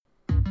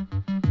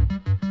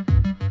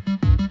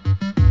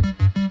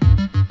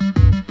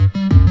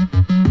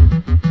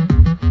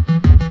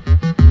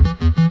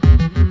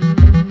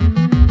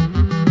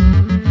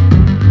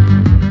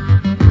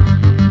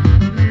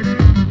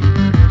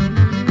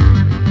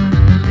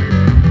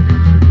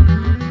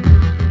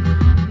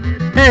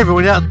Hey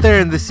everyone out there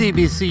in the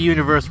CBC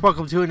universe,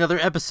 welcome to another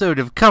episode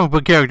of Comic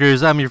Book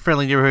Characters. I'm your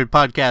friendly neighborhood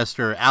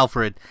podcaster,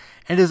 Alfred.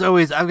 And as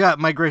always, I've got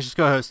my gracious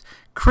co-host,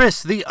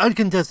 Chris, the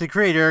uncontested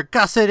creator,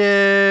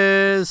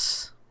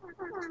 Gossidis.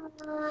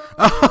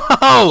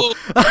 Oh!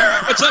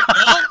 What's up,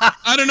 Paul?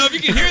 I don't know if you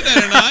can hear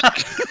that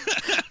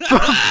or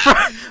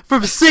not.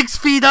 from 6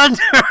 feet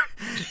under,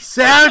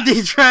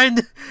 Soundy trying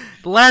to...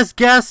 The last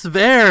gasp of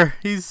air,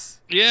 he's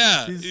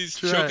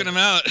choking him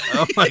out.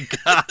 Oh my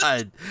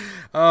god.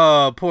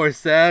 Oh, poor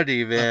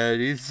Soundy,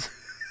 man. He's...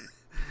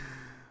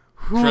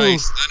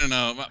 Christ, I don't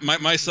know.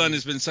 My son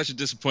has been such a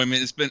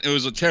disappointment. It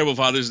was a terrible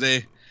Father's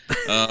Day.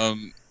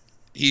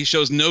 He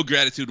shows no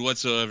gratitude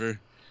whatsoever.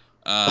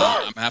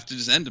 I'm gonna have to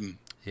just end him.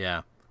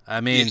 Yeah. I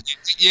mean...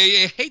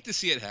 You hate to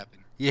see it happen.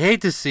 You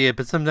hate to see it,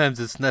 but sometimes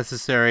it's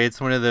necessary. It's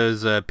one of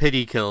those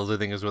pity kills, I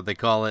think is what they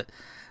call it.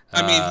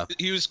 I mean,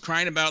 he was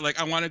crying about,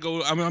 like, I want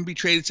to be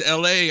traded to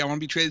L.A. I want to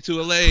be traded to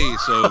L.A.,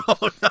 so...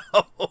 Oh,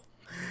 no.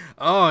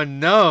 Oh,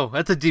 no.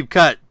 That's a deep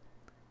cut.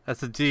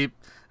 That's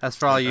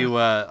for all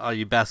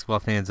you basketball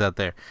fans out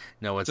there.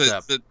 Know what's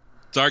up. The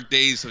dark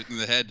days in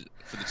the head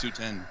for the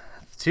 210.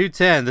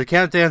 210. The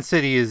Countdown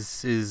City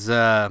is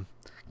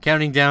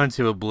counting down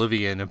to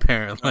oblivion,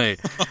 apparently.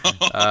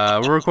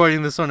 We're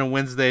recording this on a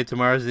Wednesday.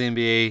 Tomorrow's the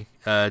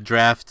NBA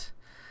draft,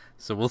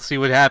 so we'll see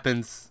what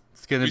happens.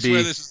 We swear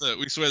this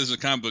is a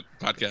comic book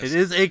podcast. It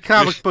is a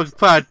comic book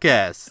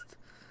podcast,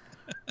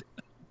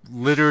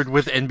 littered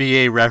with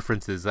NBA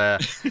references.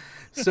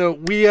 So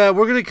we're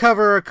gonna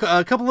cover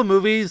a couple of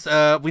movies.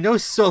 We know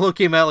Solo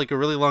came out like a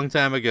really long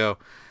time ago,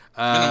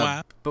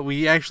 but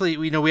we actually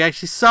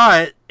saw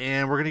it,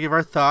 and we're gonna give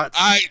our thoughts.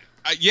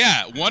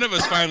 One of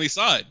us finally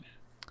saw it.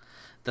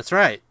 That's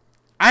right.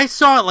 I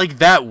saw it like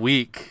that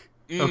week.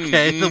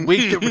 Okay, the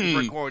week that we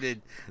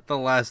recorded the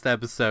last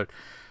episode.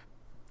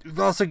 We've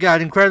also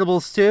got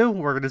Incredibles 2.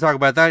 We're going to talk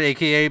about that,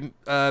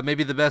 a.k.a.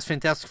 Maybe the best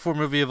Fantastic Four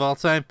movie of all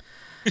time.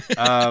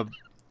 I'm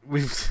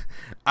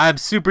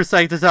super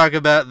psyched to talk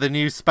about the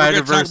new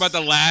Spider-Verse. We're going to talk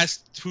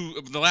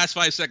about the last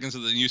 5 seconds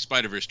of the new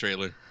Spider-Verse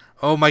trailer.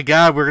 Oh my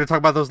god, we're going to talk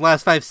about those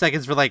last 5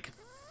 seconds for like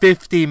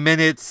 50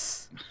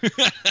 minutes.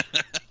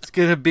 It's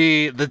going to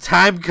be, the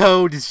time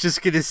code is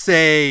just going to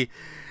say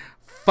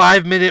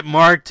 5-minute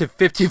mark to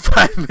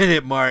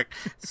 55-minute mark.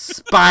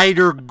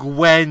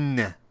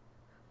 Spider-Gwen.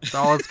 That's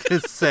all it's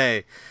going to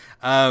say.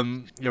 We're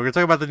going to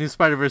talk about the new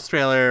Spider-Verse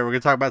trailer. We're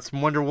going to talk about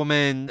some Wonder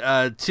Woman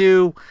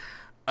 2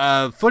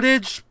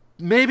 footage.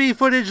 Maybe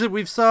footage that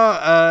we've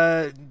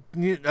saw.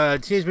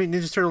 Teenage Mutant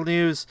Ninja Turtle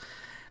news.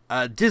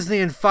 Disney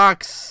and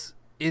Fox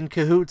in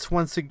cahoots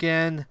once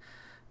again.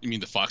 You mean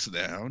the Fox and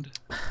the Hound?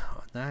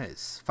 Oh,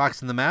 nice. Fox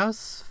and the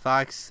Mouse.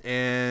 Fox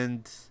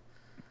and...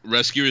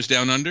 Rescuers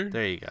Down Under.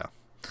 There you go.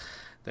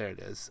 There it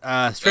is.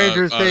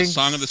 Stranger Things.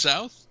 Song of the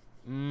South.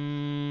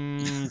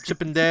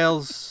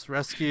 Chippendales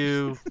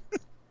Rescue,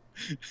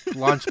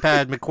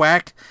 Launchpad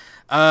McQuack,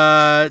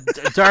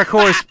 Dark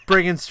Horse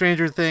bringing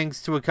Stranger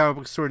Things to a comic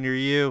book store near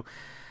you.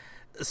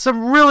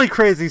 Some really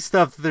crazy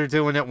stuff that they're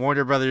doing at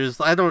Warner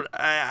Brothers.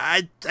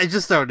 I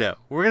just don't know.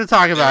 We're gonna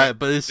talk about it,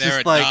 but it's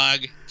just like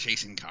dog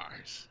chasing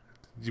cars.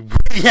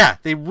 Yeah,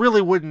 they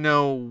really wouldn't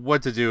know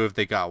what to do if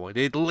they got one.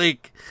 It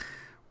like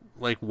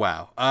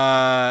wow.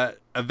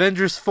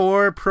 Avengers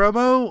 4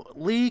 promo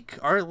leak,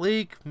 art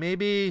leak,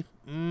 maybe.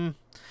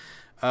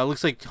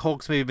 Looks like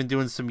Hulk's maybe been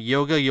doing some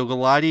yoga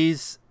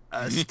Lattes.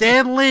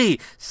 Stan Lee,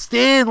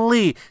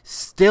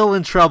 still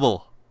in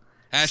trouble.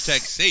 Hashtag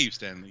save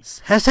Stan Lee.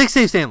 Hashtag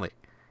save Stan Lee.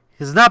 He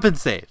has not been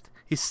saved.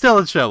 He's still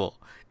in trouble.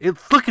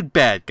 It's looking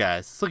bad,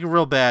 guys. It's looking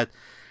real bad.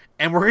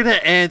 And we're going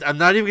to end, I'm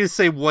not even going to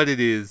say what it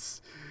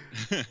is,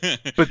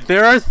 but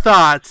there are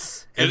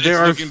thoughts. And it's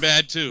looking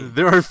bad, too.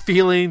 There are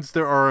feelings.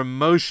 There are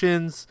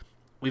emotions.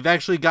 We've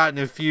actually gotten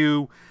a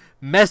few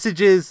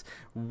messages.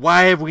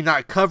 Why have we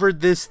not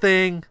covered this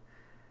thing?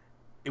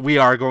 We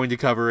are going to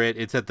cover it.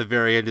 It's at the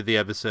very end of the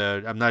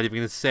episode. I'm not even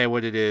going to say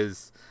what it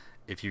is.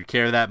 If you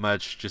care that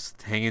much,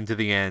 just hang into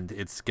the end.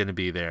 It's going to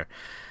be there.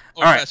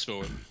 Or fast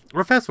forward.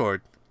 Or fast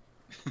forward.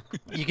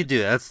 You can do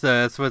that.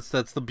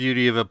 That's the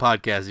beauty of a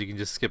podcast. You can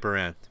just skip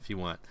around if you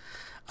want.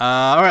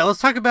 All right,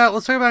 let's talk about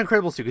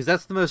Incredibles 2, because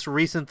that's the most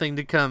recent thing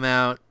to come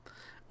out.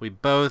 We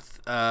both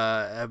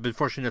have been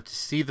fortunate enough to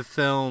see the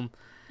film.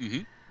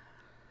 Mm-hmm.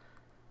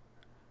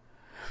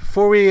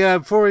 Before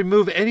we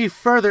move any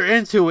further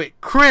into it,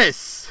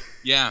 Chris.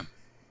 Yeah.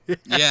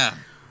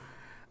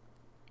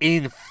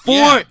 In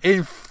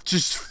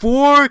just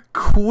 4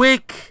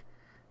 quick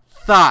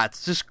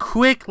thoughts, just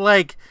quick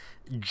like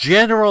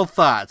general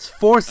thoughts,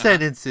 4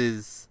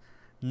 sentences,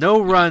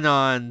 no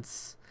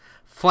run-ons.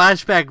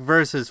 Flashback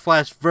versus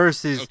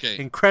Okay.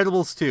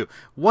 Incredibles 2.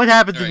 What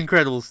happens in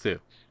Incredibles 2?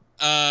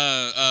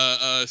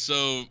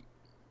 So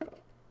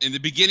in the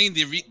beginning,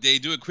 they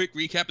do a quick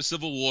recap of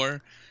Civil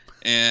War,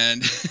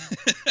 and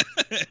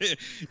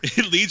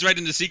it leads right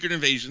into Secret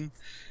Invasion.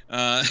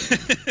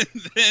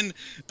 Then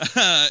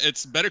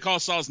it's Better Call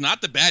Saul's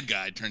not the bad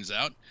guy, it turns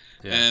out.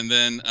 Yeah. And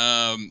then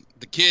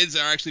the kids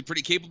are actually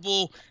pretty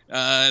capable.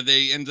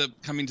 They end up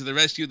coming to the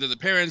rescue. They're the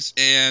parents,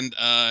 and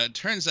it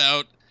turns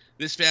out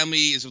this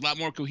family is a lot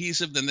more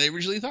cohesive than they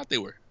originally thought they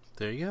were.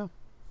 There you go.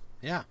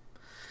 Yeah.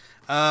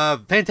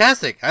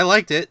 Fantastic. I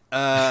liked it.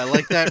 I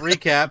like that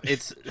recap.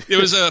 It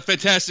was a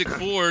Fantastic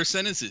Four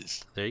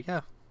sentences. There you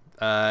go.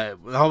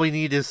 All we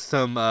need is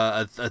some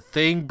a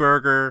thing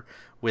burger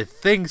with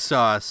thing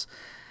sauce.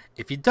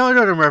 If you don't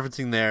know what I'm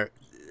referencing there,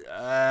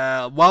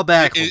 a while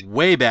back,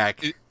 way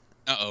back,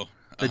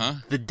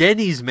 the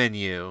Denny's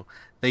menu,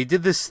 they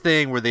did this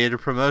thing where they had a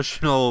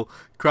promotional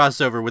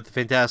crossover with the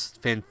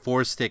Fantastic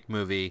Four Stick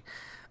movie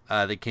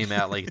that came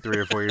out like 3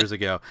 or 4 years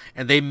ago,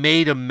 and they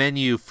made a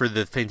menu for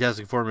the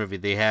Fantastic Four movie.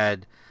 They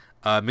had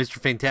Mr.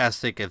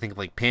 Fantastic, I think,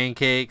 like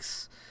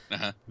pancakes,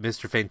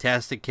 Mr.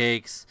 Fantastic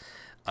cakes,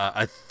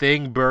 a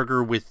thing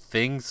burger with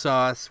thing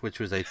sauce, which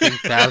was, I think,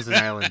 Thousand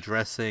Island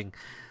dressing,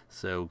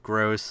 so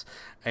gross.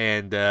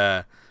 And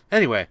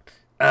anyway,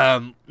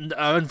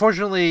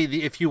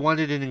 unfortunately, if you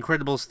wanted an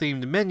Incredibles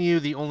themed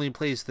menu, the only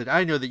place that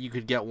I know that you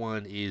could get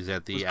one is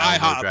at the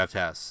Alamo Draft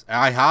House.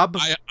 IHOB?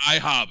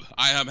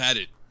 IHOB had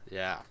it.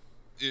 Yeah.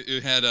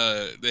 It had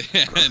they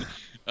had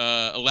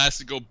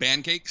Elastico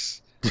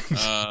pancakes.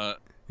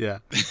 Yeah.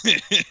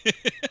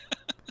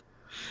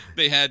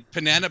 They had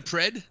Banana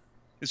Bread.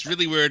 It's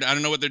really weird. I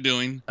don't know what they're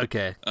doing.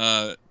 Okay.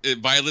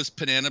 Violet's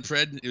Banana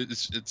Bread.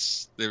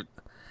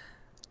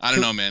 I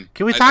don't know, man.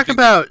 Can we talk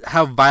about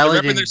how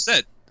Violet and their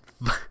set?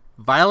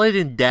 Violet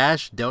and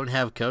Dash don't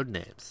have code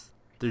names.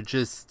 They're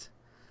just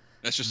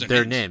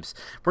their names.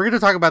 We're going to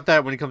talk about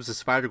that when it comes to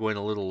Spider-Gwen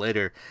a little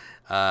later.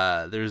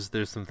 There's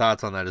some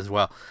thoughts on that as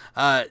well.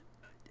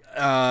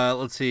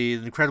 Let's see.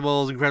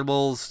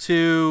 Incredibles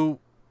 2.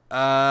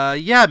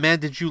 Yeah, man,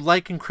 did you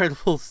like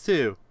Incredibles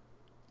 2?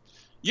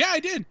 Yeah, I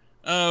did.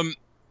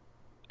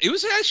 It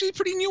was actually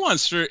pretty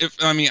nuanced.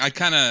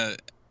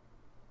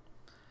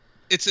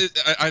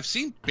 I've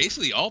seen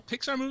basically all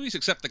Pixar movies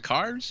except the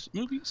Cars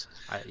movies.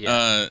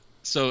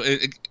 So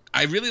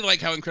I really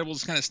like how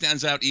Incredibles kind of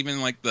stands out, even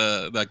like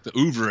the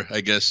oeuvre, I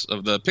guess,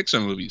 of the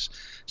Pixar movies,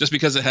 just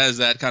because it has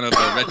that kind of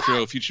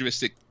retro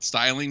futuristic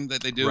styling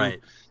that they do.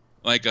 Right.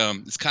 Like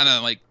it's kind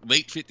of like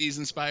late 50s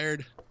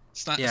inspired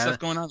stuff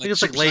going on. I think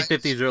it's like late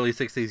 50s, early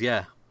 60s.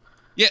 Yeah.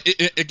 Yeah.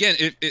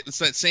 It's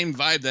that same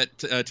vibe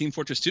that Team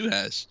Fortress 2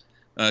 has.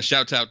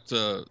 Shout out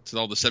to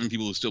all the 7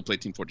 people who still play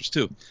Team Fortress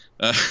 2.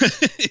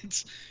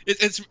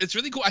 It's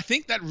really cool. I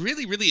think that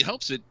really, really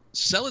helps it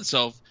sell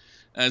itself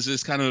as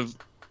this kind of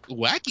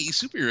wacky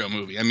superhero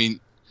movie. I mean,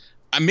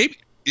 maybe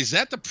is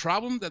that the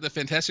problem that the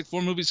Fantastic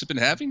Four movies have been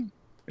having?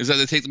 Is that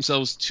they take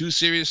themselves too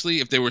seriously?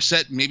 If they were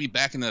set maybe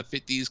back in the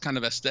 50s kind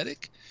of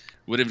aesthetic,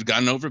 would it have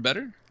gotten over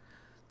better?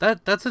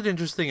 That's an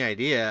interesting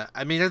idea.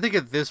 I mean, I think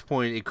at this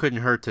point it couldn't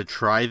hurt to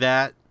try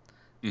that.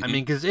 Mm-hmm. I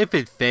mean, because if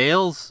it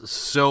fails,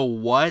 so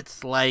what?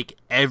 Like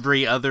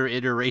every other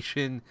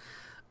iteration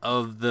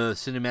of the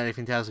cinematic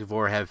Fantastic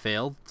Four have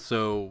failed.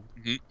 So,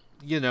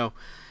 you know,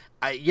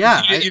 you'd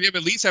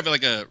at least have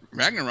like a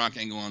Ragnarok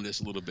angle on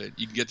this a little bit.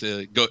 You get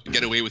to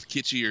get away with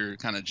kitschier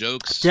kind of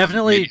jokes.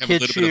 Definitely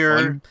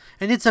kitschier,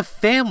 and it's a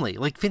family.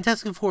 Like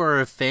Fantastic Four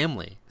are a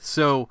family,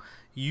 so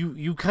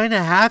you kind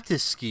of have to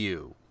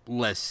skew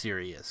less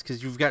serious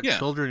because you've got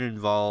children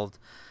involved.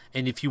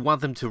 And if you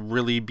want them to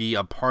really be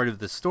a part of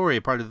the story,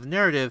 a part of the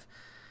narrative,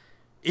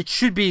 it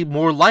should be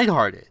more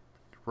lighthearted,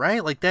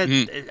 right? Like that.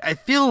 I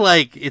feel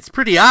like it's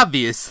pretty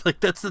obvious. Like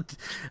that's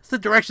the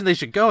direction they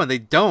should go, and they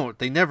don't.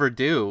 They never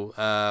do.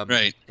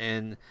 Right.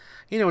 And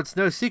it's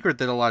no secret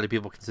that a lot of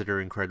people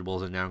consider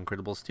Incredibles and now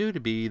Incredibles 2 to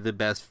be the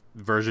best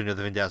version of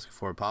the Fantastic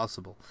Four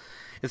possible.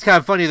 It's kind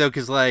of funny though,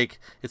 because like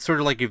it's sort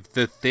of like if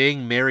the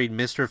Thing married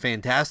Mr.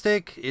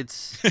 Fantastic.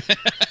 It's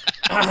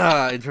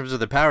in terms of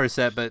the power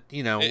set, but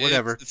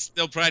whatever. It's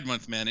still Pride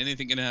Month, man.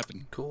 Anything can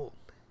happen. Cool.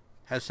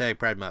 Hashtag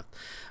Pride Month.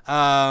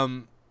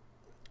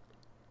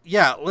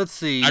 Yeah, let's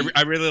see.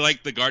 I really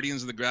like the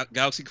Guardians of the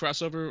Galaxy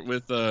crossover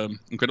with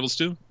Incredibles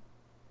 2.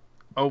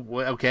 Oh,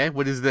 okay.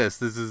 What is this?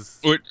 This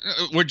is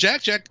where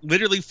Jack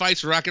literally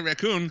fights Rocket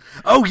Raccoon.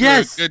 Oh,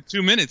 yes. For a good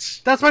 2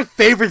 minutes. That's my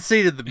favorite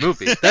scene in the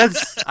movie.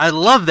 I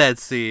love that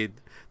scene.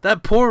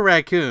 That poor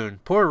raccoon,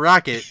 poor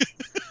Rocket.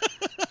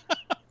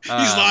 He's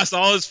lost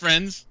all his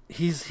friends.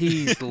 He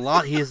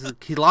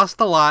lost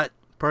a lot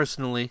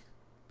personally.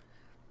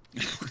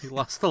 He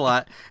lost a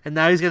lot, and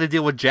now he's got to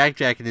deal with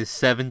Jack and his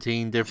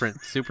 17 different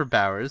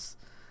superpowers.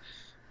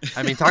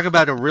 I mean, talk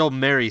about a real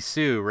Mary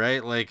Sue,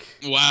 right? Like,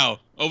 wow,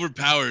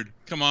 overpowered.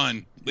 Come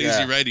on,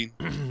 lazy writing.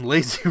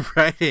 Lazy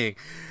writing.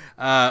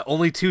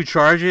 Only 2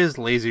 charges,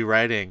 lazy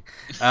writing.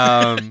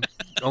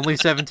 Only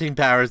 17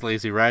 powers,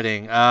 lazy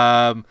writing.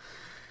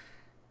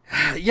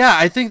 Yeah,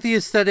 I think the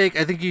aesthetic.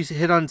 I think you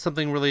hit on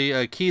something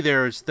really key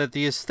there. Is that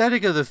the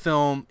aesthetic of the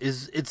film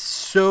it's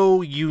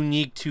so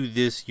unique to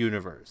this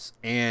universe,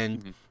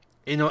 and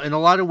in a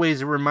lot of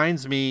ways, it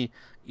reminds me.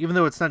 Even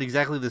though it's not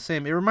exactly the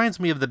same, it reminds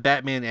me of the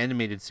Batman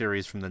animated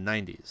series from the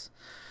 90s.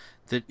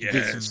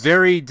 It's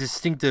very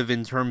distinctive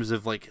in terms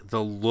of like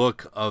the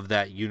look of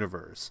that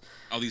universe.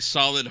 All these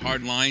solid,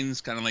 hard lines,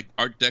 kind of like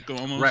Art Deco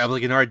almost. Right,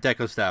 like an Art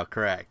Deco style,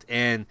 correct.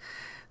 And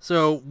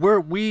So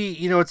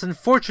it's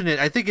unfortunate.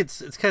 I think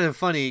it's kind of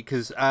funny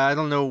because I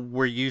don't know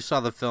where you saw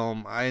the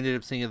film. I ended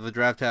up seeing it at the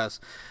Draft House,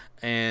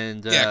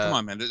 and yeah, come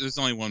on, man. There's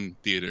only one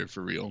theater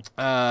for real.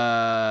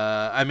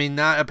 I mean,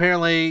 not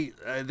apparently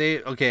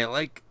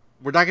like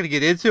we're not going to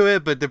get into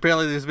it, but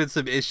apparently there's been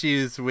some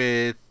issues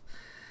with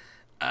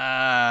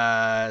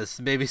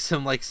maybe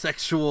some like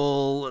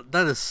sexual,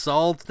 not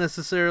assault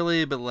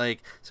necessarily, but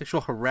like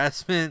sexual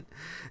harassment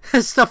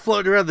stuff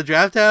floating around the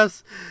Draft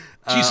House.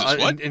 Jesus,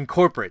 what? In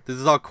corporate. This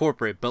is all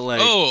corporate, but like.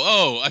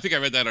 I think I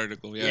read that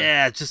article. Yeah.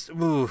 Yeah, just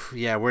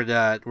yeah. We're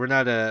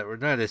not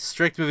a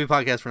strict movie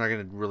podcast. We're not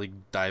going to really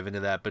dive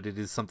into that, but it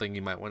is something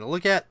you might want to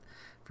look at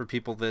for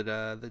people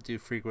that do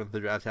frequent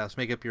the Draft House.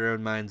 Make up your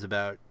own minds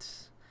about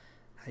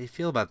how you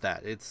feel about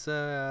that. It's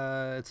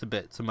a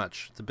bit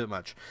much.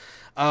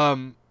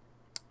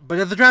 But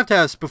at the Draft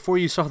House, before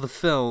you saw the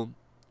film,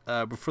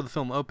 before the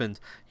film opened,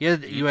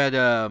 you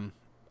had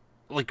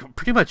like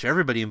pretty much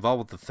everybody involved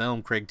with the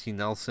film: Craig T.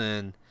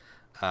 Nelson,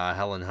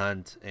 Helen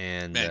Hunt,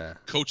 and man,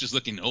 Coach is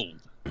looking old.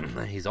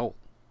 He's old.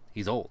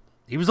 He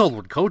was old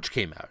when Coach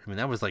came out. I mean,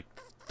 that was like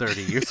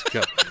 30 years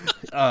ago.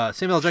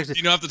 Samuel L. Jackson. Do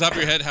you know off the top of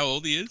your head how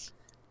old he is?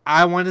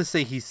 I want to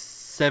say he's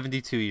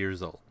 72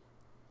 years old.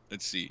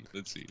 Let's see.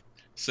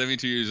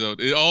 72 years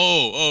old.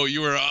 Oh, you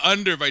were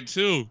under by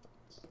 2.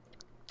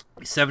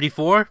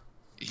 74.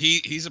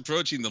 He's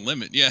approaching the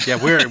limit. Yeah. Yeah,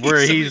 where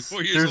he's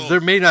old. There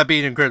may not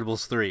be an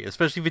Incredibles 3,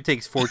 especially if it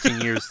takes 14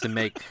 years to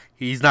make.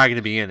 He's not going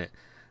to be in it.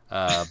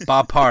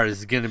 Bob Parr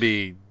is going to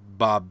be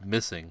Bob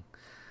missing.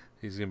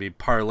 He's going to be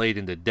parlayed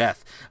into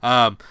death.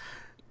 Wow.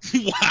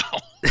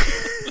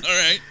 All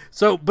right.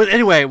 So, but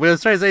anyway, what I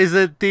was trying to say is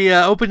that the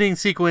opening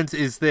sequence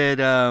is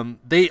that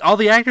all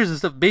the actors and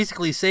stuff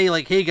basically say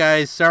like, "Hey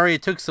guys, sorry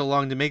it took so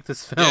long to make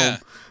this film,"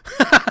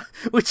 yeah.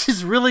 Which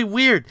is really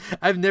weird.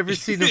 I've never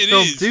seen a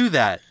film do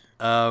that.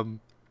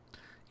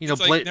 It's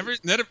like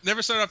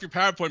never start off your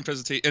PowerPoint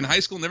presentation in high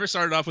school. Never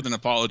started off with an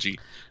apology.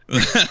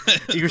 What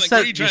are you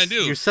trying to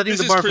do? You're setting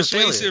the bar for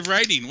failure. Persuasive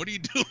writing. What are you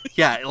doing?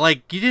 Yeah,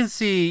 like you didn't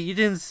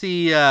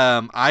see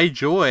I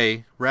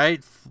Joy,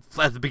 right,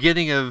 at the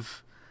beginning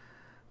of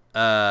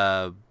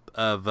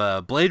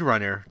Blade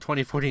Runner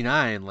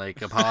 2049,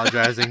 like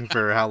apologizing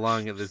for how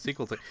long the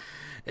sequel took.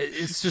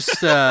 It's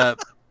just it's a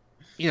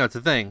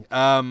thing.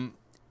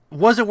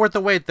 Was it worth the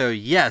wait though?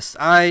 Yes,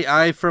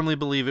 I firmly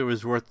believe it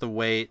was worth the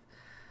wait.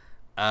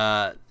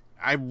 I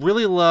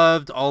really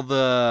loved all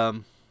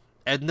the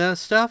Edna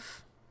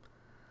stuff.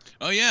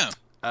 Oh yeah.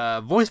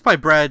 Voiced by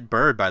Brad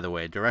Bird, by the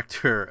way,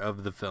 director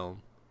of the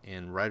film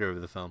and writer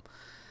of the film.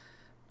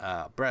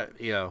 Brad,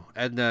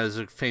 Edna is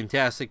a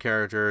fantastic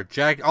character.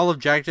 All of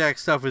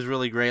Jack's stuff was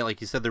really great.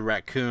 Like you said, the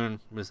raccoon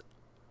was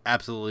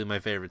absolutely my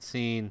favorite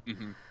scene.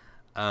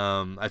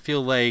 Mm-hmm. I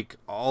feel like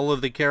all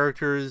of the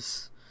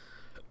characters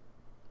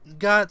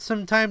got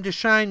some time to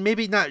shine.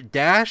 Maybe not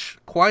Dash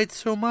quite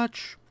so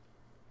much.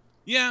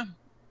 Yeah,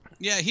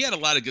 he had a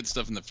lot of good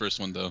stuff in the first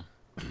one, though.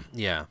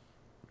 Yeah,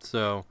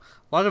 so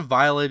a lot of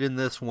Violet in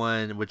this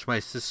one, which my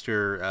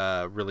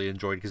sister really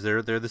enjoyed because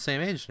they're the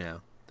same age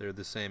now. They're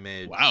the same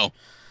age. Wow,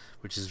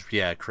 which is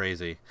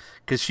crazy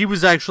because she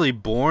was actually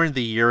born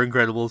the year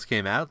Incredibles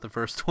came out, the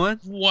first one.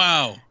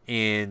 Wow.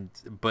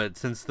 But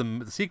since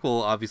the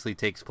sequel obviously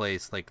takes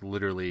place like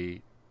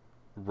literally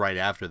right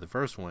after the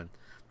first one,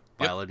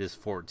 Violet is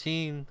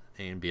 14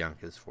 and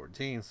Bianca is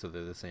 14, so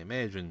they're the same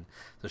age, and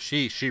so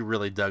she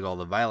really dug all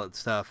the Violet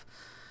stuff.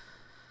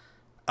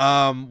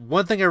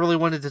 One thing I really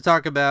wanted to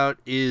talk about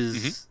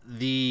is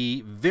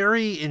the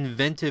very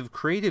inventive,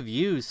 creative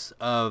use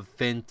of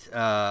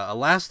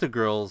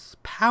Elastigirl's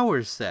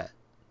power set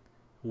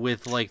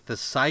with like the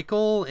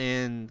cycle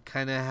and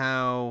kind of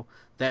how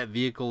that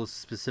vehicle is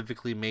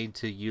specifically made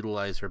to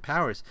utilize her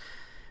powers.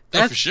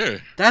 For sure.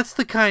 That's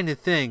the kind of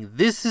thing.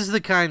 This is the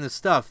kind of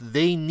stuff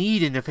they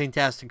need in a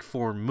Fantastic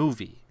Four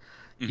movie.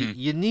 Mm-hmm.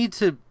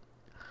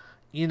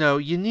 You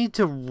need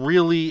to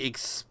really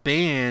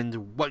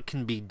expand what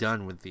can be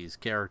done with these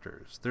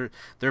characters.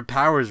 Their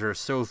powers are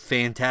so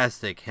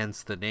fantastic,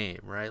 hence the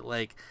name, right?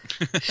 Like,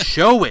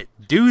 show it,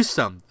 do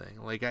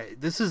something. Like,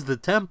 this is the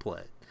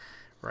template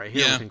right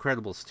here with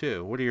Incredibles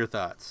 2. What are your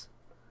thoughts?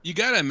 You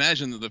gotta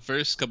imagine that the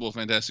first couple of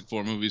Fantastic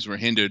Four movies were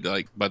hindered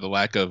like by the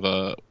lack of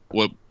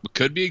what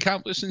could be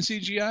accomplished in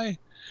CGI.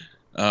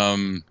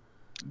 I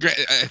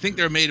think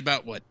they were made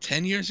about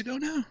 10 years ago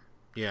now.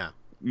 Yeah,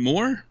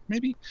 more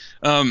maybe.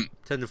 10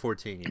 to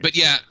 14 years. But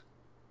yeah,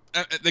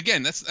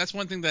 again, that's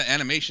one thing that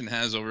animation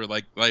has over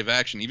like live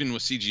action, even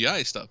with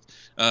CGI stuff.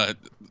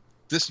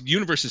 This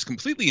universe is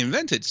completely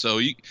invented, so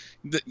you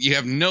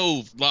have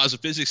no laws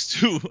of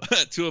physics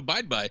to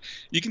abide by.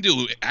 You can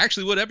do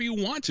actually whatever you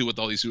want to with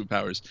all these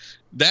superpowers.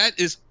 That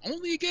is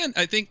only, again,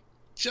 I think,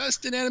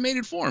 just in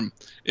animated form.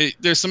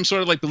 There's some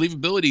sort of like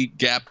believability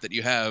gap that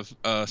you have,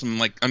 some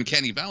like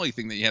uncanny valley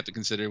thing that you have to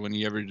consider when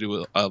you ever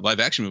do a live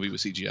action movie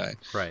with CGI.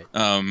 Right.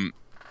 I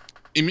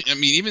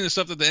mean, even the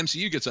stuff that the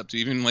MCU gets up to,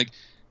 even like,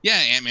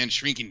 Ant-Man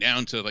shrinking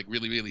down to like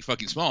really, really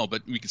fucking small,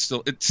 but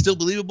it's still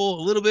believable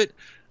a little bit.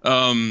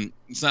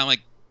 It's not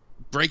like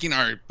breaking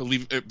our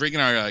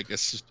like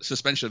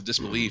suspension of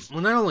disbelief.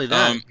 Well, not only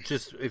that,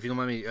 just if you don't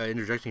mind me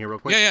interjecting here real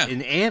quick. Yeah.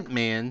 In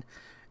Ant-Man,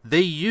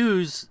 they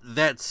use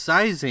that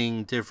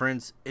sizing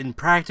difference in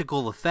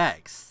practical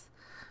effects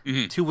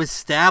to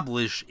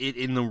establish it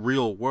in the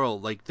real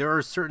world. Like, there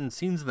are certain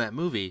scenes in that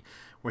movie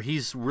where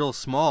he's real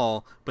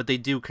small, but they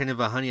do kind of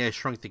a Honey, I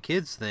Shrunk the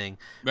Kids thing,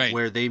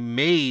 where they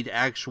made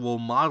actual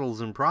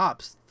models and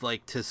props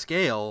like to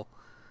scale,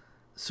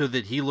 so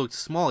that he looked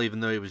small, even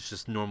though he was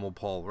just normal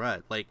Paul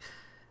Rudd. Like,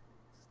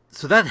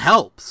 so that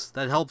helps.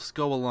 That helps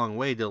go a long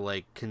way to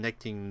like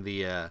connecting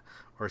the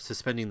or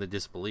suspending the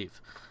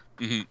disbelief.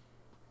 Mm-hmm.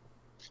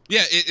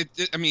 Yeah,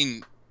 I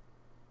mean,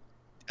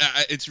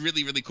 it's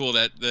really, really cool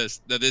that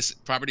this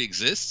property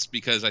exists,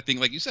 because I think,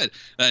 like you said,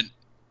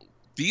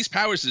 these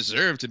powers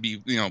deserve to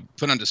be,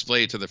 put on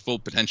display to their full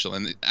potential,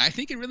 and I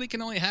think it really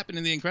can only happen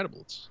in The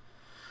Incredibles.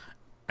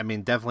 I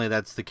mean, definitely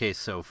that's the case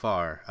so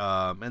far.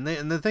 And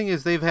the thing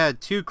is, they've had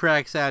 2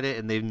 cracks at it,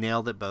 and they've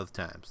nailed it both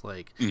times.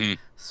 Like,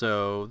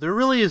 so there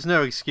really is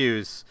no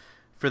excuse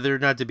for there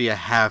not to be a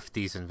half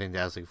decent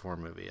Fantastic Four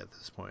movie at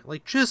this point.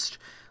 Like, just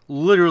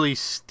literally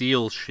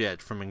steal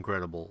shit from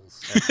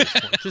Incredibles at this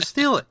point. Just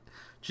steal it.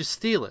 Just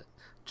steal it.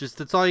 Just,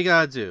 that's all you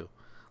gotta do.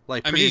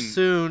 Like, pretty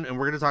soon, and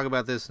we're going to talk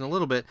about this in a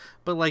little bit,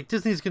 but, like,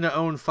 Disney's going to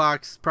own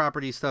Fox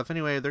property stuff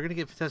anyway. They're going to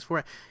get Fantastic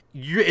Four.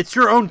 It's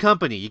your own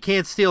company. You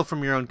can't steal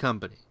from your own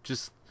company.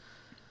 Just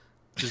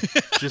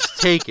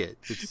take it.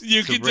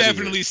 You can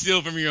definitely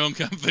steal from your own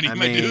company,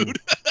 my dude.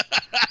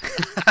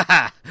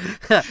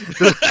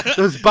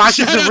 those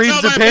boxes of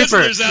reams of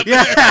paper.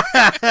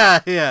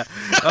 Yeah.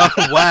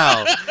 Oh,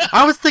 wow.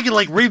 I was thinking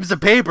like reams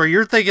of paper.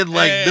 You're thinking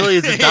like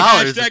millions of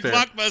dollars. Hashtag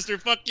Blockbuster.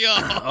 Fuck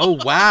y'all. Oh,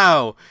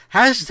 wow.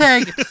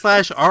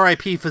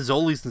 Hashtag/RIP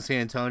Fazoli's in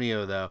San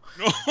Antonio, though.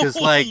 Because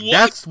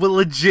that's what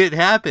legit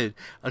happened.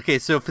 Okay,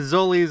 so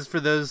Fazoli's, for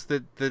those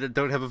that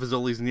don't have a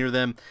Fazoli's near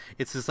them,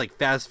 it's this like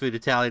fast food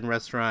Italian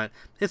restaurant.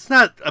 It's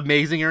not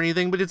amazing or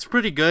anything, but it's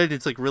pretty good.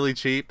 It's like really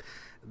cheap.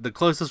 The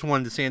closest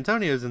one to San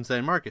Antonio is in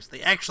San Marcos.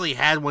 They actually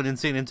had one in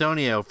San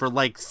Antonio for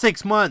like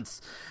 6 months,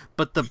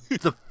 but the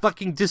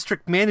fucking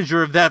district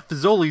manager of that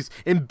Fazoli's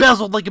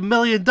embezzled like $1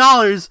 million,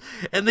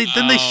 and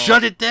then they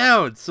shut it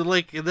down. So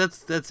like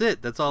that's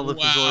it. That's all the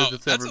Fazoli's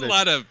that's ever been.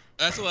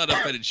 That's a lot of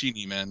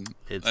fettuccine, man.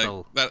 It's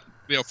like, that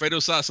Alfredo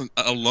sauce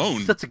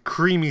alone. That's a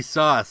creamy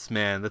sauce,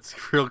 man. That's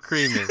real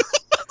creamy.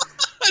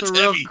 It's a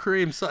real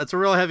cream sauce. It's a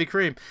real heavy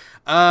cream.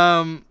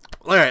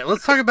 All right,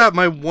 let's talk about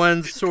my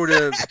one sort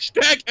of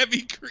hashtag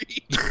heavy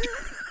cream.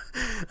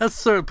 Let's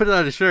sort of put it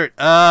on a shirt.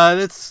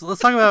 Let's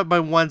talk about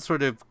my one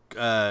sort of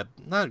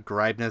not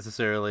gripe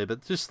necessarily,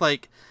 but just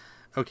like,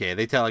 okay,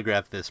 they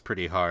telegraphed this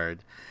pretty hard.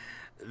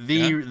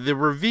 The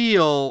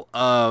reveal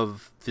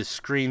of the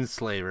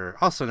Screenslaver,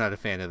 also not a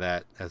fan of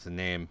that as a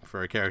name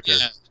for a character,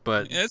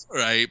 but it's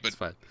alright, but it's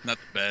fine. Not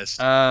the best.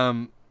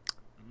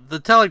 The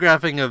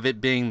telegraphing of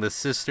it being the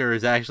sister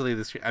is actually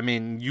the. I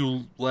mean,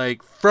 you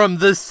like from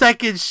the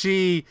second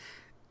she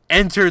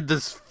entered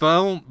the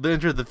film,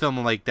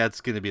 I'm like,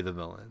 that's gonna be the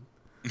villain.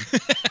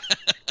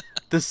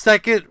 The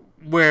second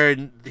where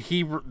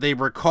they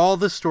recall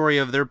the story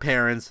of their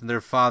parents and their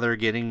father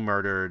getting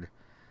murdered,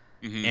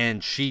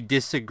 and she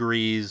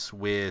disagrees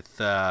with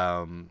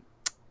Bob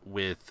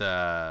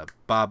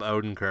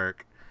Odenkirk,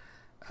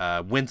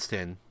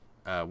 Winston.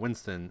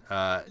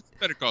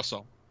 Better Call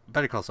Saul.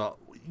 Better Call Saul.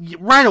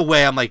 Right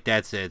away, I'm like,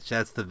 that's it.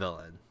 That's the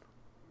villain.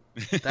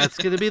 That's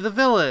gonna be the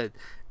villain.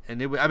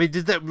 And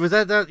was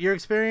that your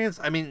experience?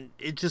 I mean,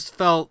 it just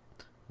felt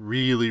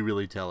really,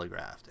 really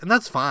telegraphed, and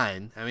that's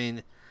fine. I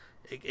mean,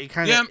 it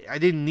kind of. I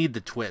didn't need the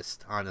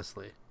twist,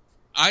 honestly.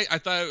 I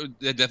thought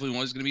it definitely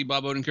was going to be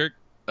Bob Odenkirk,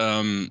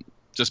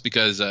 just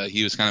because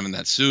he was kind of in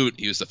that suit.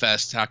 He was the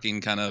fast talking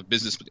kind of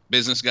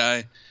business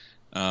guy,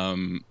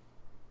 and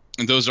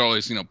those are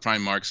always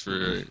prime marks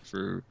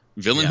for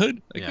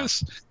villainhood, I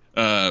guess.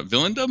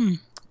 Villaindom,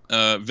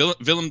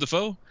 Willem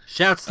Dafoe.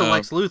 Shouts to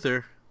Lex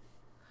Luthor.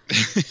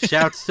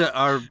 Shouts to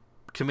our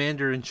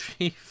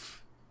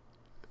Commander-in-Chief.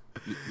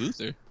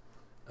 Luther?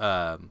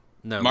 No.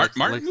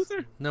 Martin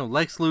Luther? No,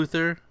 Lex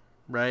Luthor,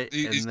 right?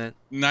 And then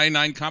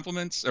 99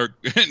 compliments or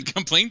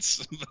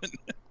complaints.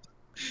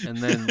 And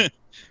then,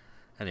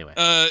 anyway.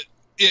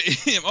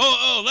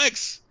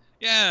 Lex.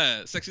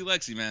 Yeah, sexy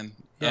Lexi, man.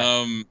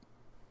 Yeah.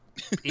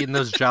 Eating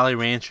those Jolly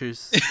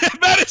Ranchers. I'm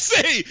about to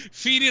say,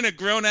 feeding a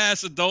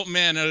grown-ass adult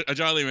man a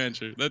Jolly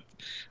Rancher.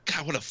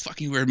 God, what a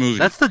fucking weird movie.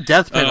 That's the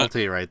death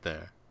penalty right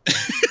there.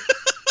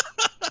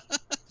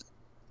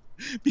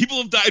 People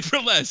have died for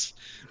less.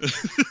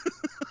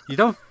 You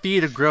don't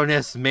feed a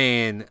grown-ass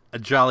man a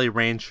Jolly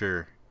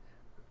Rancher,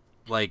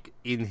 like,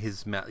 in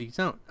his mouth. You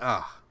don't.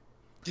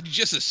 Did you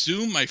just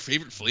assume my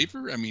favorite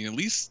flavor? I mean, at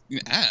least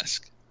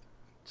ask.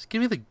 Just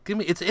give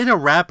me. It's in a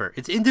wrapper.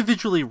 It's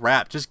individually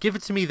wrapped. Just give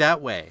it to me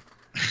that way,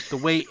 the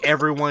way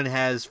everyone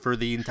has for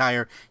the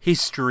entire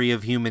history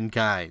of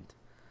humankind.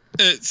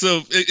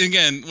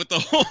 Again, with the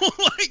whole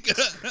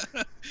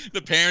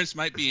the parents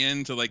might be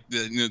into like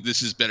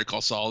this is Better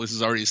Call Saul. This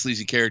is already a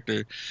sleazy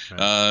character.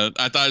 Right.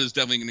 I thought it was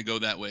definitely going to go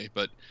that way,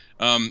 but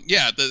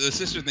yeah, the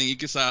sister thing you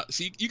could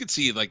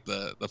see like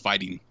the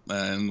fighting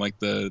and like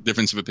the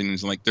difference of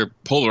opinions and like they're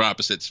polar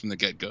opposites from the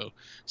get go.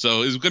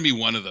 So it's going to be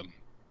one of them.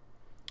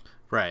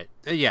 Right.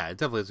 Yeah, it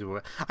definitely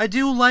is. I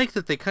do like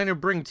that they kind of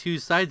bring two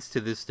sides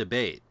to this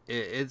debate.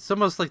 It's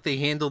almost like they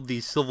handled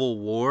the Civil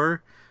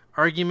War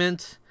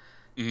argument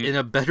in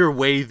a better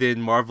way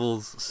than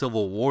Marvel's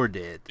Civil War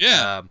did.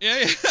 Yeah,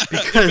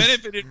 because they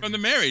benefited from the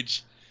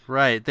marriage.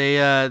 Right.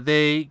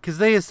 Because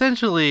they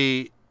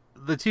essentially,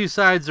 the two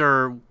sides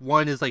are,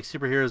 one is like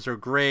superheroes are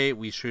great,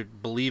 we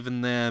should believe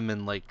in them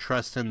and like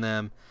trust in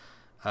them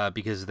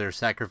because they're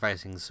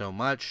sacrificing so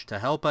much to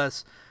help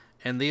us.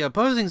 And the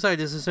opposing side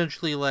is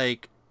essentially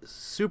like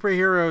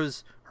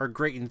superheroes are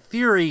great in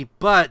theory,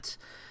 but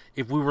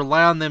if we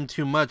rely on them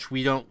too much,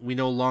 we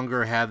no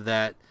longer have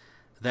that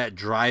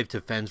drive to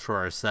fend for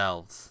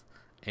ourselves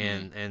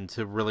and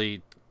to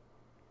really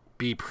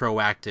be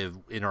proactive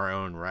in our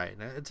own right.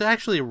 It's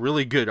actually a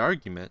really good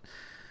argument.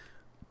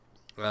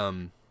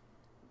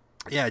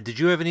 Yeah, did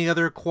you have any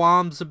other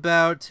qualms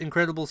about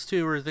Incredibles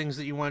 2 or things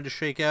that you wanted to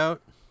shake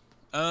out?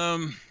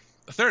 The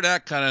third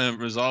act kind of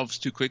resolves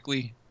too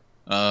quickly.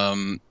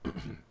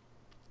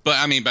 But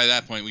I mean, by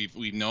that point,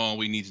 we know all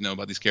we need to know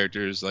about these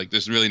characters. Like,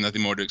 there's really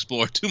nothing more to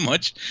explore too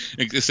much,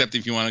 except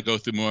if you want to go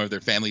through more of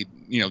their family,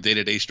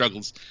 day-to-day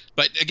struggles.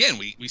 But again,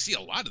 we see a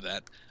lot of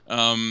that.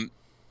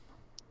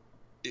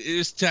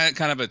 It's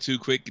kind of a too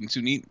quick and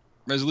too neat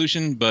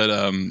resolution. But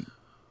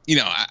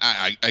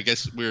I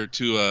guess we're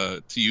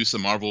to use the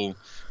Marvel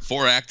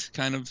 4-act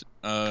kind of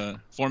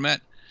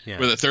format,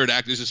 where the third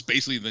act is just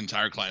basically the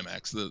entire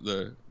climax,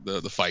 the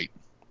fight.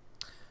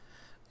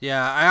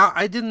 Yeah,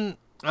 I didn't.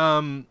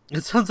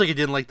 It sounds like you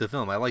didn't like the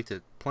film. I liked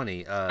it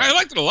plenty. I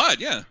liked it a lot,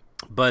 yeah.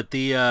 But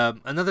the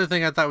another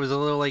thing I thought was a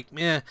little like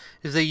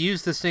is they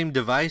used the same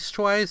device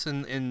twice.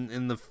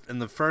 In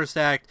the first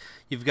act,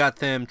 you've got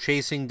them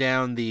chasing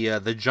down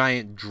the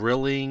giant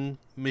drilling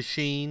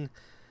machine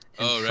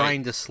and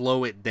trying to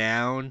slow it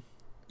down.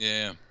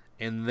 Yeah.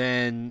 And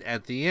then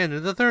at the end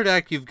of the third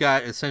act, you've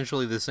got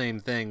essentially the same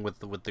thing with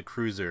the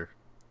cruiser,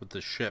 with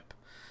the ship.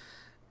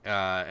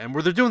 And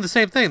where they're doing the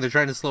same thing, they're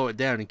trying to slow it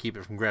down and keep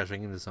it from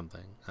crashing into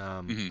something.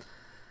 I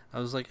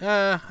was like,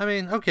 I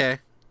mean, okay,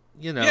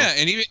 Yeah,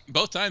 and even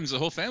both times the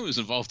whole family was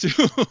involved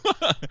too.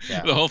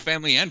 Yeah. The whole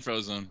family and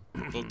Frozone,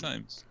 both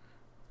times.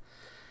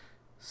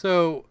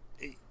 So,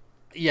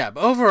 yeah,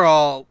 but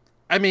overall,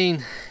 I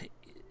mean,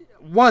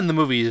 one, the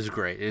movie is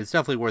great. It's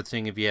definitely worth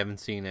seeing if you haven't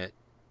seen it.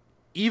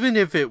 Even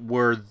if it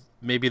were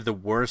maybe the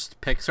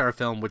worst Pixar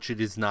film, which it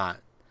is not.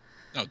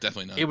 No,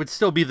 definitely not. It would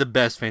still be the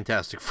best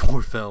Fantastic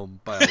Four film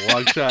by a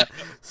long shot.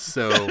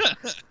 So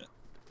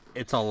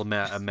it's all a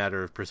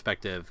matter of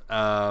perspective.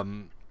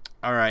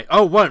 All right.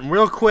 Oh, one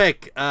real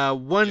quick.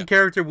 One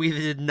character we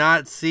did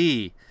not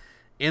see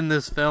in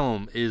this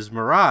film is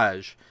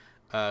Mirage,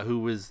 who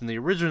was in the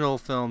original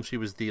film. She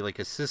was the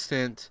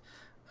assistant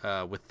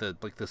with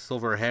the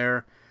silver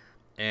hair.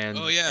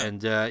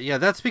 And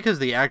that's because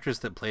the actress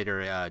that played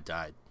her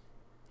died.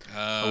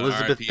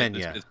 Elizabeth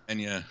Pena.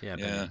 Yeah.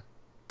 Pena.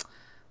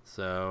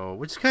 So,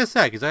 which is kind of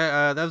sad because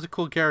that was a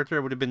cool character.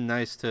 It would have been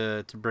nice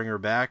to bring her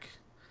back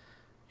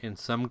in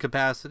some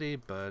capacity,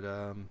 but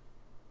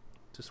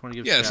just want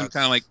to give shouts. Some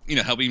kind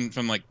of helping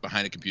from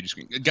behind a computer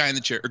screen, a guy in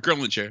the chair or girl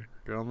in the chair.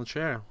 Girl in the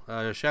chair.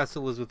 Shouts to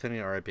Elizabeth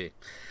Pena, R.I.P.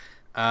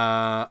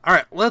 All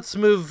right, let's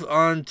move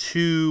on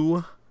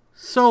to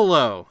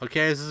Solo.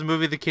 Okay, this is a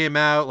movie that came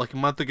out a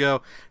month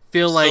ago.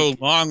 So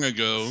long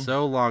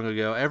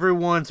ago.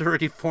 Everyone's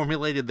already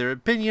formulated their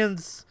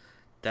opinions.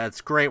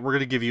 That's great. We're going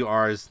to give you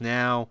ours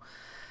now.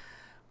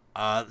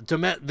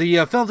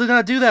 The film did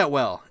not do that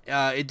well.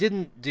 It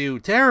didn't do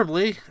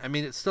terribly. I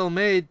mean, it still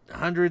made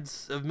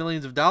hundreds of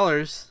millions of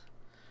dollars.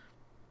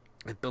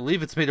 I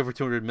believe it's made over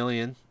 200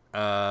 million.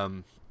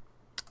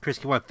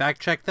 Chris, you want to fact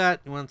check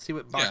that? You want to see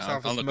what Box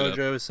Office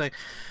Mojo is saying?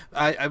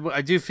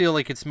 I do feel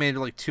like it's made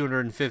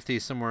 250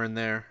 somewhere in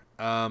there.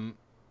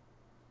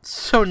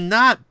 So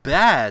not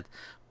bad,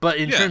 but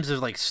in terms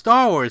of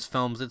Star Wars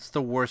films, it's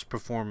the worst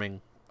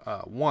performing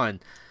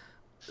one.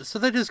 So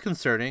that is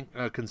concerning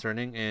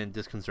and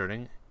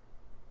disconcerting.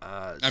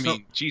 I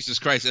mean, Jesus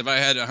Christ! If I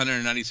had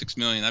 196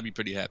 million, I'd be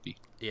pretty happy.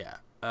 Yeah.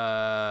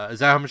 Is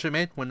that how much it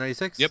made?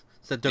 196. Yep.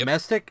 Is that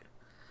domestic?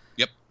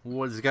 Yep.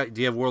 What is it got? Do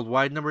you have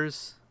worldwide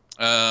numbers?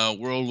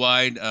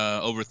 Worldwide,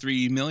 over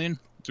 3 million.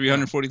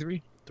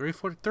 343.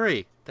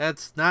 343.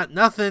 That's not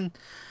nothing.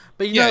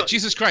 But you know,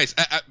 Jesus Christ!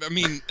 I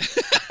mean.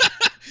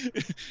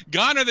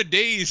 Gone are the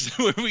days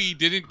where we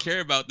didn't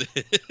care about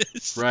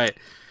this. Right.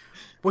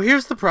 Well,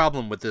 here's the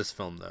problem with this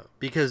film, though,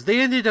 because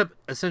they ended up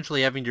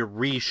essentially having to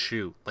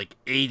reshoot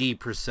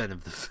 80%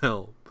 of the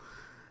film.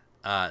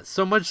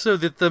 So much so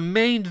that the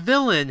main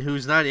villain,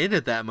 who's not in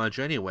it that much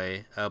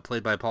anyway,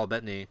 played by Paul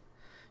Bettany,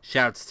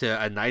 shouts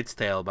to A Knight's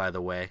Tale, by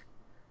the way.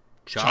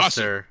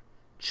 Chaucer,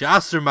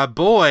 my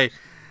boy.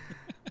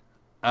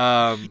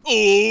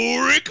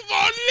 Ulrich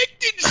von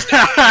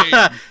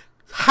Liechtenstein.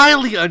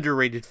 Highly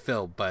underrated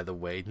film, by the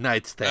way,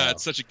 Knight's Tale.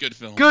 It's such a good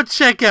film. Go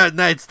check out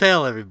Knight's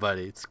Tale,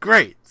 everybody. It's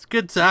great. It's a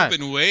good time. You've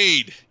been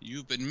weighed.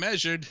 You've been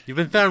measured. You've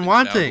been found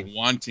wanting.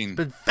 You've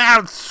been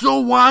found so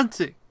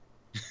wanting.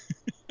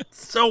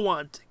 So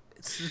wanting.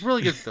 It's a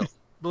really good film.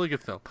 Really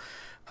good film.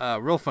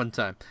 Real fun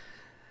time.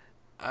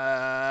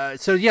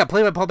 So yeah,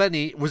 played by Paul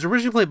Bettany, was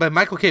originally played by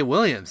Michael K.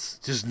 Williams,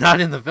 just not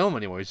in the film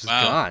anymore. He's just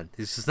gone.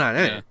 He's just not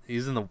in it.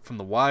 He's from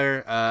The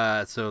Wire.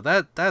 So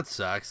that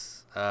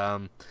sucks.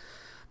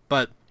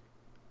 But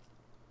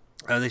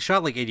they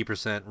shot like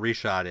 80%,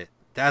 reshot it.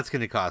 That's going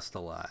to cost a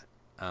lot.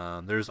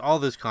 There's all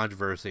this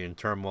controversy and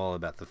turmoil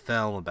about the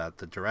film, about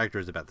the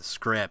directors, about the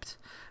script,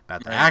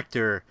 about the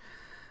actor,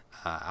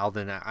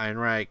 Alden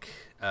Ehrenreich. Is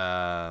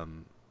that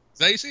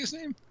how you say his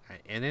name?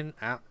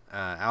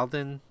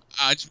 Alden.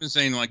 I've just been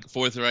saying like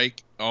Fourth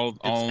Reich all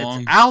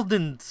along. It's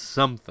Alden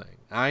something.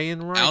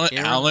 Ehrenreich.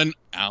 Alan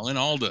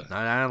Alda.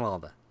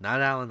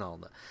 Not Alan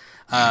Alda.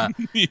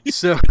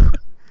 So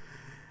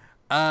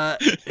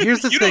here's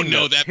the thing. You don't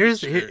know that.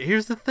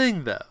 Here's the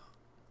thing, though.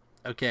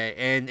 Okay,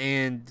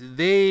 and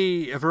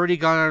they have already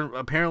gone on.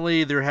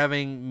 Apparently, they're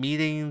having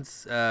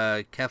meetings.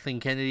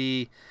 Kathleen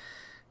Kennedy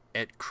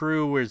at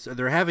Crew, where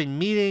they're having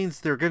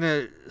meetings. They're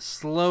gonna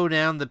slow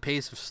down the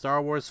pace of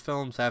Star Wars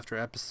films after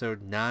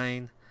Episode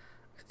 9.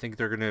 I think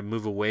they're gonna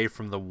move away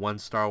from the one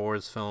Star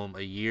Wars film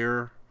a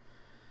year,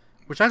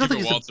 which I don't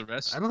think I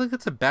don't think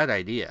that's a bad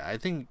idea. I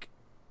think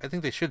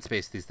they should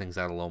space these things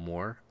out a little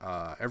more.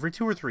 Every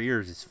 2 or 3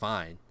 years is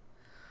fine.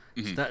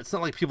 Mm-hmm. It's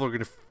not like people are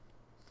going to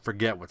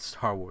forget what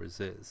Star Wars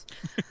is.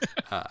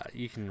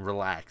 You can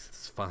relax.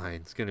 It's fine.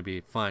 It's going to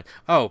be fine.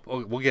 Oh,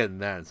 we'll get into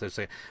that in a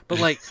second. But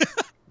like,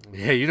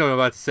 yeah, you know what I'm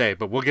about to say,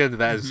 but we'll get into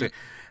that in a second.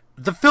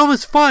 The film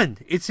is fun.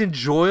 It's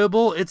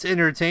enjoyable. It's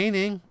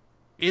entertaining.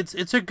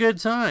 It's a good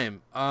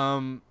time.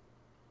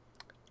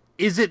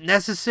 Is it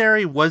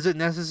necessary? Was it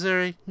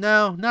necessary?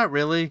 No, not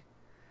really.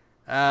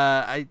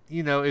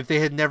 If they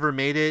had never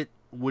made it,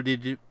 would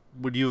you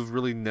have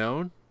really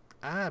known?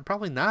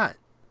 Probably not.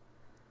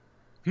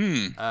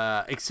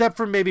 Except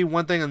for maybe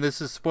one thing, and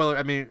this is spoiler.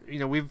 I mean,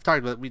 we've talked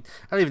about. I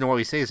don't even know why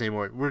we say this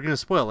anymore. We're gonna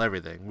spoil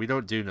everything. We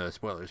don't do no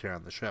spoilers here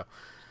on the show.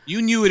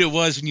 You knew what it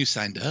was when you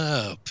signed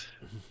up.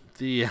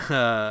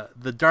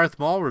 The Darth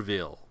Maul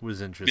reveal was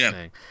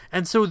interesting,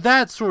 and so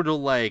that sort of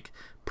like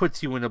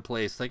puts you in a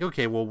place like,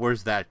 okay, well,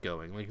 where's that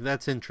going? Like,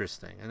 that's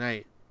interesting, and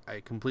I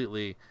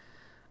completely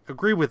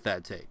agree with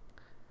that take.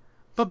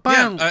 But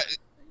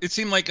it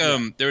seemed like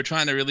they were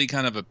trying to really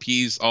kind of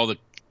appease all the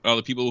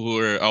people who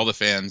are all the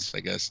fans, I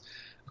guess,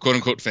 quote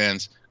unquote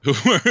fans, who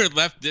were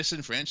left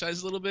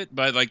disenfranchised a little bit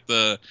by like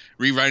the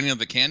rewriting of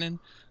the canon,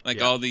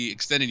 like all the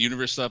extended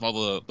universe stuff, all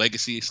the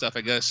legacy stuff,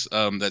 I guess.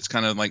 That's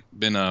kind of like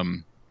been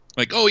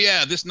like, oh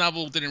yeah, this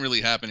novel didn't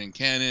really happen in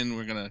canon.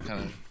 We're gonna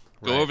kind of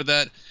go over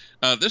that.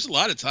 There's a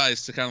lot of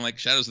ties to kind of like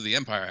Shadows of the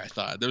Empire. I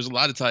thought there's a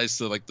lot of ties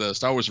to like the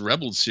Star Wars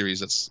Rebels series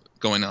that's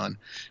going on.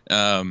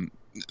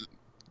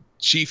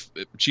 Chief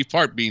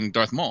part being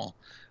Darth Maul,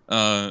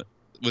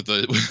 with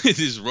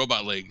his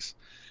robot legs.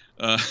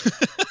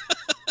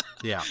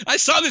 Yeah, I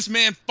saw this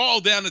man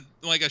fall down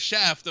like a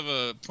shaft of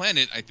a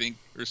planet, I think,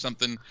 or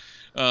something.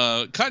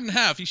 Cut in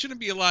half. He shouldn't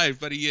be alive,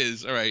 but he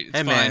is. All right, it's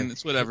fine. Man,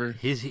 it's whatever.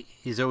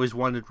 He's always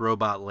wanted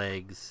robot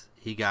legs.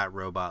 He got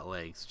robot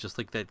legs, just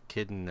like that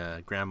kid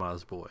in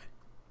Grandma's Boy.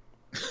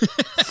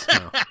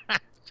 So,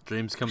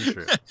 dreams come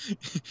true.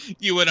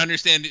 You would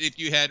understand it if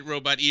you had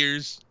robot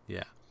ears.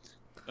 Yeah.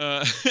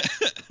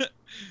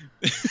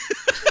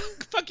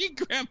 Fucking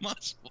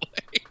Grandma's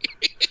Boy.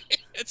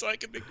 That's all I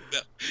can think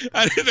of.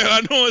 I don't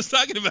know what I was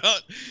talking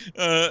about.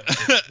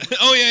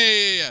 Oh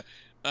yeah.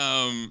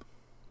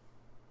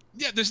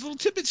 Yeah, there's little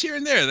tidbits here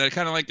and there that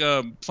kind of like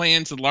play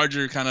into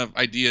larger kind of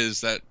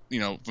ideas that,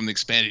 from the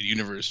expanded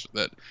universe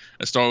that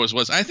Star Wars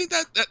was. I think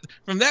that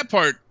from that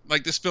part,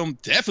 like, this film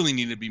definitely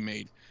needed to be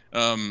made.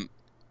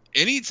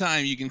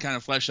 Anytime you can kind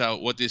of flesh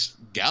out what this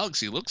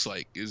galaxy looks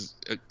like is,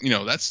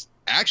 that's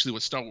actually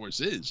what Star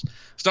Wars is.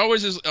 Star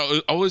Wars has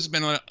always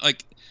been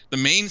like the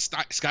main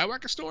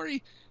Skywalker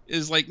story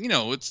is like,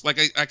 it's like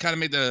I kind of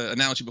made the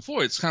analogy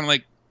before. It's kind of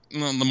like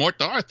the Mort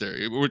to Arthur.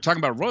 We're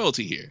talking about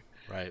royalty here.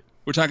 Right.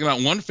 We're talking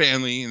about one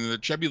family and the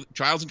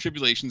trials and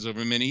tribulations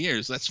over many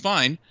years. That's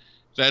fine.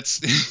 That's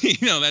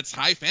that's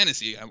high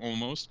fantasy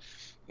almost.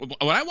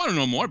 What I want to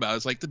know more about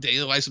is like the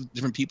daily lives of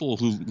different people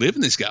who live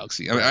in this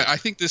galaxy. I mean, I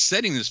think this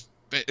setting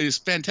is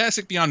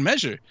fantastic beyond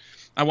measure.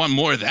 I want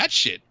more of that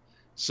shit.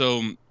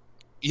 So,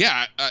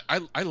 yeah,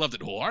 I loved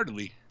it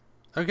wholeheartedly.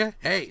 Okay.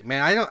 Hey,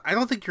 man, I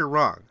don't think you're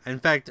wrong. In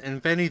fact, and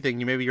if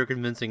anything, maybe you're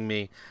convincing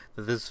me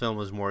that this film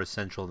was more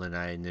essential than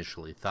I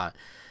initially thought.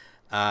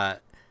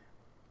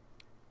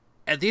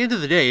 At the end of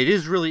the day, it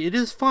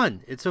is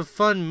fun. It's a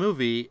fun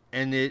movie,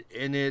 and it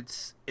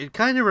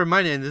kind of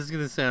reminded, and this is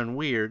going to sound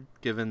weird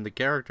given the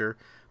character,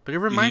 but it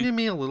reminded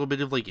me a little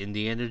bit of like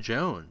Indiana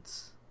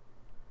Jones.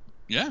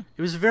 Yeah.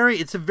 It's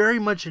a very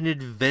much an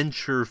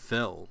adventure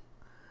film.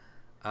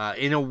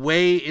 In a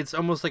way, it's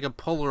almost like a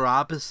polar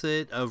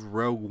opposite of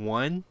Rogue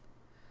One,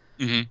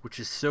 which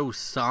is so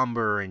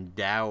somber and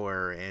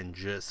dour and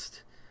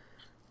just,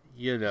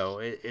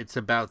 it's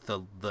about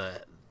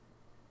the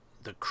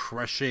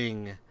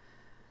crushing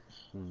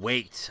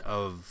weight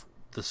of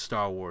the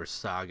Star Wars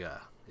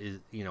saga is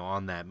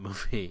on that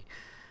movie.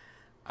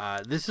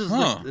 This is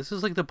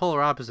like the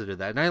polar opposite of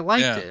that, and I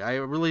liked it. I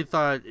really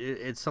thought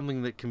it's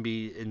something that can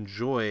be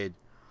enjoyed.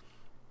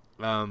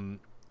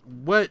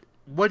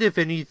 What if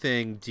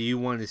anything do you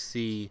want to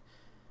see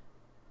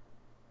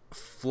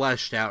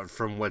fleshed out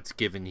from what's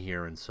given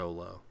here in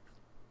Solo?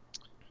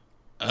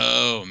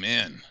 Oh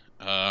man,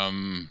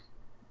 I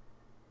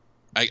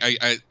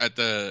at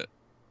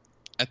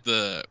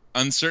the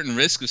uncertain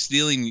risk of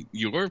stealing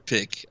your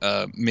pick,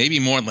 maybe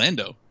more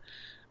Lando,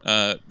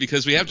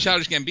 because we have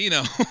Childish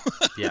Gambino,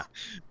 yeah,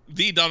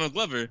 the Donald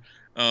Glover.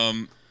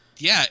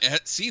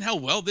 Seeing how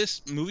well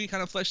this movie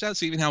kind of fleshed out,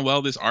 seeing how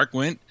well this arc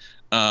went.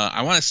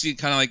 I want to see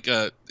kind of like,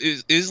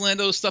 is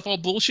Lando's stuff all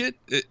bullshit?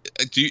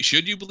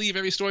 Should you believe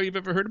every story you've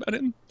ever heard about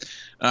him?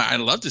 I'd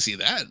love to see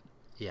that.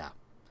 Yeah,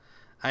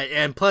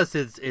 and plus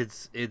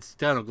it's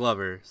Donald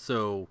Glover,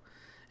 so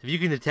if you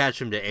can attach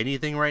him to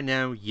anything right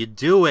now, you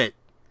do it.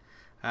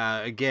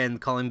 Again,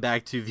 calling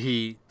back to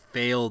the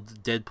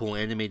failed Deadpool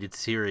animated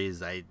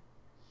series, I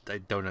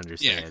don't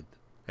understand.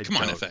 Yeah. Come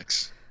on,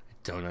 FX. I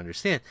don't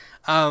understand.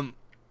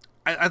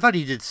 I thought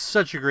he did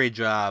such a great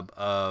job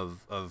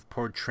of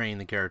portraying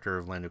the character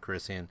of Lando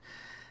Calrissian.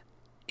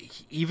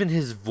 Even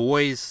his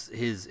voice,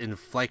 his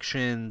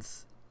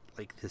inflections,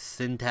 like the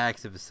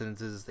syntax of his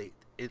sentences,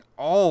 it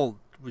all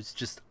was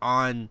just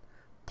on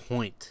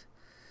point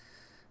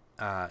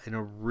in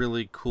a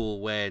really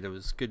cool way, and it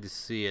was good to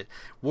see it.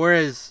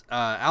 Whereas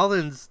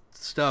Alden's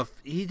stuff,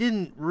 he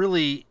didn't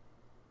really...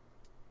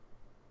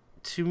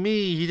 To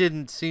me, he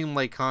didn't seem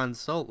like Han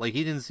Solo. Like,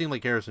 he didn't seem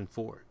like Harrison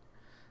Ford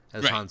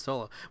as Han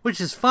Solo,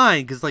 which is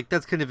fine because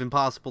that's kind of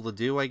impossible to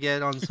do, I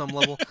get, on some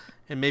level,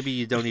 and maybe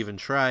you don't even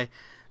try.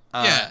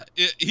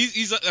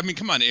 He's. I mean,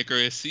 come on,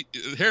 Icarus.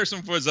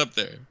 Harrison Ford's up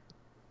there.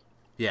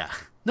 Yeah,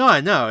 no, I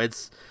know.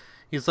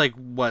 He's like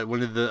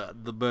one of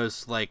the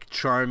most like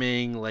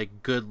charming,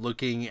 like good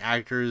looking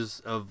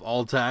actors of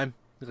all time,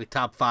 like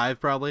top 5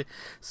 probably.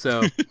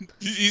 So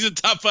he's a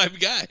top 5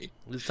 guy.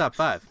 He's top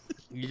 5.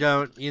 You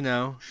don't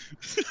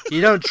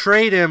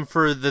trade him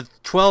for the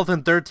 12th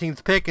and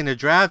 13th pick in the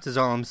draft is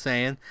all I'm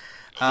saying.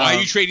 Why are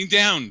you trading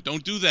down?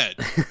 Don't do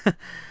that.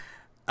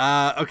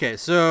 Okay,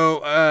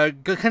 so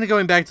kind of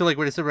going back to like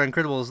what I said about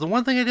Incredibles, the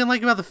one thing I didn't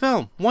like about the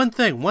film,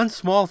 one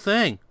small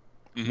thing,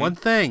 one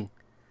thing.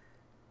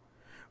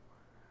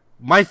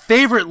 My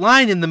favorite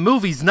line in the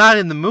movie's not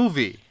in the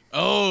movie.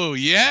 Oh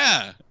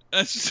yeah,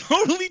 that's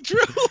totally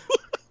true.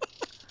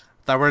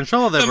 Thought we're in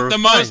trouble there, but we're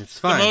fine. It's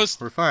fine.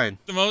 We're fine.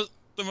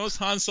 The most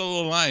Han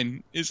Solo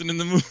line isn't in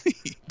the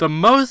movie. The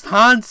most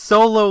Han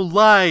Solo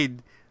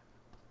line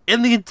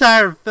in the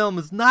entire film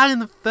is not in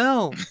the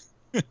film.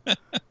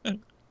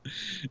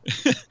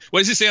 What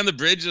does he say on the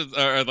bridge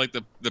or like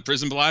the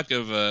prison block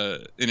of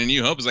In A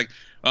New Hope? It's like,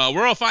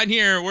 we're all fine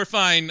here. We're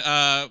fine.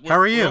 How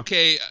are you? We're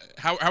okay.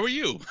 How are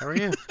you? How are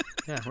you?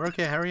 Yeah, we're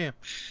okay. How are you?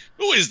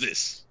 Who is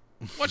this?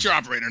 What's your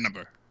operator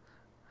number?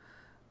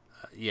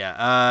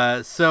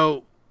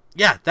 So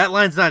yeah, that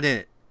line's not in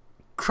it.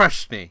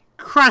 Crushed me.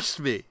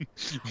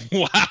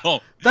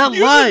 Wow. That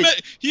line.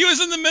 He was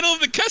in the middle of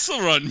the Kessel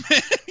Run,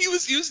 man. He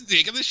was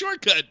taking the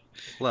shortcut.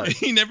 Look,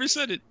 he never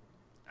said it.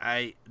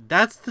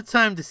 That's the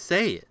time to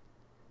say it.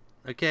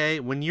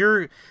 Okay? When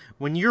you're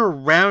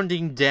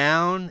rounding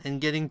down and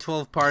getting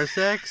 12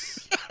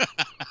 parsecs,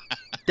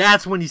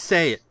 that's when you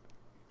say it.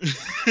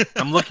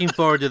 I'm looking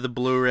forward to the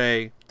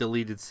Blu-ray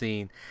deleted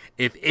scene.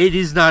 If it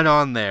is not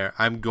on there,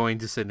 I'm going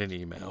to send an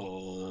email.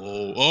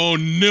 Oh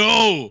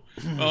no!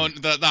 Oh,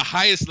 the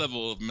highest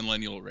level of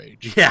millennial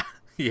rage. Yeah,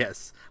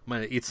 yes. I'm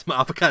going to eat some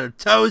avocado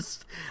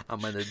toast.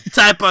 I'm going to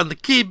type on the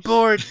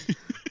keyboard.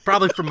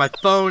 Probably from my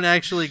phone,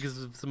 actually,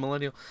 because it's a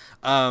millennial.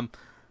 I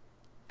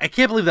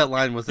can't believe that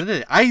line wasn't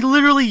in it. I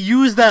literally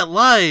use that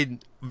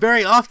line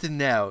very often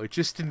now. It's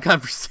just in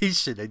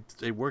conversation.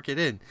 I work it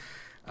in.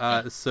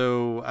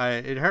 So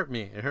it hurt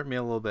me. It hurt me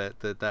a little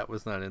bit that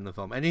was not in the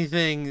film.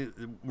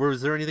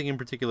 Was there anything in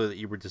particular that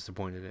you were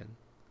disappointed in?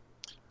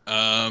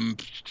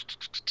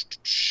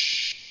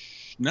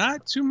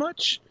 Not too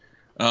much.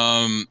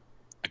 I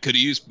could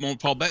have used more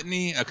Paul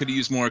Bettany. I could have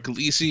used more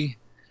Khaleesi.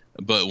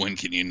 But when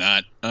can you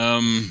not?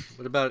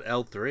 What about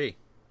L3?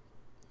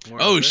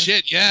 L3?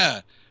 Shit,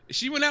 yeah.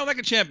 She went out like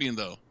a champion,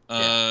 though.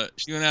 Yeah.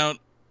 She went out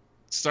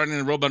starting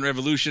a robot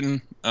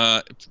revolution.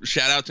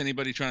 Shout out to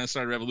anybody trying to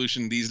start a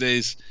revolution these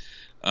days.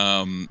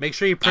 Make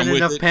sure you print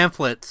enough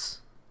pamphlets.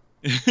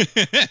 I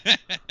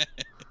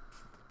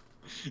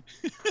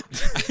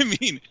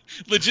mean,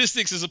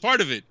 logistics is a part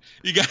of it.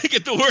 You got to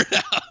get the word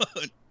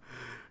out.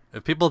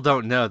 If people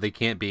don't know, they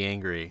can't be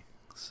angry.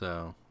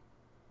 So,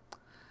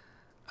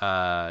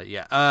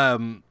 yeah. I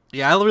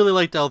really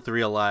liked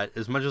L3 a lot.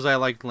 As much as I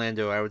liked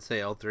Lando, I would say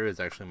L3 is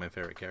actually my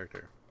favorite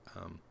character.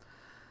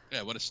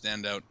 Yeah, what a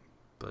standout.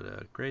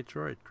 But great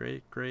droid,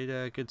 great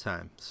good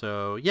time.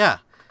 So yeah,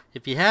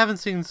 If you haven't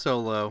seen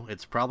Solo,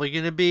 it's probably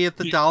going to be at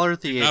the dollar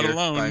theater not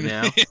alone. by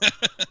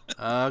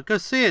now. Go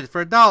see it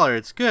for $1.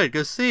 It's good.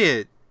 Go see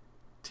it.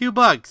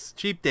 $2,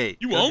 cheap date.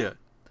 You Go won't? do it.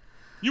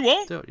 You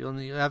won't? Do it.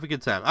 You'll have a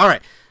good time. All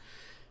right.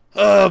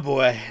 Oh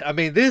boy. I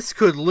mean, this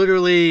could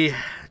literally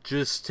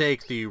just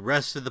take the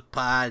rest of the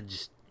pod.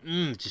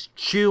 Just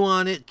chew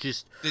on it.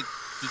 Just Did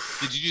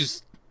you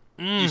just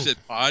you said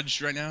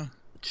podge right now?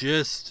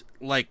 Just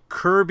like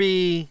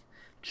Kirby.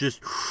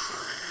 Just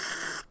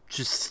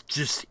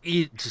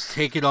eat. Just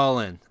take it all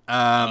in.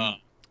 No.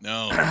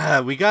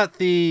 We got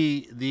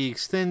the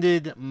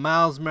extended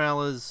Miles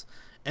Morales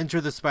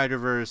Enter the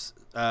Spider-Verse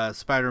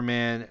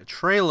Spider-Man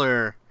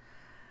trailer.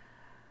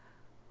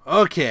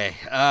 Okay,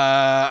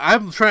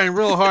 I'm trying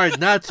real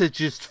hard not to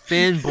just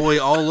fanboy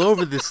all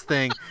over this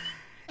thing.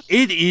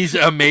 It is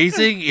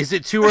amazing. Is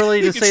it too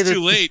early to say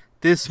that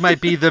this might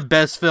be the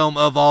best film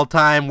of all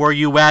time? Were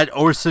you at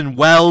Orson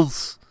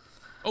Welles?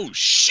 Oh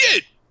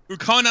shit! We're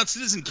calling out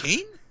Citizen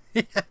Kane?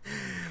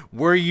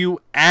 Were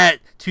you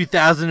at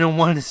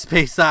 2001: A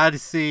Space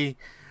Odyssey?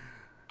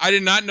 I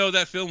did not know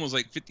that film was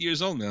like 50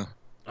 years old now.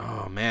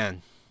 Oh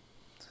man,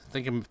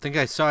 I think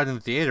I saw it in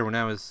the theater when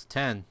I was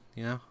 10.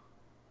 You know.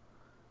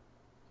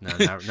 No,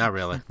 not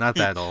really. Not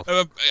that old.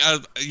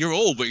 You're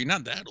old, but you're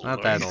not that old.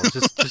 Not that old.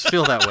 Just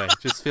feel that way.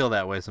 Just feel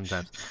that way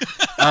sometimes.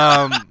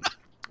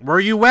 Where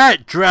you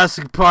at,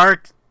 Jurassic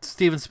Park,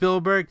 Steven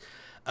Spielberg?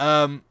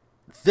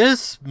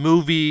 This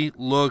movie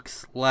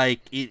looks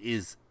like it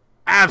is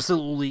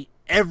absolutely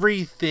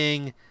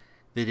everything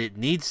that it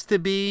needs to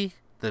be,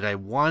 that I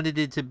wanted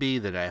it to be,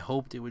 that I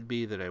hoped it would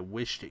be, that I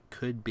wished it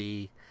could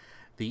be.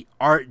 The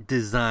art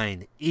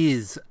design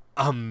is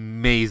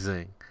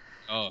amazing.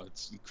 Oh,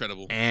 it's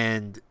incredible.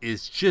 And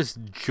it's just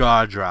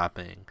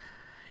jaw-dropping.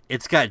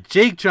 It's got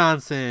Jake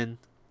Johnson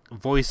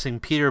voicing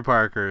Peter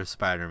Parker's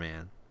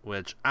Spider-Man,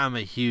 which I'm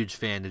a huge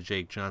fan of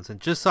Jake Johnson.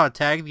 Just saw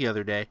Tag the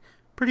other day.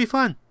 Pretty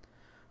fun.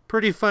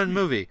 Pretty fun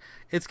movie.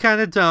 It's kind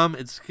of dumb.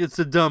 It's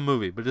a dumb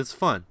movie, but it's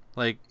fun.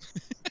 Like,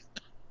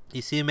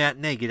 you see a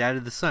matinee, get out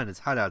of the sun. It's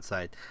hot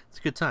outside. It's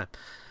a good time.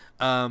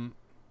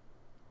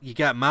 You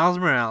got Miles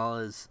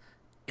Morales.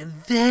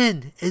 And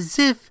then, as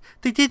if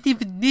they didn't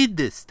even need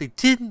this. They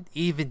didn't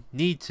even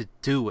need to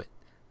do it.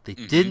 They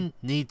didn't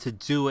need to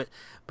do it.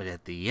 But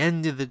at the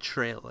end of the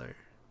trailer,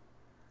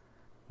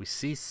 we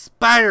see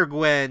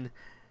Spider-Gwen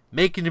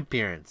make an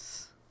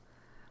appearance.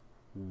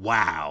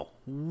 Wow.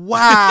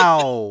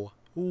 Wow.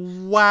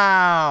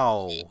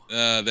 Wow.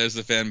 There's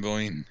the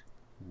fanboying.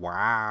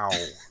 Wow.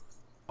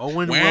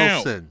 Owen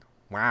Wilson.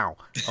 Wow.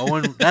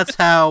 Owen. That's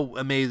how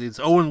amazing. It's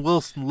Owen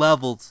Wilson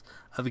levels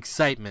of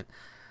excitement.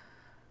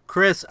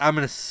 Chris, I'm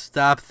going to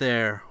stop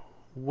there.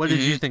 What did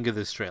you think of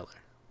this trailer?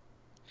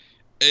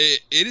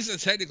 It is a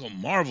technical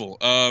marvel.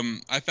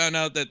 I found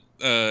out that,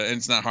 and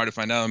it's not hard to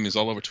find out, I mean, it's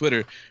all over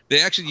Twitter, they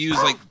actually use,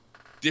 like,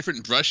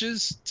 different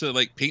brushes to,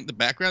 like, paint the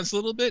backgrounds a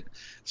little bit.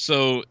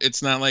 So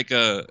it's not like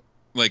a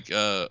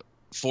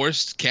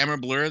forced camera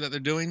blur that they're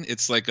doing.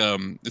 It's like,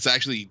 it's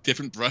actually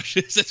different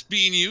brushes that's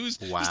being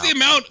used. Wow. Just the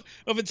amount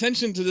of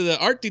attention to the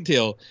art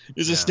detail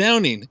is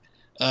astounding.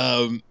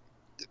 I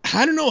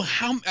don't know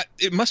how,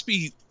 it must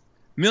be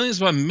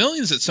millions upon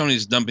millions that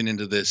Sony's dumping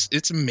into this.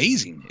 It's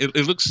amazing.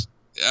 It looks,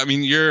 I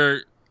mean,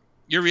 your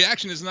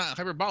reaction is not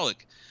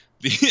hyperbolic.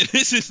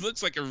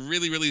 Looks like a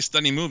really, really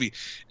stunning movie.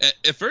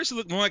 At first, it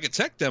looked more like a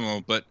tech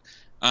demo, but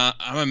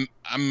I'm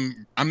in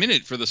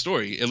it for the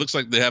story. It looks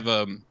like they have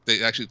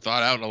they actually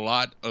thought out a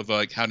lot of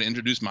like how to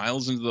introduce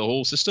Miles into the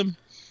whole system.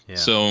 Yeah.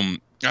 So I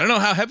don't know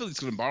how heavily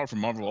it's going to borrow from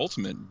Marvel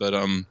Ultimate, but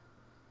it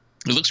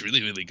looks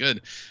really, really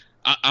good.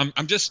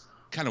 I'm just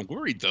kind of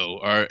worried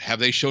though. Have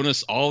they shown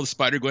us all the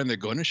Spider-Gwen they're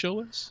going to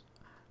show us?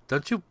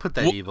 Don't you put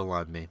that evil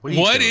on me.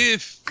 What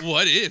if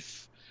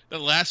the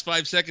last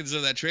 5 seconds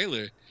of that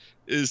trailer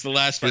is the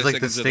last 5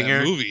 seconds of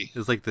that movie?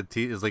 It's like the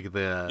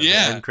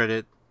end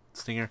credit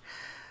stinger.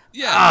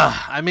 Yeah.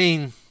 I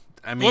mean,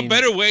 what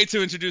better way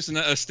to introduce a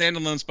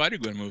standalone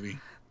Spider-Gwen movie?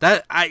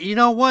 You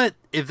know what?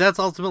 If that's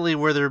ultimately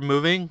where they're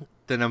moving,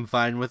 then I'm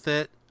fine with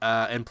it.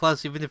 And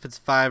plus, even if it's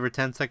 5 or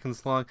 10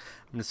 seconds long,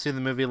 I'm going to see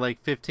the movie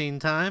like 15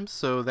 times,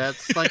 so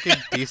that's like a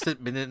decent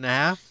minute and a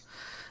half.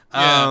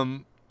 Yeah.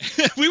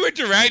 We were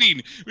deriding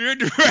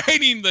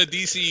the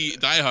DC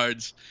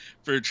diehards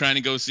for trying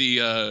to go see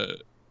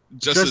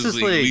Justice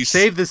League.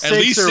 Save the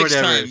 6 or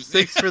whatever.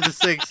 6 for the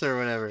 6 or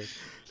whatever.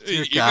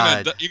 You're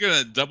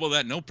gonna double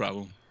that, no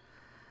problem.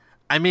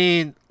 I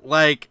mean,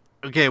 like,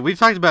 okay, we've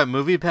talked about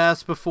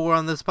MoviePass before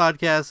on this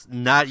podcast.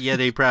 Not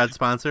yet a proud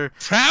sponsor.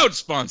 Proud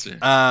sponsor.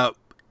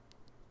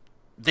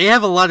 They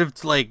have a lot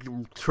of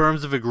like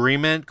terms of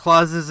agreement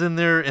clauses in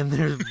their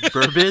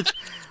verbiage.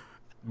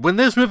 When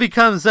this movie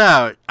comes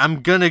out,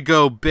 I'm gonna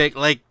go big.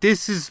 Like,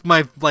 this is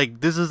I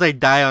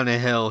die on a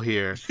hill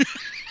here.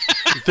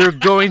 They're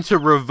going to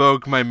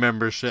revoke my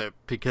membership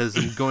because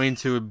I'm going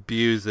to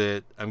abuse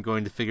it. I'm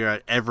going to figure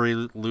out every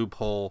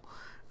loophole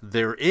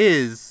there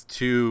is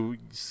to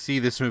see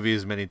this movie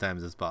as many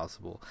times as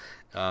possible.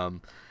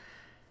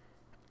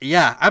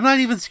 Yeah, I'm not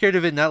even scared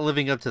of it not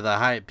living up to the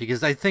hype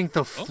because I think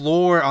the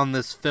floor on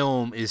this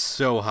film is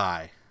so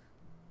high.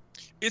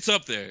 It's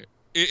up there.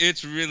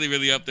 It's really,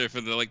 really up there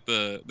for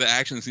the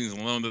action scenes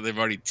alone that they've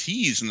already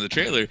teased in the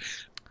trailer.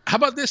 How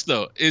about this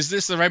though? Is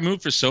this the right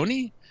move for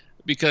Sony?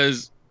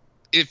 Because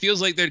it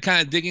feels like they're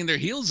kind of digging their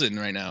heels in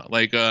right now.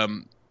 Like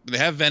they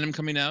have Venom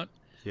coming out.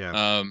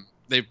 Yeah.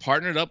 They've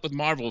partnered up with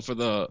Marvel for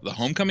the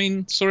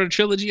Homecoming sort of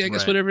trilogy, I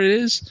guess, Right. whatever it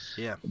is.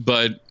 Yeah.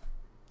 But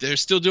they're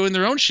still doing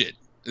their own shit.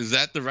 Is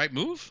that the right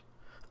move?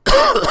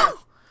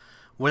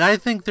 What I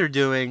think they're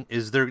doing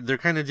is they're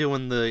kind of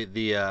doing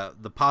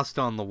the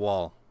pasta on the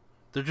wall.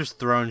 They're just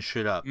throwing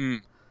shit up,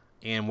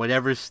 and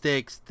whatever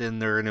sticks, then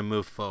they're gonna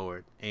move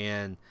forward.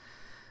 And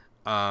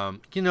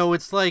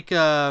it's like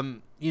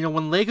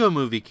when Lego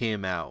Movie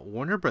came out,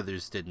 Warner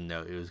Brothers didn't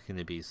know it was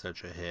gonna be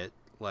such a hit.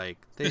 Like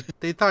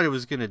they thought it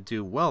was gonna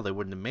do well, they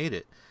wouldn't have made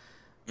it.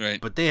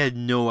 Right. But they had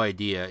no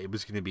idea it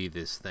was gonna be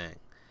this thing.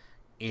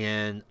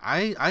 And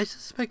I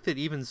suspect that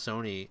even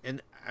Sony,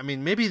 and I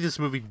mean maybe this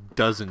movie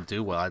doesn't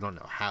do well. I don't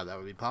know how that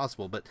would be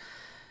possible, but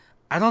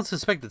I don't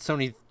suspect that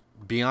Sony,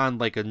 beyond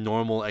like a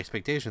normal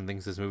expectation,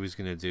 thinks this movie's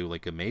gonna do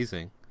like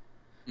amazing.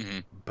 Mm-hmm.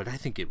 But I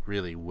think it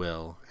really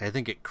will. I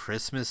think at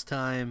Christmas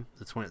time,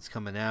 that's when it's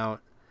coming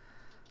out.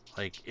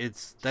 Like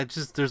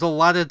there's a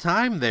lot of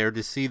time there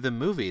to see the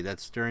movie.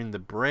 That's during the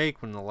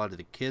break when a lot of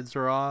the kids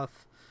are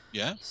off.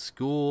 Yeah.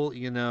 School,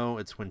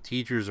 it's when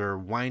teachers are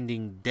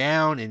winding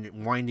down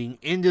and winding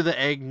into the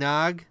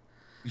eggnog.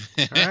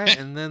 All right,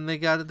 and then they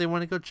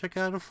want to go check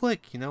out a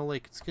flick,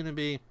 like it's going to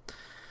be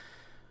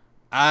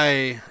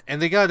and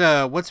they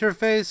got what's her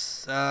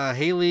face?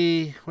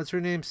 Haley, what's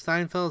her name?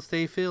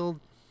 Stayfield?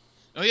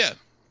 Oh yeah.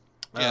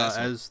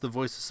 As the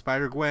voice of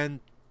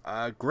Spider-Gwen.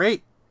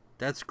 Great.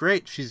 That's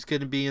great. She's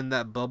going to be in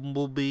that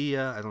Bumblebee.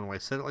 I don't know why I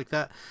said it like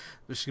that.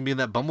 She's going to be in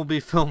that Bumblebee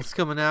film that's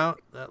coming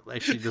out. That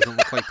actually doesn't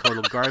look like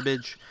total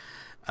garbage.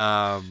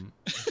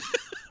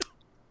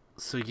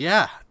 So,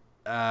 yeah.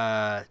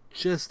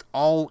 Just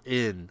all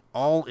in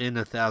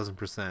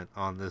 1,000%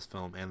 on this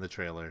film and the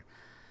trailer.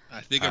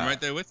 I think I'm right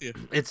there with you.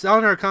 It's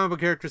on our comic book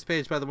characters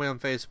page, by the way, on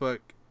Facebook.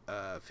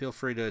 Feel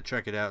free to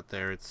check it out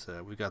there. It's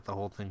we got the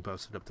whole thing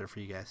posted up there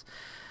for you guys.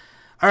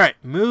 All right,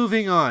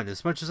 moving on.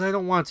 As much as I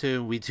don't want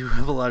to, we do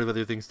have a lot of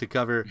other things to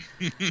cover.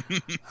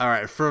 All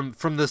right, from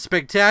the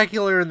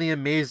spectacular and the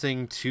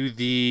amazing to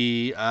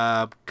the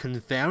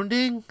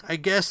confounding, I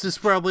guess is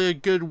probably a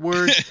good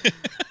word.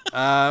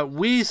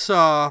 We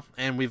saw,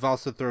 and we've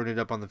also thrown it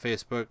up on the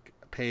Facebook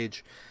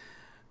page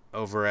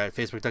over at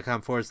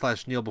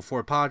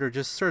facebook.com/KneelBeforePod, or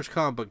just search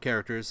comic book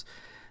characters.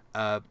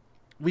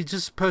 We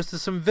just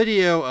posted some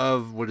video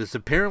of what is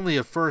apparently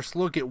a first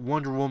look at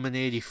Wonder Woman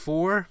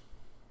 84.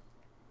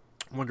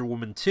 Wonder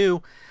Woman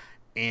 2,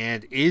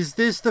 and is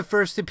this the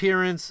first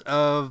appearance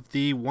of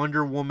the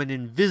Wonder Woman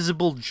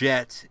invisible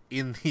jet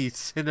in the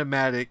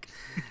cinematic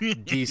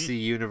DC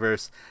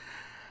universe?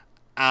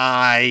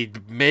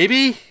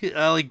 Maybe,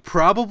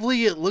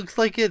 probably it looks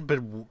like it,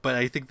 but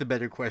I think the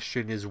better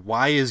question is,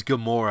 why is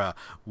Gamora?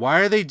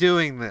 Why are they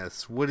doing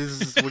this? What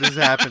is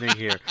happening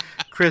here?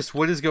 Chris,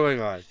 what is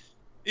going on?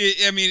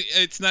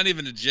 It's not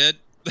even a jet.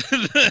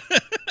 I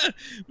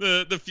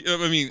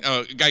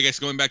guess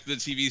going back to the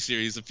TV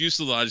series, the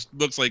fuselage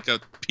looks like a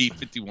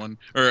P-51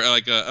 or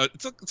like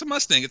it's a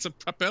Mustang. It's a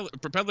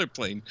propeller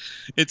plane.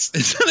 It's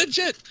not a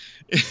jet.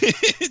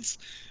 It's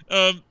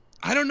I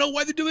don't know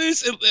why they do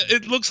this.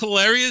 It looks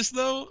hilarious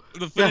though.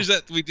 The footage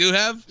that we do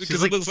have,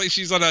 because it looks like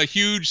she's on a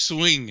huge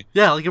swing.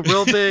 Yeah, like a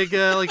real big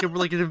like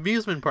an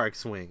amusement park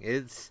swing.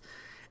 And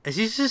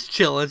she's just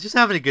chilling. She's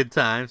having a good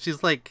time.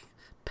 She's like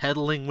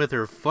pedaling with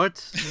her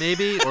foot,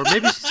 maybe, or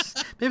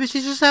maybe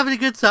she's just having a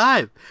good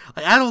time.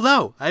 Like, I don't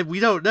know. We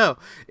don't know.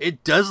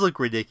 It does look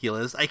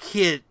ridiculous. I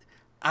can't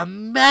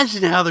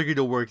imagine how they're going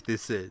to work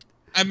this in.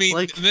 I mean,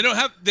 they don't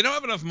have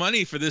enough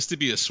money for this to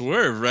be a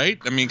swerve, right?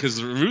 I mean, because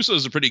the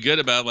Russos are pretty good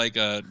about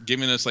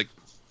giving us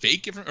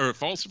fake or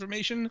false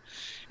information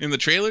in the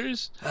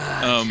trailers.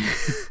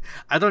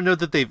 I don't know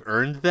that they've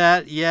earned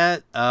that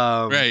yet.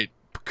 Right.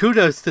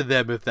 Kudos to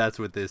them if that's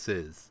what this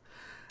is.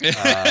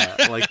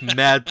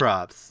 Mad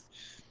props.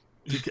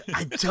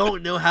 I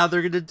don't know how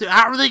they're gonna do.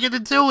 How are they gonna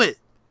do it?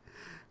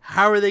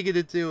 How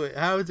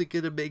is it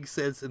gonna make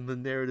sense in the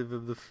narrative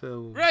of the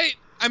film? Right.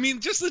 I mean,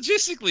 just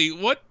logistically,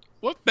 what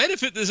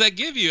benefit does that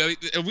give you?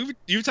 I mean,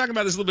 you were talking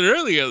about this a little bit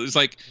earlier. It's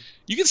like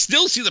you can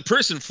still see the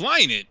person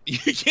flying it. You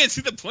can't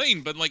see the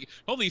plane, but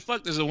holy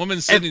fuck, there's a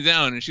woman sitting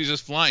down and she's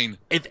just flying.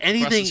 If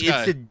anything,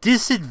 it's a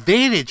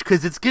disadvantage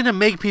because it's gonna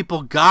make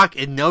people gawk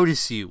and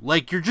notice you.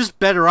 Like, you're just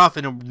better off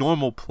in a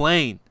normal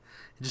plane,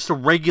 just a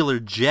regular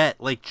jet.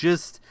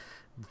 Just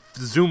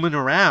zooming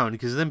around,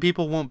 because then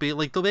people won't be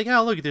like, they'll be like,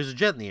 oh look, there's a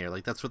jet in the air.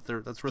 That's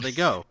where they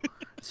go.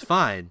 It's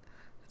fine.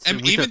 So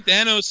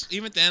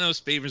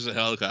Thanos favors a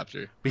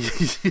helicopter.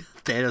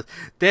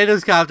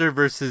 Thanos copter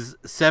versus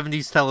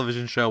 70s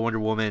television show Wonder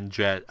Woman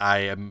jet.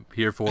 I am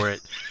here for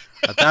it.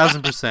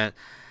 1,000%.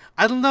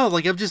 I don't know.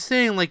 I'm just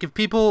saying, if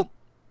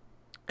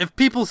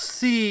people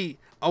see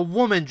a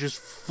woman just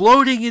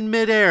floating in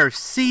midair,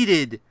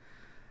 seated,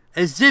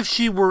 as if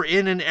she were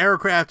in an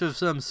aircraft of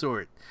some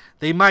sort.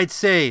 They might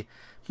say,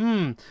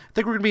 I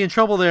think we're going to be in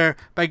trouble there,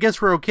 but I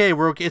guess we're okay.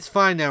 We're okay. It's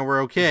fine now.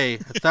 We're okay.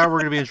 I thought we were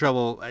going to be in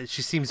trouble.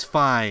 She seems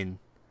fine.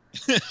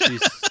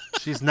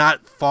 She's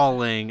not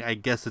falling. I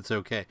guess it's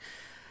okay.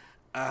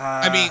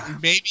 I mean,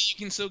 maybe you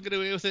can still get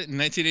away with it in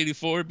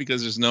 1984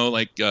 because there's no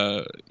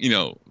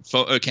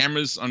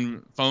cameras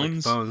on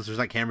phones. Like phones. There's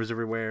not cameras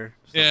everywhere.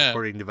 There's not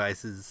recording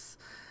devices.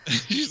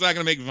 She's not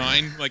gonna make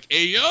Vine like,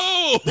 "Hey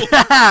yo."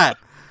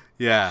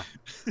 Yeah,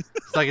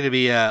 it's not gonna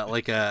be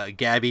like a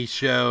Gabby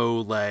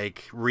show,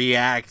 like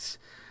React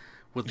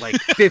with like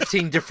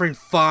 15 different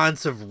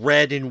fonts of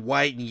red and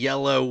white and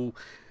yellow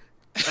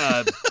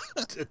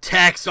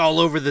text all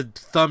over the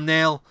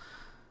thumbnail.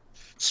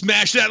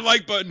 Smash that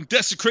like button,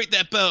 desecrate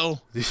that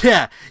bell.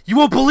 Yeah, you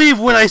won't believe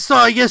what I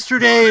saw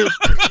yesterday.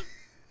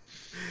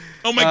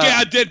 Oh my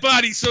God, dead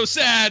body, so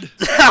sad.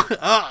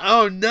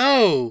 Oh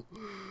no.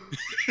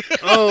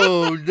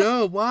 Oh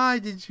no, why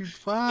did you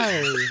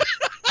Why?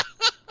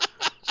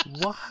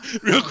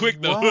 Real quick.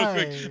 All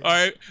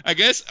right, I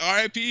guess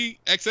R.I.P.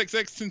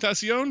 XXX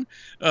Tentacion.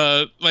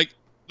 Like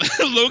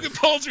Logan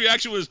Paul's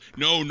reaction was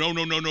no, and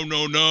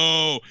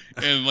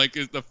like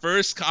the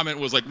first comment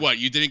was like, "What?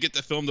 You didn't get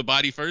to film the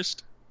body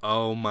first?"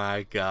 Oh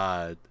my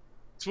God.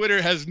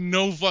 Twitter has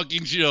no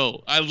fucking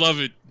chill. I love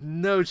it.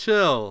 No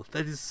chill.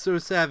 That is so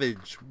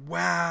savage.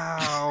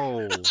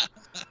 Wow.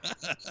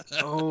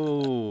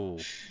 Oh.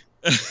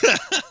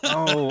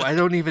 I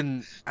don't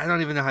even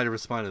know how to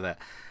respond to that.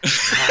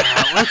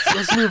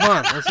 Let's move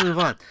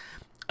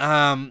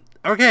on.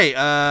 Okay.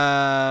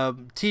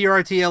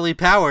 TRTLE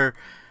Power.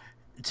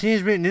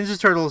 Teenage Mutant Ninja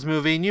Turtles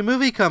movie. New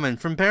movie coming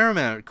from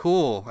Paramount.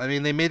 Cool. I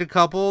mean, they made a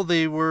couple.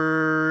 They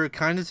were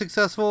kind of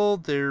successful.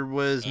 There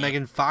was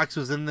Megan Fox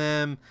was in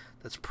them.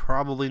 That's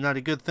probably not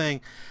a good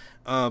thing.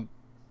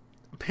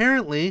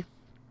 Apparently,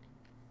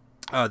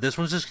 this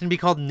one's just going to be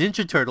called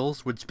Ninja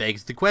Turtles, which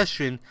begs the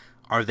question,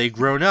 are they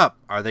grown up?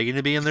 Are they going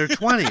to be in their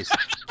 20s?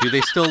 Do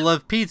they still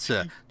love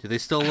pizza? Do they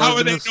still love How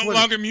are they no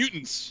longer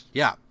mutants?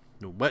 Yeah.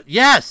 But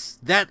yes,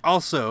 that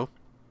also.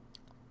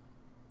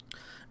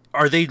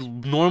 Are they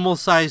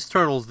normal-sized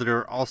turtles that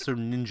are also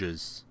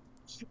ninjas?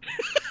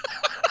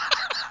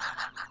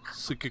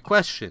 It's a good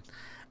question.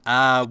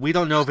 We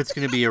don't know if it's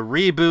going to be a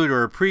reboot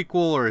or a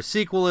prequel or a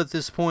sequel at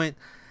this point.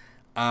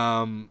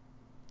 I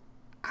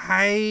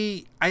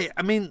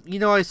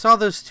mean, I saw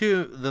those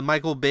two, the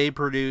Michael Bay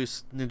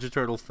produced Ninja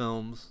Turtle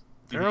films.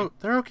 They're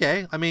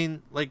okay. I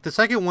mean, like the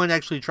second one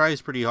actually tries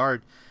pretty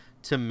hard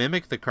to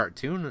mimic the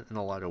cartoon in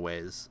a lot of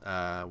ways,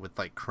 with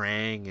like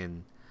Krang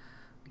and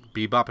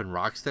Bebop and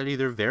Rocksteady.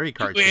 They're very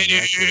cartoon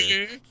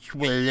accurate.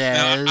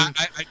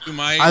 I do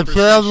my. I'm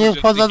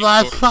filming for the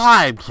last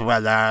time.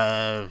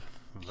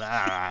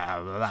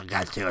 I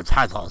got you a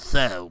turtle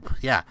soup.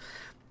 Yeah.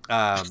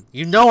 I'm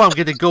going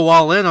to go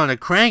all in on a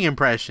Krang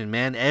impression,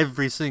 man,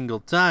 every single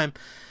time.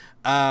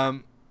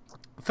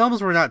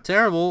 Films were not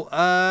terrible.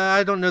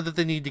 I don't know that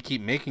they need to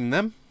keep making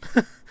them.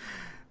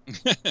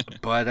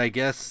 But I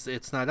guess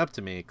it's not up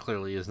to me. It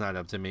clearly is not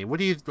up to me.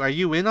 Are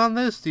you in on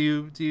this?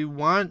 Do you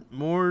want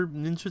more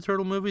Ninja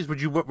Turtle movies?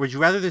 Would you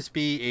rather this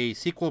be a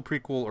sequel,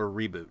 prequel, or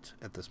reboot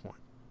at this point?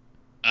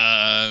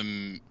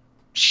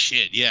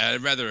 Shit, yeah,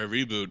 I'd rather a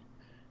reboot.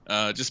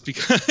 Just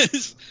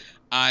because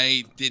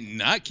I did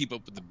not keep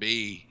up with the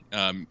Bay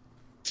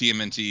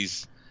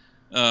TMNTs.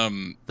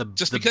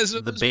 Because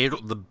of the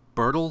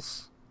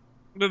Birtles?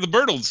 The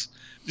Birtles.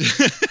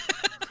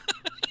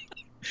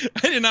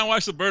 I did not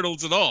watch the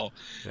Birtles at all.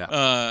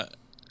 Yeah.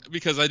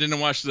 Because I didn't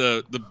watch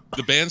the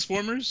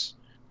Transformers,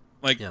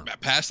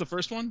 past the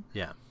first one.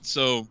 Yeah.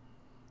 So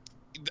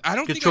I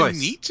don't think I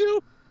need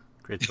to.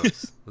 Great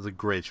choice. It was a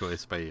great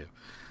choice by you.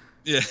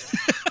 Yeah.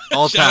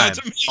 All time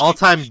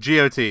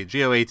GOT.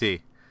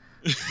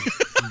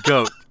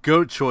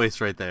 Goat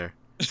choice right there.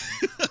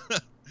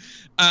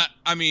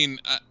 I mean,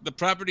 the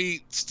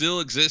property still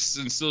exists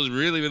and still is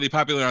really, really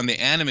popular on the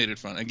animated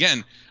front.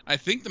 Again, I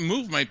think the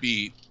move might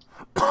be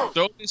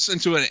throw this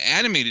into an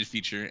animated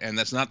feature, and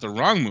that's not the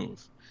wrong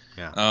move.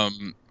 Yeah.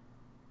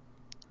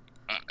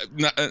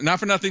 Not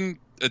for nothing,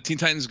 Teen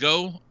Titans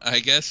Go, I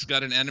guess,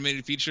 got an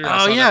animated feature.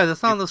 Oh yeah,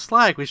 that's on the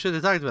Slack. We should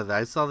have talked about that.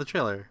 I saw the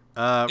trailer.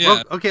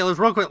 Yeah.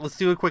 Let's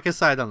do a quick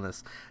aside on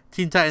this.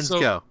 Teen Titans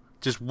Go.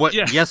 Just what?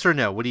 Yeah. Yes or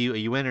no? What are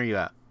you in or you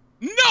out?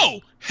 No,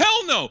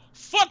 hell no,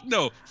 fuck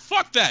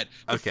that.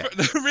 Okay.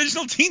 The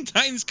original Teen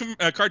Titans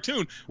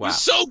cartoon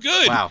was so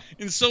good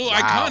and so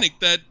iconic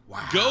that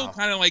Go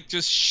kind of like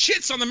just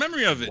shits on the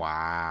memory of it.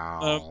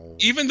 Wow.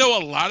 Even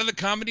though a lot of the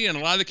comedy and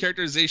a lot of the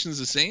characterization is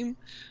the same,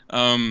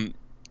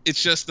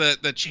 it's just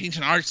that the change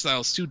in art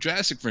style is too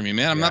drastic for me,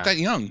 man. I'm not that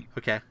young.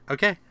 Okay.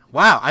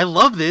 Wow, I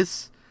love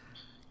this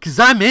because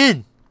I'm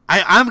in.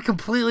 I'm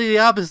completely the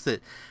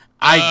opposite.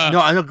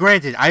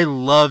 Granted, I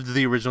loved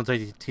the original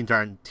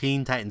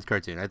Teen Titans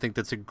cartoon. I think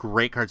that's a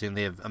great cartoon.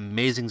 They have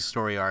amazing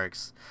story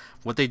arcs.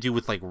 What they do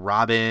with like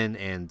Robin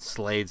and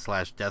Slade /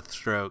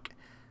 Deathstroke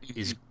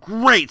is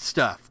great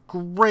stuff.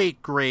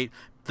 Great.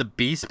 The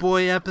Beast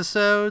Boy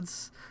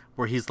episodes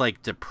where he's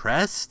like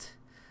depressed.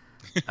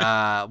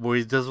 where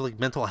he does like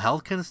mental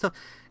health kind of stuff.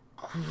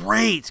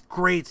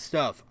 Great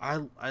stuff.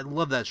 I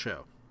love that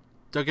show.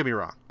 Don't get me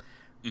wrong.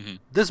 Mm-hmm.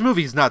 This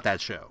movie's not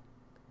that show.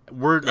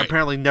 We're Right.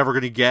 apparently never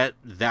going to get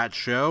that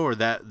show or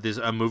that there's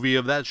a movie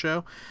of that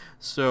show.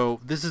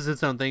 So this is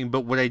its own thing.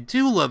 But what I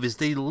do love is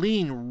they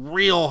lean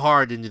real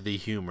hard into the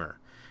humor,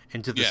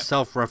 into the Yeah.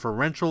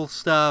 self-referential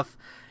stuff.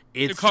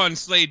 They're It's calling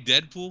Slade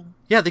Deadpool.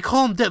 yeah, they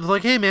call him Deadpool.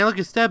 Like, hey man, look,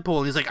 it's Deadpool.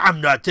 And he's like,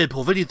 I'm not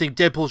Deadpool. If anything,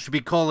 Deadpool should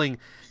be calling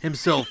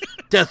himself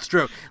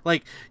Deathstroke.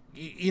 Like,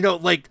 you know,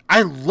 like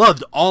I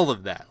loved all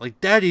of that.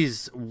 Like that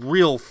is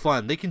real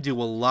fun. They can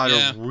do a lot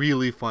Yeah. of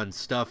really fun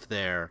stuff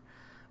there.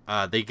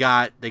 They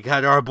got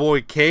our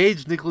boy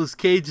Cage, Nicolas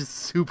Cage's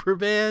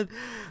Superman.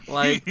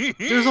 Like,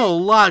 there's a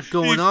lot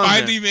going on.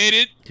 Finally there. made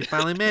it. He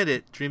finally made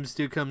it. Dreams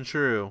do come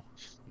true.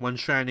 One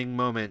shining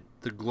moment,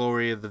 the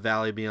glory of the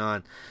valley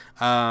beyond.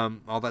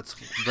 All that's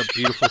the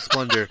beautiful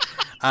splendor.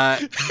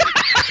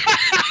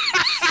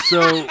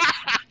 So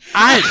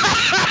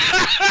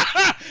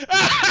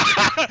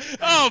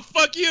Oh,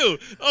 fuck you.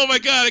 Oh my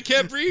god, I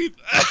can't breathe.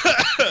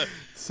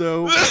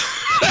 so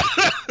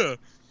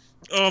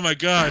Oh my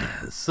god.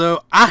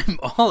 So I'm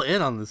all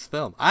in on this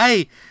film.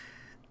 I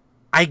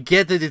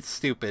get that it's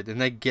stupid,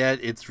 and I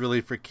get it's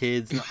really for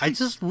kids. And I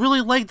just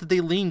really like that they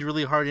leaned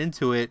really hard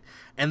into it,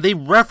 and they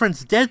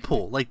reference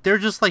Deadpool. Like they're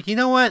just like, you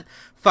know what?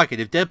 Fuck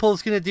it. If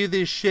Deadpool's gonna do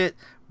this shit,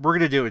 we're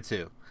gonna do it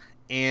too.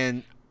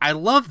 And I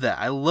love that.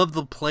 I love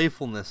the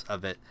playfulness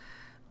of it.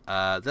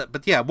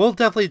 But yeah, we'll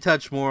definitely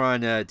touch more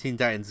on Teen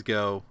Titans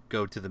Go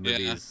to the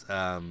movies.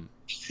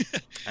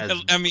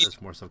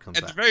 As more stuff comes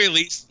at out. the very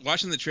least,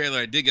 watching the trailer,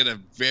 I did get a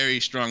very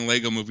strong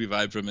Lego Movie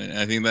vibe from it. And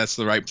I think that's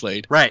the right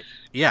play. Right.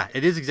 Yeah,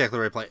 it is exactly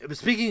the right play. But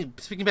speaking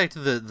back to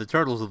the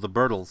turtles of the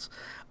Birtles,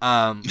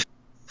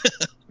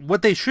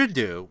 what they should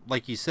do,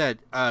 like you said,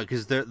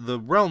 because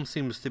the realm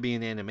seems to be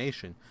in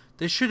animation,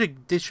 they should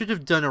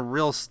have done a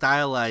real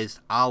stylized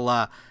a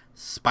la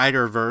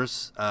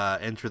Spider-Verse,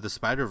 Enter the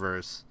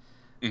Spider-Verse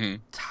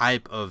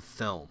type of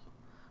film,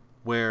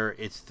 where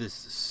it's this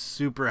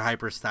super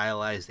hyper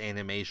stylized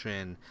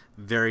animation,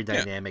 very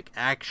dynamic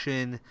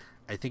action.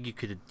 I think you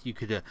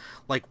could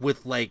like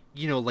with like,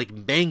 you know, like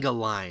manga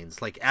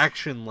lines, like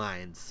action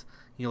lines,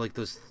 you know, like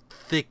those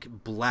thick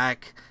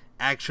black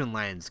action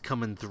lines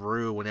coming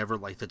through whenever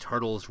like the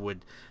turtles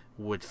would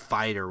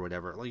fight or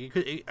whatever. Like you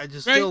could, I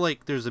just feel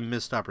like there's a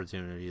missed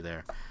opportunity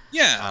there.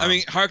 Yeah, I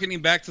mean,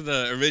 harkening back to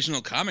the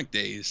original comic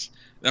days,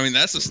 I mean,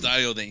 that's the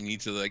style that you need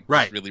to like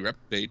really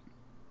replicate.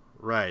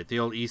 Right, the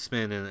old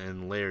Eastman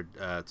and Laird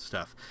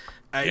stuff.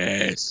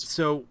 Yes.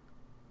 So,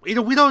 you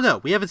know, we don't know.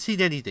 We haven't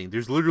seen anything.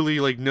 There's literally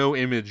like no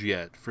image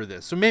yet for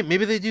this. So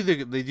maybe they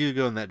do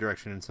go in that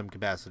direction in some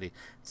capacity.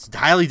 It's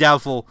highly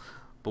doubtful,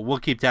 but we'll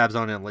keep tabs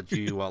on it and let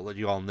you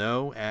all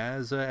know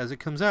as it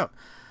comes out.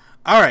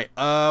 All right,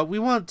 we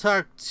won't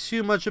talk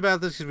too much about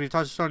this because we've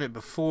touched on it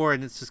before,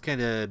 and it's just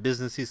kind of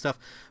businessy stuff.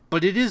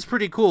 But it is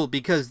pretty cool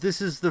because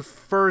this is the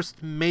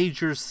first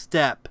major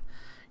step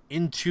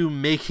into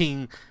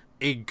making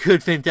a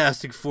good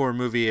Fantastic Four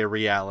movie a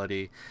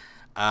reality.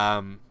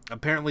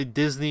 Apparently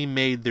Disney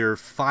made their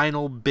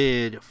final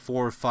bid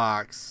for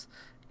Fox,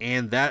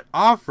 and that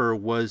offer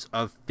was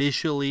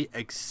officially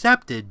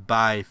accepted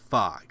by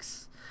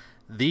Fox.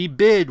 The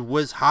bid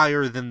was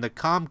higher than the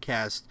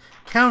Comcast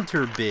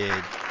counter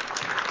bid.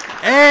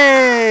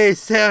 Hey,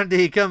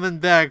 Soundy coming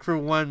back for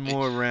one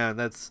more round.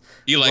 That's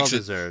well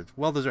deserved.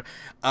 Well deserved.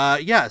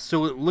 Yeah,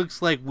 so it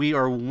looks like we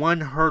are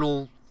one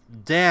hurdle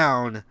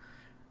down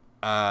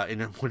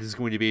in what is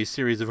going to be a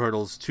series of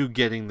hurdles to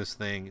getting this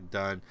thing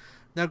done.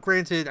 Now,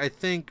 granted, I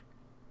think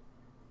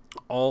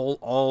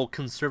all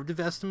conservative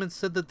estimates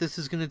said that this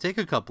is going to take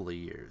a couple of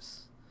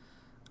years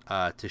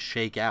to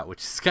shake out,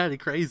 which is kind of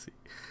crazy.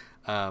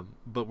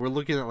 But we're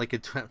looking at like a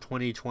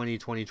 2020,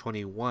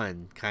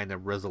 2021 kind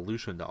of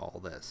resolution to all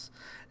this.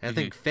 And I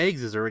think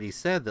Fegs has already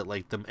said that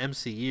like the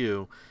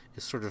MCU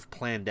is sort of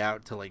planned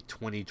out to like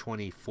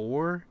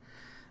 2024.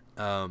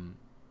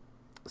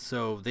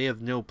 So they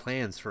have no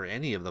plans for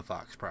any of the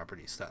Fox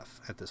property stuff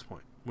at this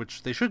point,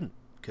 which they shouldn't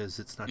because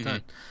it's not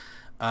done.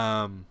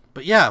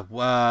 But yeah,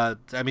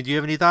 I mean, do you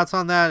have any thoughts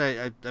on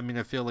that? I mean,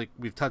 I feel like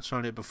we've touched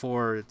on it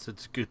before. It's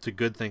a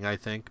good thing, I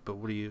think. But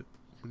what do you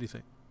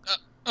think?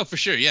 Oh, for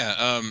sure,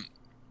 yeah.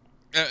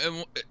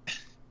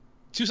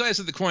 Two sides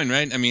of the coin,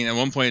 right? I mean, at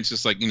one point it's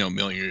just like, you know,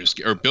 millionaires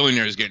or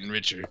billionaires getting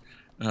richer.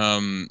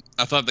 I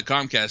thought the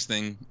Comcast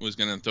thing was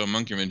going to throw a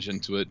monkey wrench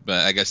into it,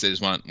 but I guess they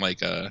just want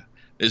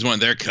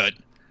their cut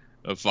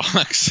of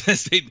Fox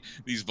as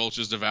these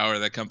vultures devour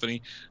that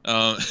company.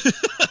 No,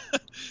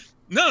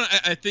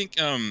 I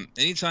think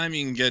anytime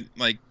you can get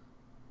like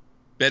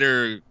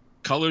better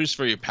colors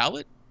for your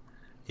palette,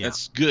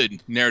 that's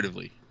good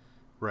narratively.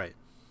 Right.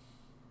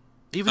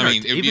 It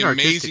would be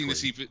amazing to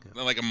see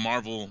like a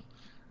Marvel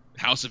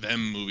House of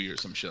M movie or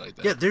some shit like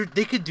that. Yeah,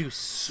 they could do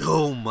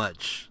so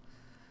much.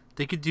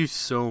 They could do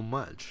so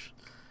much.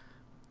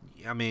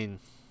 I mean,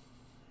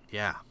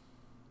 yeah.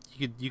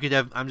 You could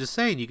have. I'm just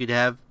saying, you could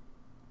have.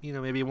 You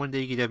know, maybe one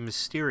day you could have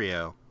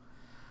Mysterio.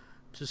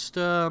 Just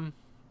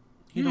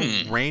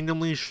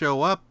randomly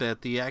show up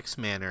at the X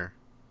Manor.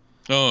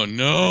 Oh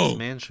no! X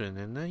Mansion,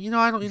 and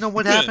I don't.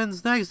 What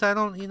happens next? I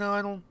don't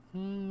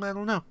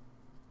know.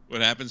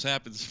 What happens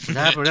happens.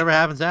 Whatever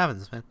happens,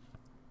 man.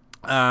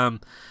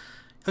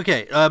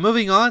 Okay.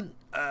 Moving on.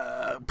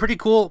 Pretty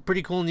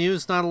cool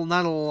news. Not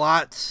a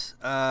lot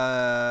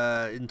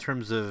in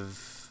terms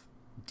of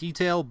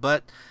detail,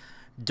 but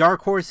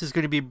Dark Horse is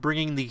going to be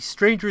bringing the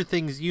Stranger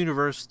Things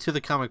universe to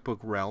the comic book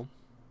realm.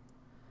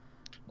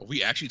 Are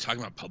we actually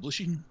talking about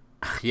publishing?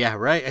 Yeah,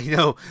 right.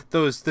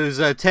 Those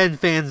 10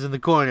 fans in the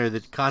corner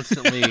that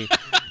constantly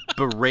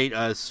berate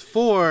us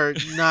for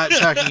not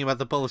talking about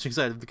the publishing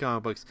side of the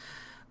comic books.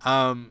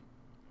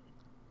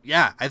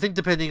 Yeah, I think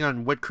depending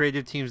on what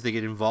creative teams they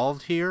get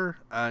involved here,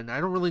 and I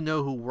don't really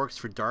know who works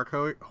for Dark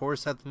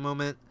Horse at the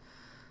moment.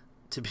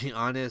 To be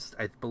honest,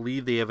 I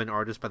believe they have an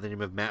artist by the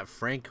name of Matt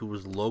Frank who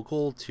was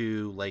local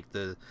to like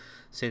the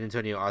San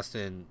Antonio,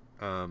 Austin,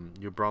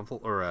 New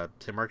Braunfels or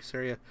San Marcos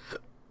area.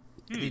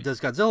 He does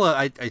Godzilla.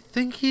 I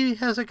think he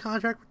has a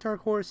contract with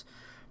Dark Horse.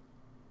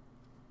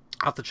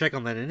 I'll have to check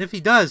on that, and if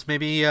he does,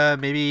 maybe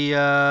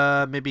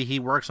he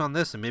works on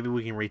this, and maybe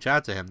we can reach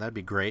out to him. That'd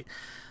be great.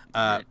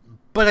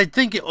 But I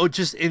think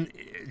just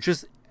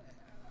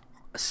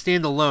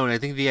stand alone. I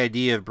think the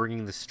idea of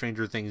bringing the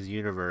Stranger Things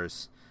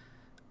universe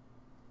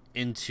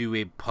into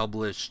a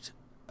published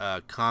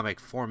comic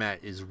format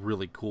is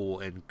really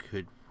cool and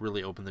could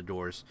really open the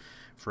doors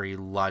for a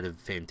lot of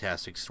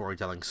fantastic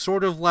storytelling.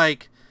 Sort of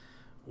like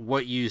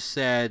what you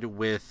said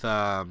with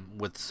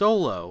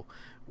Solo,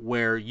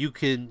 where you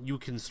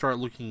can start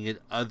looking at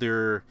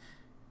other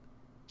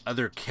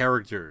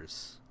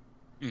characters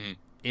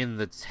in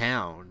the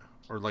town,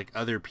 or like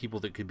other people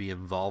that could be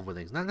involved with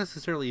things, not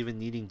necessarily even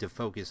needing to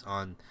focus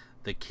on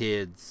the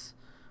kids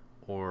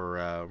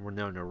or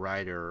Winona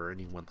Ryder or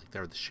anyone like that,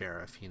 or the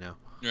sheriff.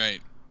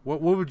 Right.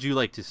 What would you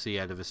like to see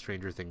out of a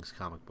Stranger Things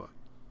comic book?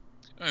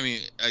 I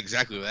mean,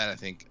 exactly that. I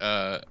think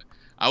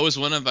I was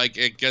one of, like,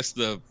 I guess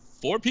the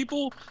 4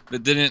 people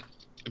that didn't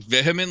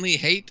vehemently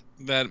hate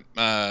that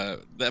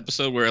the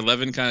episode where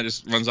 11 kind of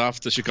just runs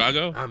off to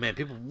Chicago. Oh man,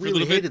 people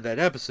really hated that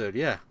episode.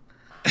 Yeah.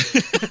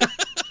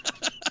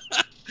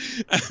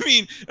 I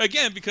mean,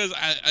 again, because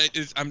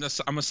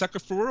I'm a sucker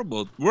for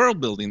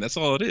world building. That's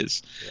all it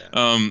is.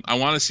 Yeah. I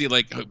want to see,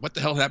 like, what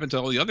the hell happened to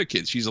all the other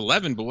kids? She's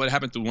 11, but what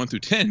happened to 1 through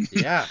 10?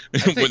 Yeah.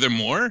 Were there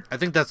more? I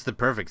think that's the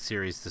perfect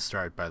series to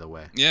start. By the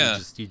way. Yeah.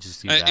 You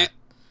just do that.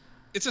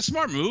 It's a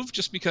smart move,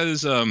 just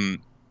because I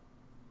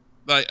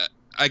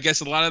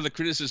guess a lot of the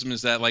criticism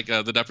is that, like,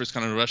 the Duffers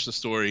kind of rushed the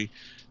story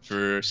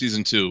for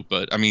season 2,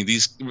 but I mean,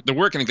 they're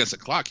working against the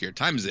clock here.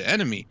 Time is the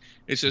enemy.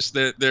 It's just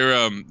that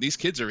these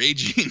kids are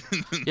aging.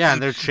 Yeah,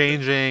 and they're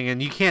changing,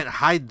 and you can't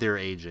hide their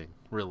aging,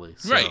 really.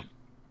 So. Right.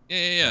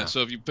 Yeah.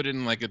 So if you put it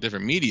in like a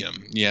different medium,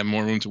 you have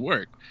more room to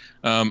work.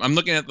 I'm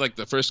looking at like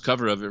the first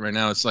cover of it right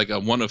now. It's like a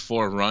 1 of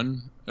 4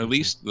 run, at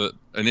least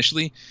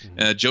initially.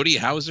 Jody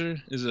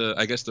Hauser is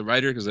I guess the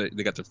writer, because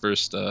they got the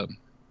first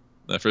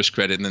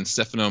credit, and then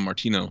Stefano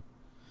Martino.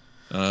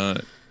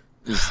 I'm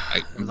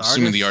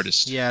assuming the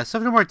artist. Yeah,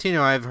 Stefano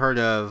Martino I've heard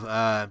of.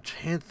 I'm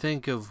trying to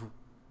think of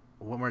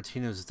what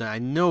Martino's done. I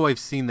know I've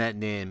seen that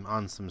name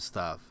on some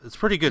stuff. It's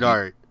pretty good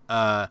art.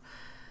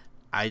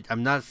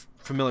 I'm not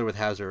familiar with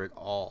Hauser at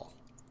all.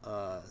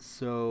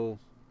 So,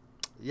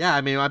 yeah,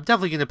 I mean, I'm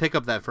definitely going to pick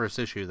up that first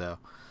issue, though.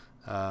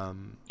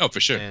 Oh,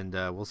 for sure. And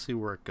we'll see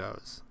where it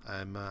goes.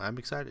 I'm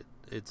excited.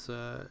 It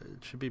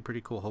should be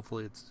pretty cool.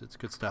 Hopefully it's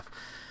good stuff.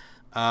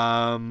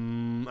 All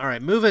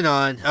right, moving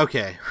on.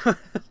 Okay.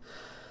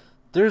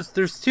 There's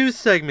 2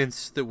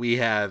 segments that we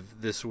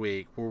have this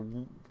week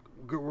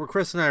where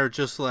Chris and I are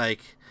just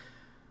like,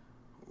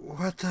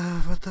 what the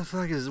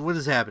fuck what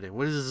is happening?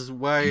 What is this?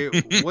 Why?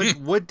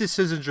 what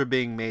decisions are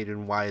being made,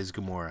 and why is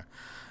Gamora?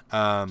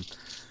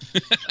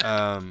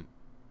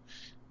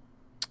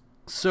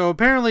 So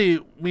apparently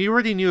we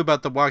already knew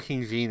about the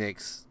Joaquin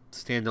Phoenix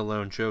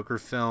standalone Joker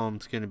film.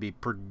 It's going to be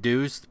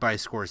produced by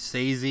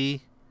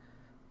Scorsese.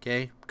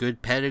 Okay,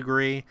 good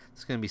pedigree.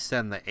 It's going to be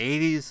set in the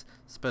 80s.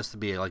 It's supposed to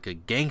be like a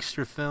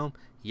gangster film.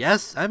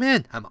 Yes, I'm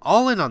in. I'm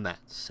all in on that.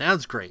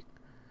 Sounds great.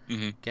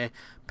 Okay.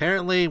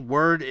 Apparently,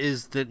 word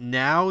is that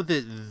now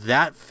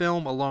that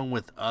film, along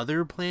with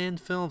other planned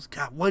films,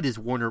 God, what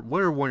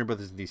are Warner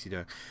Brothers and DC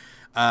doing?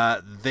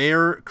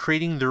 They're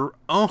creating their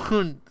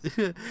own.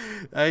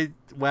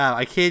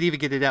 I can't even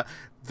get it out.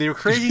 They're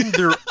creating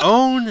their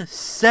own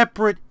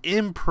separate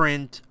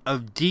imprint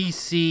of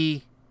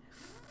DC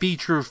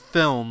feature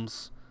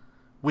films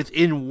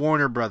within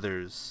Warner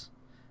Brothers,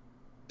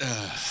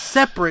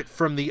 separate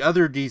from the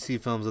other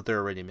DC films that they're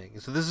already making.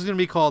 So this is going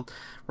to be called,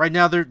 right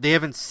now they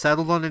haven't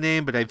settled on a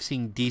name, but I've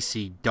seen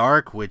DC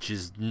Dark, which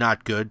is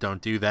not good.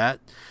 Don't do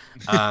that.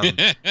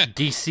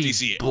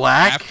 DC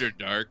Black. After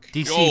Dark.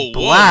 DC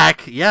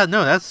Black. Yeah,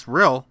 no, that's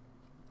real.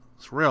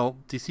 It's real.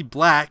 DC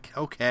Black.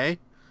 Okay.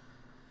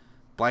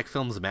 Black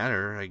films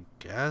matter, I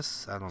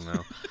guess. I don't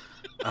know.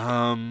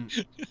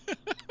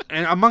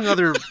 And among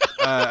other,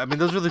 I mean,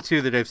 those are the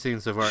 2 that I've seen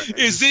so far.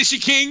 Is this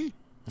your king?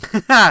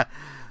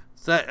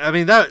 So I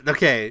mean that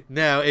okay.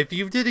 Now, if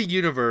you did a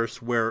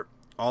universe where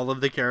all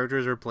of the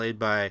characters are played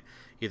by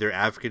either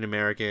African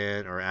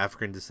American or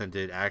African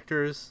descended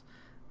actors,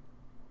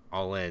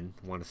 all in,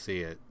 want to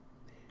see it,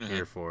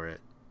 here for it.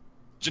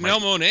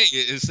 Janelle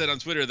Monáe has said on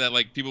Twitter that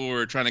like people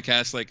were trying to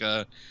cast like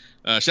a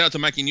shout out to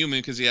Mikey Newman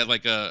because he had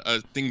like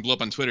a thing blow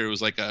up on Twitter. It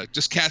was like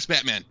just cast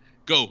Batman,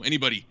 go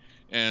anybody,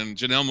 and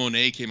Janelle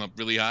Monáe came up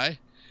really high,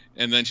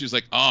 and then she was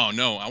like, oh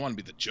no, I want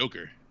to be the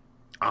Joker.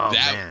 Oh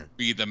that man, would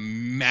be the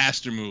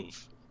master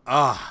move.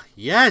 Oh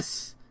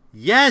yes,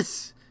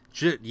 yes,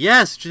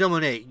 yes,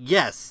 Janelle Monáe,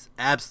 yes,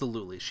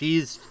 absolutely,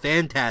 she's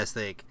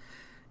fantastic.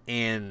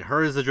 And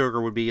her as the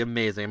Joker would be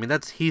amazing. I mean,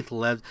 that's Heath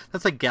Ledger.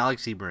 That's like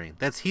Galaxy Brain.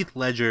 That's Heath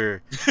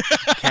Ledger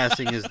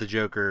casting as the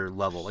Joker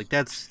level. Like,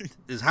 that's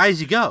as high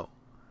as you go.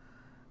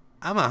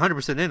 I'm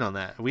 100% in on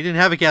that. We didn't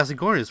have a casting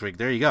corner this week.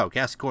 There you go.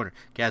 Casting corner.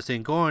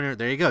 Casting corner.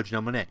 There you go.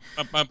 Janelle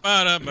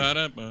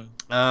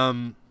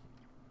Monáe.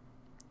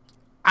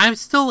 I'm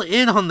still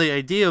in on the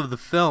idea of the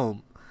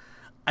film.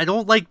 I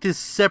don't like this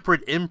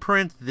separate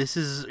imprint.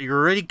 You're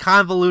already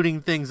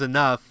convoluting things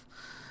enough.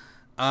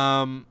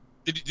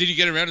 Did you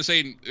get around to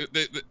saying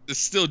it's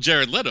still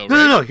Jared Leto, right?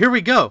 No, here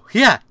we go.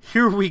 Yeah,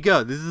 here we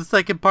go. This is the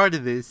second part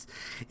of this.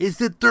 Is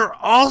that they're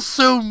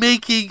also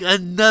making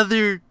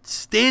another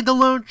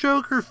standalone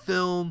Joker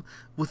film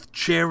with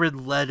Jared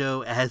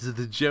Leto as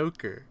the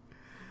Joker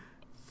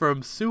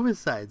from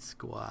Suicide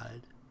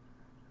Squad.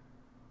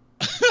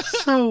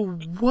 So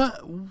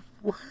what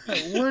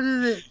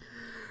is it?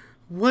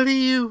 What are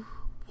you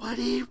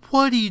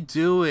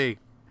doing?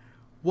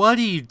 What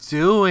are you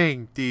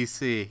doing,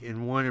 DC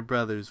and Warner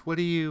Brothers? What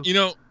are you... You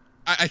know,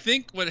 I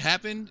think what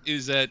happened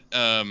is that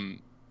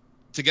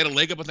to get a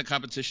leg up on the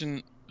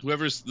competition,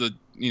 whoever's the,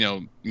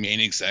 main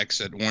execs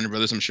at Warner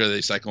Brothers, I'm sure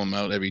they cycle them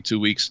out every 2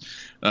 weeks,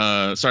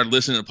 started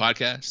listening to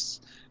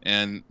podcasts.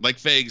 And like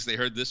Fegs, they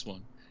heard this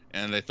one.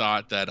 And they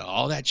thought that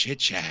all that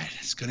chit-chat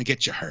is going to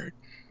get you hurt.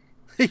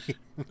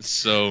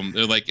 So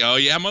they're like, oh,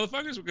 yeah,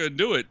 motherfuckers, we're going to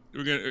do it.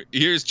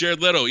 Here's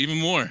Jared Leto, even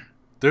more.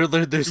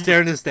 They're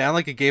staring us down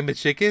like a game of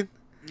chicken?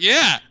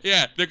 Yeah,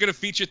 they're gonna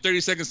feature 30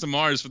 Seconds to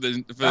Mars for the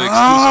exclusive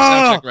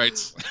soundtrack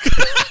rights.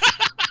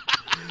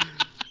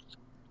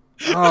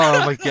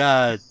 Oh my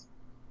god,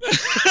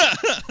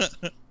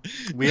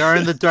 we are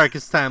in the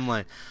darkest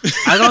timeline.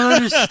 I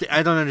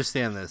don't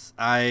understand this.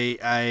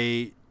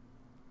 I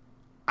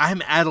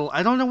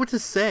don't know what to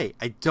say.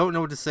 I don't know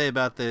what to say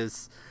about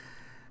this.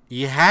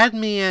 You had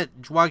me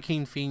at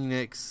Joaquin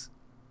Phoenix,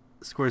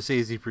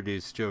 Scorsese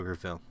produced Joker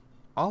film.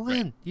 All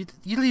in. Right.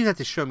 You don't even have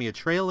to show me a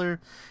trailer.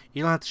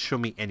 You don't have to show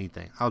me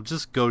anything. I'll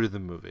just go to the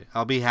movie.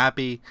 I'll be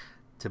happy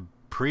to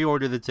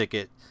pre-order the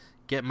ticket,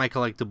 get my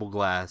collectible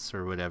glass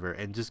or whatever,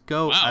 and just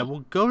go. Wow. I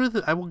will go.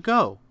 You've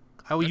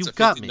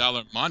got me. That's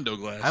a $15 Mondo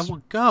glass. I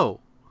will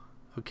go.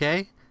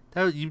 Okay?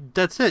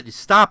 That's it. You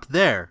stop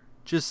there.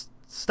 Just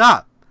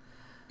stop.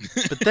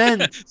 But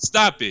then...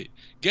 Stop it.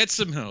 Get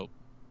some help.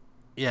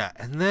 Yeah,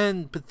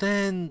 but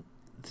then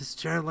this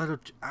Jared Leto...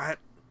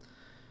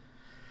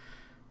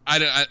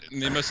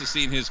 they must have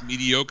seen his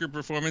mediocre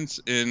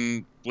performance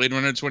in Blade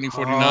Runner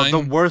 2049. The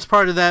worst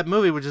part of that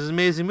movie, which is an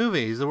amazing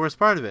movie. He's the worst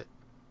part of it.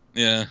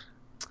 Yeah.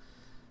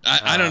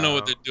 I don't know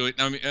what they're doing.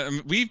 I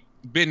mean, we've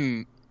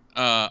been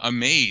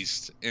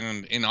amazed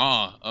and in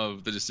awe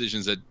of the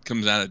decisions that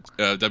comes out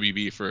of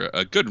WB for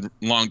a good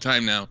long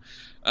time now.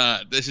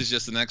 This is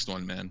just the next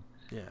one, man.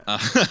 Yeah.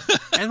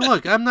 And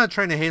look, I'm not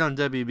trying to hate on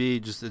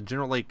WB. Just in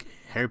general, like,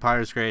 Harry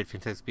Potter's great.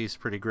 Fantastic Beasts is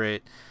pretty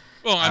great.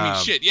 Well, I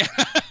mean, shit, yeah.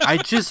 I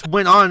just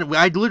went on.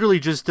 I literally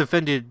just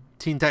defended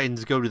Teen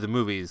Titans Go to the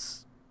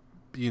Movies.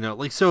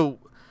 So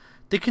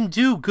they can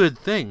do good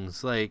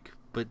things,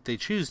 but they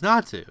choose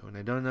not to, and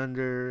I don't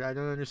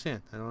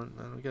understand. I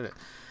don't get it.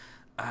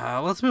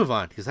 Let's move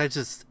on because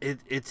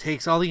it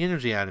takes all the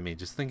energy out of me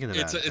just thinking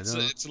about it.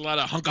 It's a lot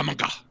of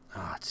hunka-munka.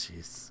 Oh,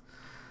 jeez.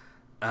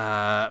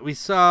 We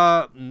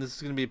saw, and this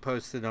is going to be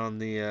posted on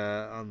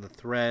the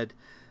thread,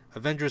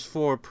 Avengers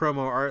 4 promo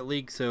art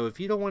leak. So if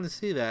you don't want to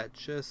see that,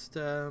 just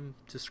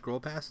scroll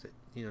past it.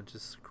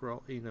 Just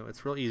scroll.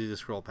 It's real easy to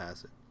scroll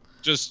past it.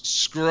 Just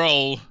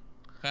scroll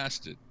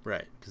past it.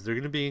 Right, because they're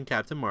going to be in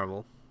Captain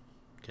Marvel.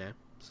 Okay,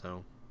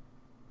 so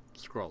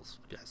scrolls,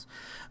 guys.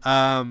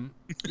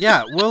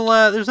 Yeah.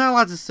 Well, there's not a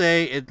lot to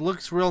say. It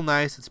looks real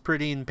nice. It's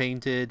pretty and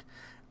painted.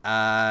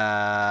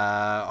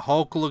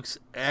 Hulk looks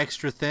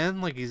extra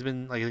thin. Like he's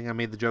been. Like I think I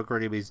made the joke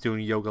already, but he's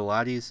doing yoga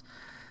lattes.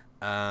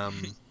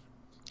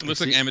 It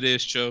looks like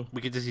Amadeus Cho.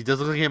 He does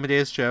look like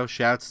Amadeus Cho.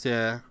 Shouts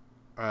to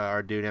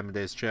our dude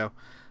Amadeus Cho.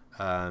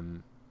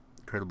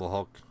 Incredible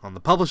Hulk on the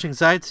publishing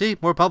side. See,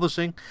 more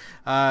publishing.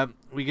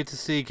 We get to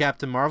see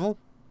Captain Marvel,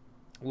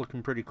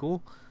 looking pretty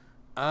cool.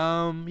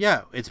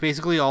 Yeah, it's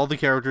basically all the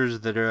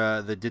characters that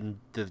didn't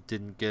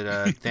get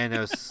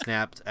Thanos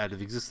snapped out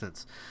of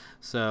existence.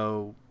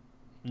 So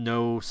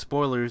no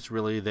spoilers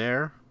really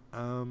there.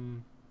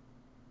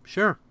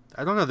 Sure.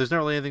 I don't know. There's not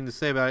really anything to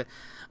say about it.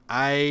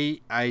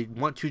 I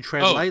want to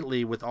tread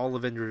lightly with all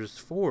Avengers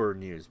 4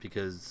 news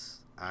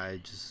because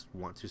I just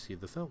want to see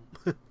the film.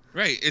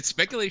 Right. It's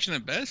speculation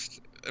at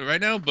best.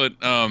 right now, but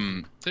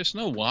there's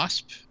no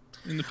Wasp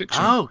in the picture.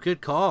 Oh,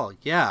 good call.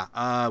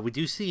 Yeah, we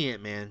do see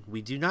Ant-Man.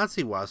 We do not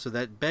see Wasp, so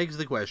that begs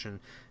the question: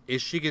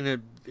 Is she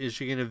gonna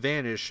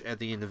vanish at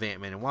the end of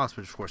Ant-Man and Wasp,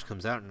 which of course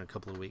comes out in a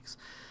couple of weeks?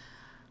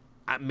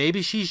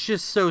 Maybe she's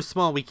just so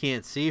small we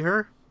can't see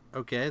her.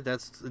 Okay,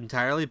 that's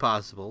entirely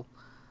possible.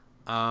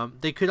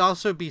 They could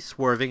also be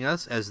swerving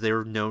us, as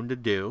they're known to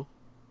do,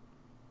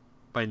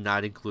 by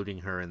not including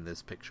her in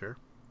this picture.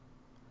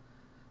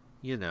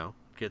 You know,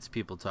 gets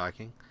people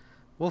talking.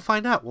 We'll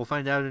find out. We'll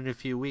find out in a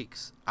few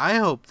weeks. I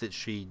hope that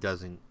she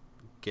doesn't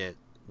get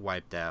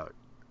wiped out.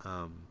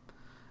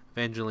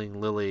 Evangeline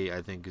Lilly,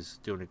 I think, is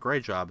doing a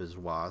great job as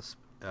Wasp.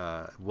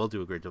 Will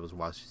do a great job as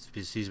Wasp.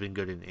 She's been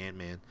good in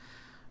Ant-Man.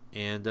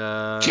 And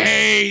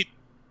Kate,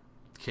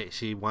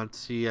 she needs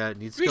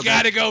to we go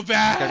gotta back. go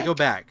back. Gotta go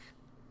back.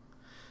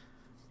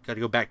 Gotta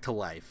go back to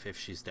life if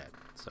she's dead.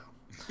 So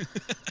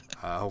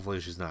hopefully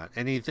she's not.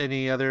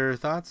 Any other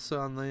thoughts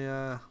on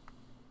the?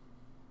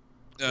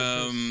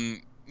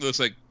 Looks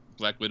like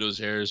Black Widow's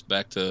hair is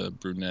back to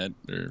brunette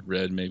or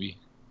red, maybe.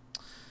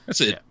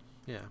 That's it.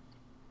 Yeah.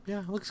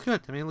 It looks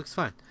good. I mean, it looks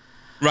fine.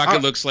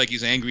 Rocket looks like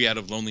he's angry out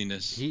of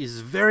loneliness.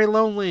 He's very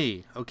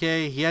lonely.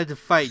 Okay, he had to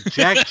fight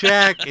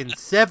Jack and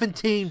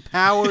 17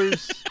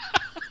 powers.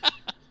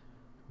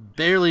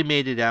 Barely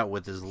made it out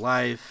with his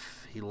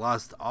life. He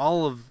lost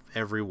all of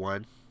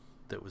everyone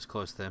that was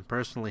close to him.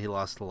 Personally, he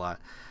lost a lot.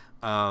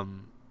 So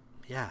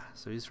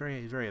he's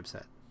very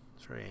upset.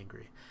 He's very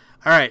angry.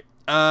 All right,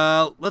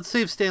 let's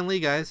save Stan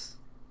Lee, guys.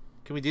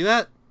 Can we do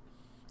that?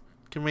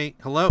 Can we?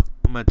 Hello,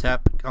 I'm gonna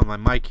tap on my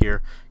mic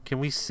here. Can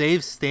we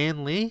save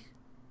Stan Lee?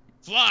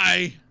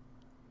 Fly.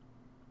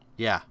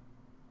 Yeah.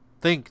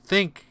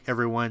 Think,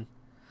 everyone.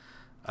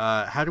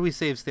 How do we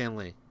save Stan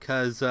Lee?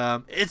 Because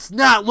it's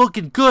not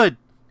looking good,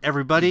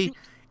 everybody.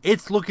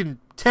 It's looking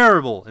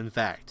terrible, in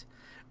fact.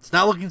 It's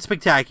not looking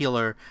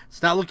spectacular.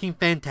 It's not looking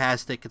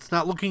fantastic. It's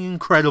not looking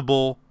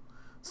incredible.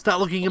 It's not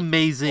looking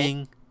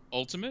amazing.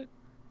 Ultimate?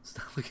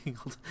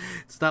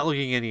 It's not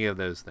looking any of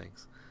those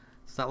things.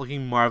 It's not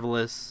looking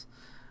marvelous.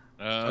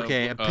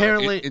 Okay,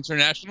 apparently...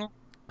 International?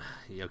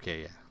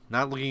 Okay, yeah.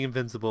 Not looking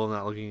invincible,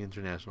 not looking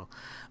international.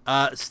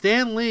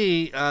 Stan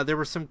Lee, there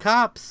were some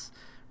cops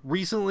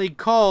recently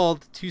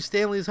called to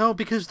Stan Lee's home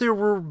because there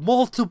were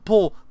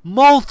multiple,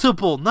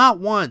 not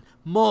one,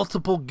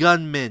 multiple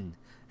gunmen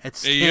at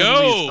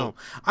Stan Lee's home.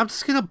 I'm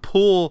just going to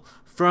pull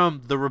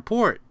from the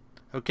report,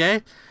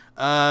 okay?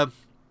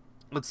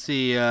 Let's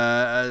see.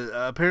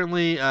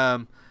 Apparently,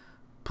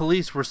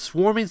 police were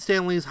swarming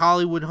Stan Lee's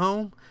Hollywood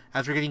home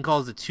after getting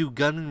calls that 2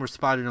 gunmen were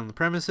spotted on the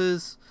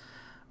premises.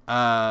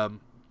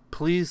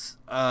 Police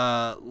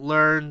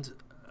learned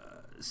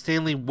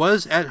Stan Lee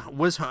was at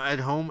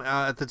home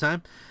at the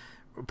time.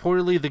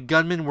 Reportedly, the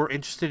gunmen were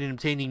interested in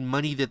obtaining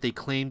money that they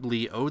claimed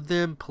Lee owed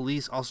them.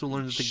 Police also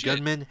learned that the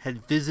gunmen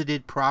had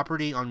visited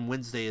property on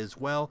Wednesday as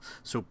well,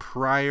 so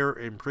prior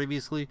and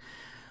previously.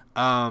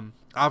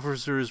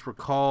 Officers were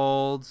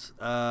called.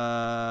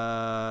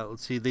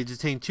 Let's see. They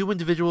detained 2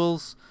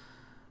 individuals.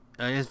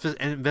 An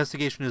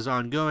investigation is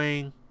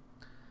ongoing.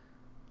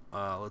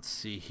 Let's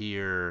see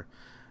here.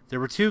 There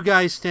were 2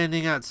 guys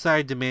standing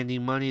outside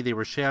demanding money. They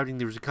were shouting.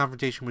 There was a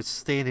confrontation with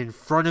Stan in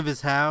front of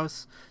his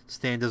house.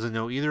 Stan doesn't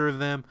know either of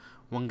them.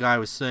 One guy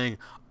was saying,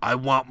 "I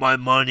want my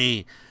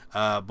money."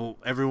 But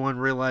everyone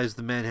realized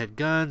the men had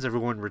guns.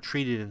 Everyone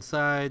retreated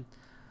inside.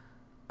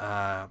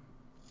 Yeah,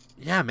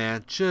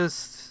 man.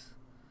 Just...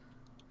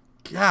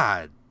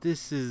 God,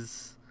 this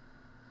is...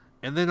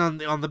 And then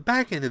on the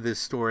back end of this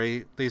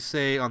story, they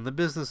say on the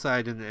business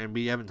side, and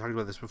we haven't talked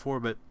about this before,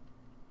 but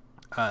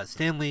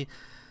Stan Lee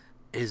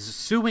is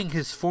suing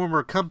his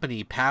former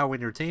company, POW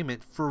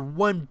Entertainment, for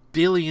 $1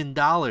 billion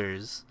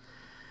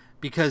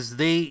because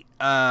they,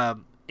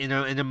 in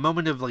a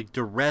moment of like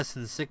duress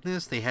and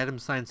sickness, they had him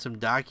sign some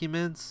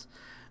documents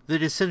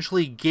that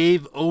essentially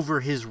gave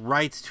over his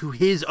rights to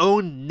his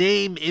own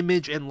name,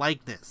 image, and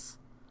likeness.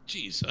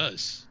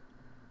 Jesus.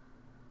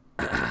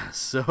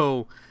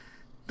 So,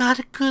 not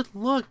a good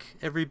look,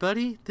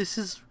 everybody. This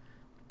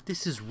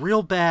is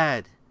real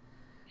bad.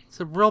 It's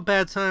a real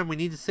bad time. We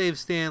need to save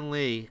Stan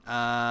Lee.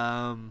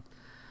 I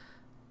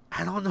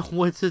don't know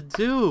what to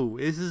do.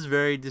 This is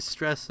very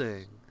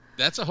distressing.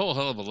 That's a whole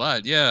hell of a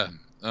lot, yeah.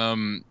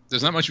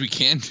 There's not much we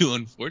can do,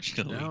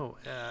 unfortunately. No,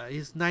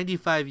 he's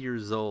 95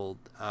 years old.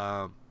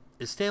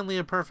 Is Stan Lee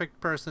a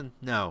perfect person?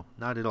 No,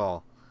 not at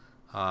all.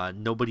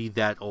 Nobody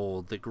that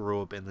old that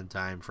grew up in the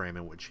time frame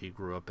in which he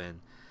grew up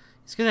in.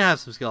 He's going to have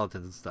some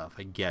skeletons and stuff.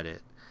 I get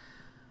it.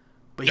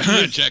 But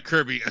Jack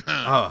Kirby.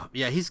 Oh,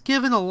 yeah, he's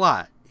given a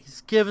lot. He's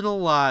given a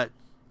lot.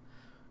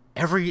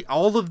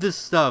 All of this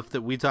stuff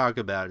that we talk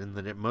about and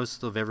that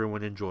most of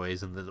everyone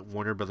enjoys and that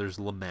Warner Brothers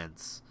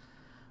laments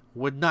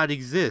would not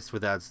exist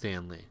without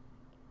Stan Lee.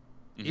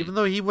 Mm-hmm. Even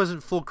though he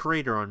wasn't full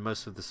creator on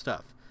most of the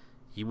stuff,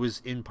 he was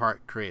in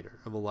part creator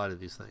of a lot of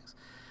these things.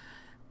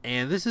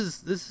 And this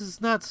is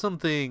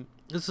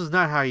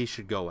not how he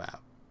should go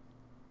out.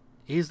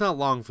 He's not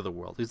long for the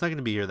world. He's not going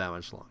to be here that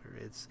much longer.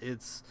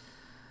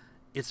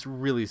 It's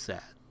really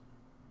sad.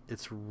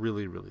 It's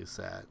really, really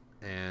sad.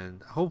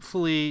 and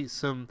hopefully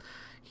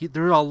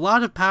there are a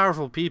lot of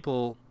powerful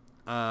people.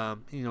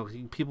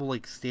 People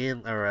like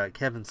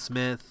Kevin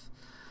Smith,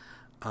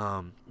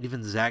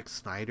 even Zack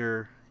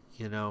Snyder.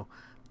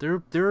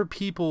 There are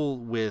people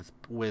with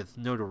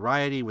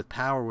notoriety, with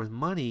power, with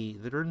money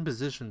that are in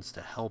positions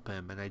to help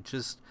him, and I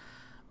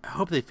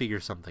hope they figure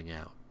something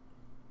out.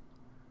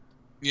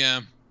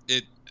 Yeah,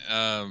 it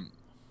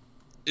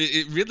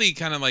really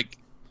kind of like,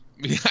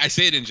 I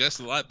say it in jest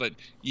a lot, but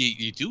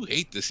you do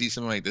hate to see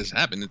something like this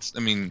happen. If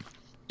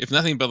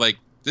nothing but like,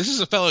 this is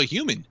a fellow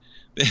human.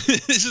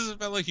 This is a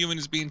fellow human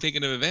who's being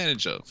taken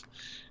advantage of,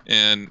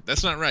 and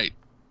that's not right.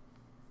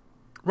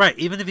 Right,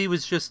 even if he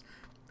was just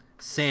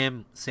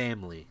Sam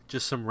Lee,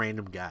 just some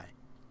random guy.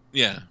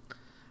 Yeah.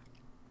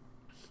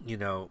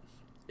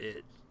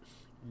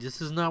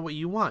 This is not what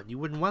you want. You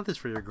wouldn't want this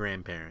for your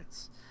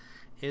grandparents.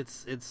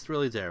 It's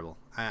really terrible.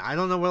 I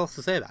don't know what else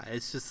to say about it.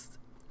 It's just...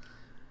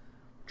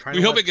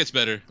 We hope it gets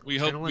better. We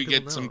hope we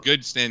get some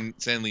good Stan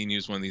Lee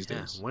news one of these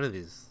days. One of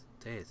these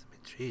days.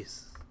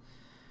 Jeez.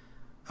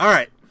 All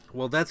right.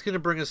 Well, that's going to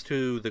bring us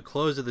to the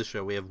close of the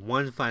show. We have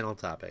one final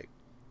topic.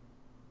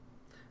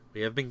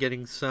 We have been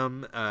getting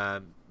some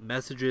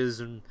messages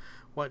and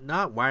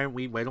whatnot. Why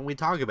don't we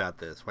talk about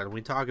this? Why don't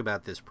we talk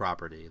about this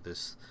property,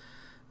 this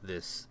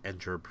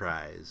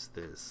enterprise,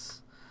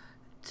 this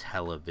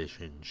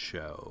television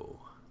show?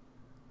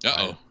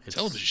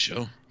 Television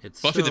show.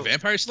 It's Buffy the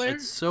Vampire Slayer?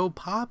 It's so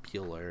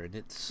popular, and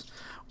it's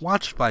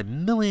watched by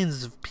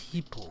millions of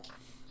people.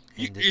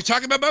 You're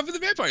talking about Buffy the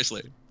Vampire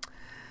Slayer?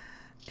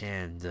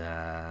 And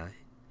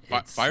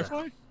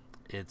Firefly?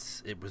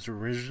 It was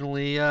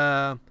originally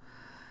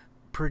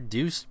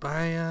produced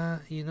by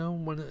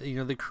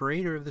the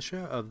creator of the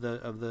show, of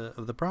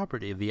the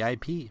property, of the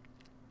IP.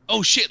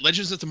 Oh shit!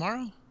 Legends of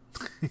Tomorrow.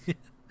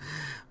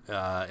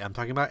 I'm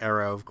talking about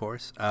Arrow, of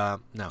course. No.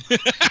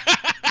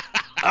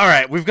 All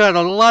right, we've got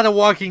a lot of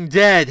Walking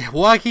Dead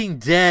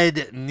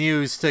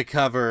news to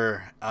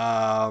cover.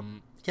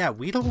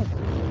 We don't.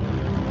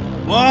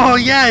 Oh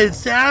yeah,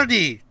 it's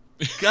Soundy.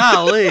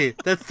 Golly,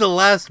 that's the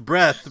last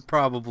breath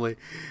probably,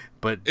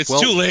 but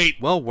it's too late.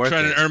 Well worth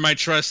trying it. to earn my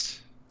trust.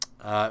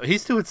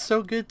 He's doing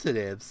so good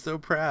today. I'm so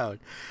proud.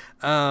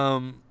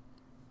 Golly,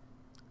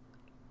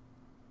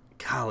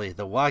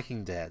 The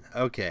Walking Dead.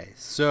 Okay,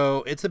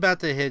 so it's about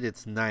to hit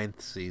its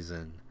 9th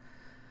season.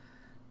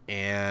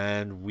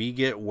 And we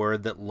get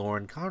word that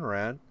Lauren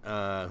Conrad,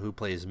 who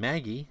plays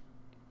Maggie,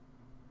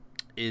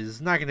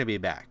 is not going to be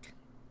back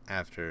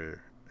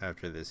after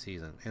this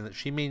season. And that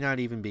she may not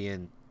even be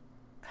in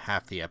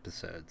half the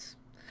episodes.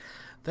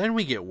 Then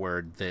we get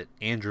word that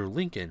Andrew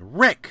Lincoln,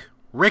 Rick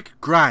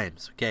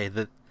Grimes, okay,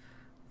 the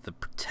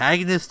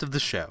protagonist of the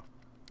show,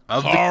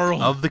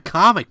 of the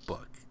comic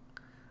book,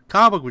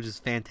 which is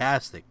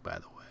fantastic, by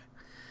the way.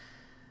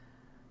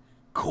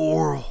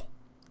 Coral,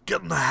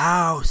 get in the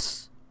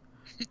house.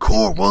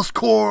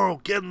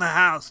 Coral, get in the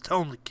house.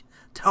 Tell him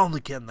to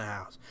get in the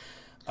house.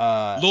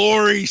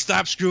 Lori,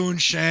 stop screwing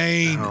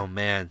Shane. Oh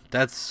man,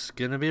 that's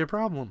gonna be a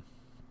problem.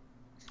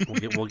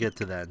 We'll get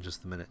to that in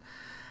just a minute.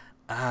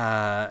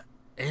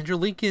 Andrew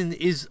Lincoln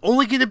is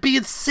only gonna be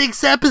in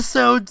 6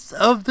 episodes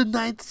of the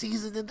 9th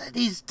season, and then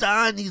he's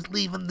done. He's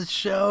leaving the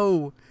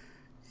show.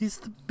 He's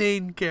the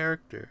main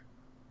character.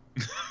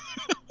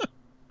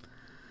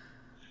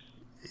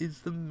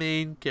 He's the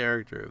main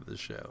character of the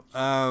show.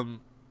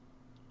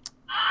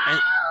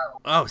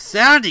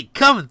 Soundy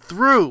coming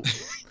through.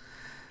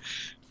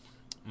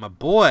 My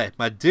boy,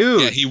 my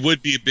dude. Yeah, he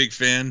would be a big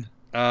fan.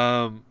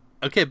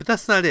 Okay, but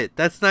that's not it.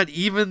 That's not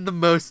even the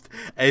most,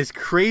 as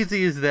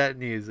crazy as that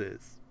news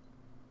is.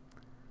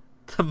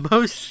 The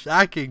most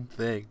shocking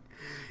thing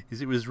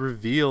is it was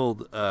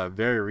revealed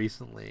very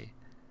recently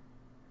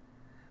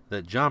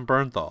that Jon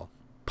Bernthal,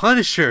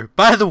 Punisher,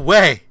 by the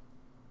way.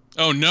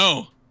 Oh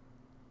no.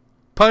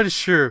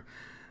 Punisher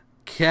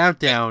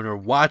countdown or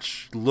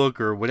watch look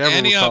or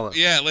whatever we'll call it.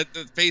 Yeah,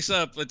 face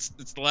up. It's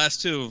the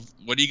last 2.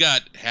 What do you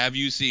got? Have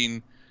you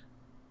seen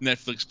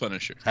Netflix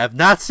Punisher? Have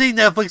not seen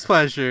Netflix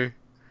Punisher.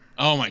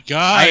 Oh my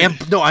god.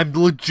 I'm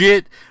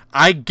legit.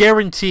 I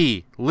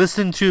guarantee,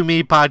 listen to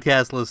me,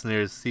 podcast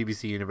listeners,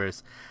 CBC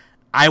Universe,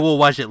 I will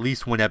watch at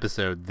least 1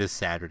 episode this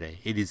Saturday.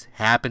 It is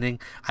happening.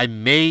 I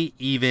may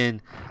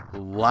even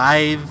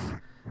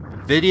live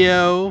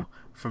video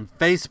from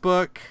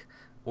Facebook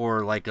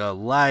or like a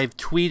live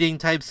tweeting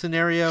type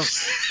scenario.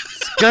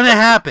 It's gonna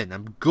happen.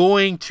 I'm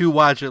going to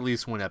watch at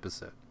least 1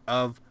 episode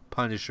of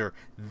Punisher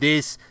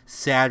this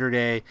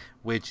Saturday,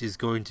 which is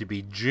going to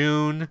be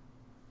June...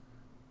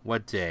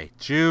 What day?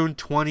 June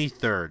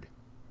 23rd.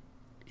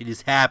 It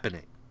is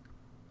happening.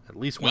 At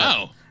least one.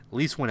 Wow. At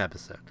least 1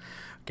 episode.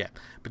 Okay.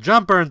 But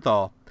Jon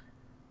Bernthal,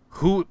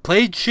 who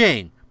played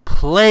Shane,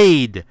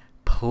 past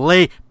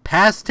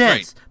tense,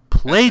 right.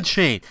 Played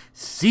Shane,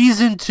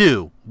 season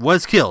 2,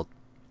 was killed,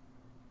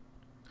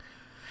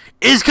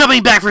 is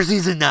coming back for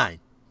season 9.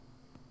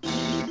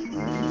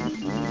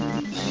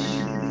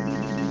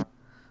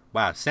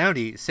 Wow,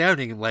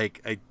 sounding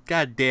like a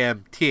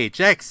goddamn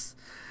THX.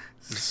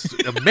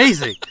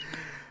 Amazing.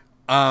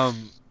 I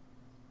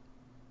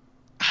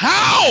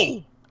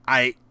How?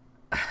 I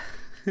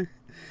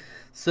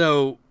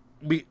so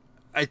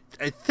I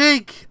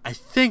think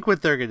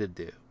what they're gonna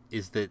do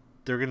is that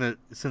they're gonna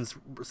since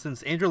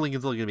Andrew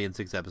Lincoln's only gonna be in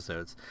 6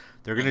 episodes,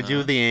 they're gonna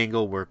do the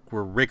angle where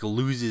Rick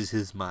loses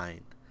his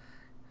mind.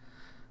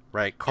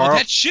 Right, Carl. Oh,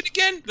 that shit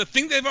again? The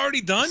thing they've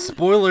already done?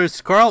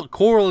 Spoilers.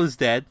 Coral is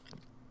dead.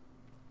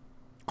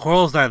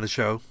 Coral's not in the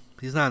show.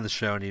 He's not in the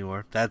show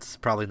anymore. That's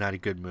probably not a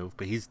good move,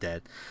 but he's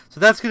dead. So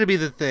that's going to be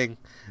the thing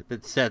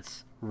that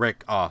sets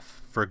Rick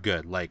off for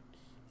good. Like,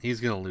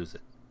 he's going to lose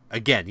it.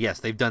 Again, yes,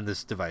 they've done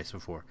this device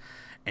before.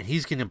 And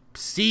he's going to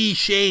see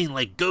Shane,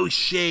 like, Ghost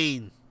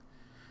Shane.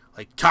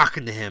 Like,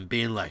 talking to him,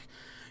 being like,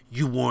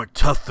 you weren't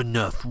tough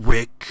enough,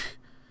 Rick.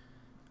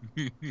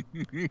 You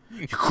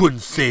couldn't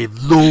save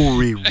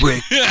Lori,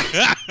 Rick.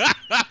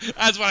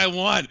 That's what I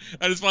want.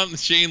 I just want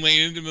Shane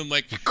laying into him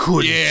like, you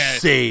couldn't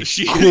save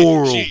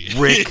Coral,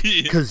 Rick,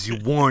 because you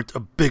weren't a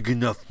big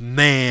enough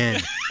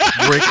man,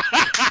 Rick.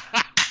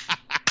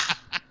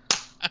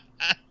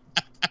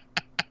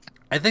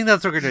 I think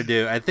that's what we're gonna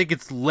do. I think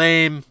it's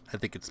lame. I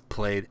think it's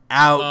played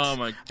out. Oh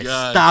my god!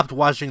 I stopped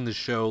watching the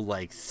show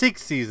like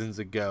 6 seasons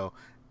ago.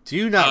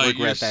 Do not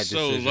regret that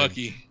decision. So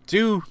lucky.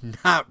 Do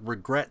not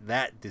regret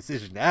that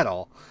decision at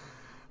all.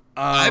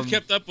 I've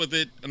kept up with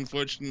it,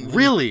 unfortunately.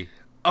 Really?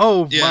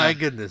 Oh my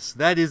goodness,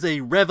 that is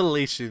a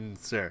revelation,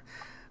 sir.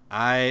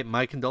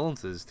 My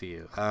condolences to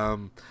you.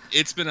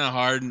 It's been a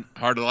hard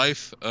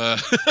life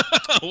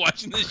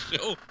watching this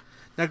show.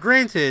 Now,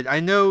 granted, I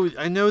know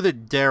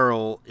that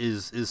Daryl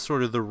is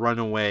sort of the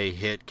runaway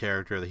hit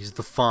character. He's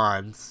the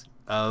Fonz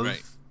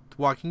of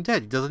Walking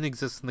Dead. He doesn't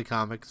exist in the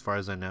comics, as far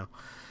as I know.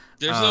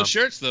 There's no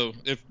shirts though.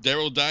 If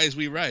Daryl dies,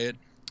 we riot.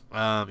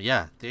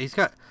 Yeah, he's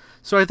got.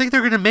 So I think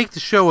they're going to make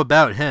the show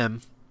about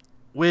him,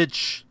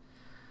 which.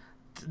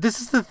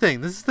 This is the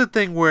thing. This is the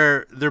thing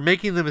where they're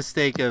making the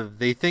mistake of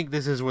they think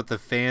this is what the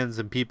fans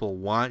and people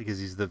want because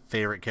he's the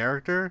favorite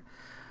character,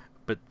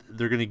 but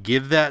they're going to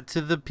give that to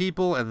the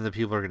people and the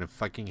people are going to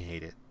fucking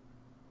hate it.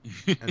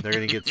 And they're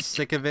going to get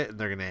sick of it and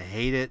they're going to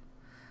hate it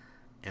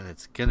and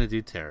it's going to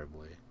do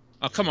terribly.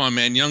 Oh, come on,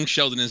 man. Young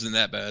Sheldon isn't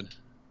that bad.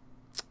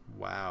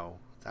 Wow.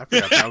 I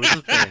forgot that was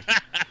the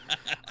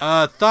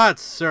thing.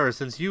 Thoughts, sir,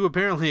 since you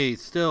apparently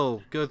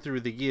still go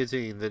through the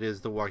guillotine that is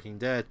The Walking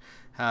Dead.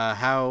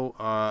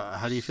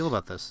 How do you feel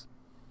about this?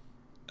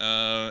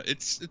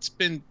 It's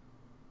been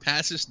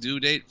past its due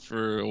date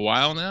for a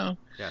while now.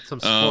 Yeah, some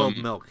spoiled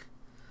milk.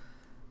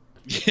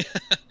 Yeah,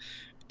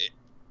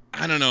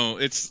 I don't know.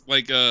 It's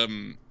like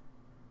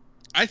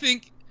I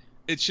think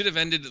it should have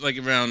ended like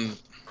around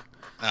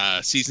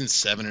season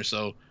 7 or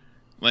so.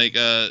 Like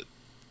as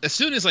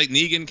soon as like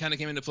Negan kind of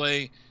came into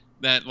play,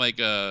 that like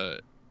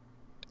and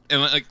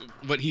like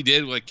what he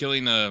did, like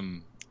killing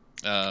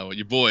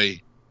your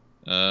boy.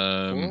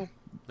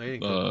 They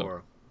didn't kill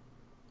Cora.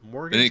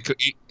 Morgan? He didn't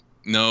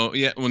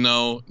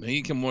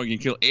kill Morgan. He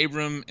killed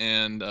Abram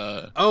and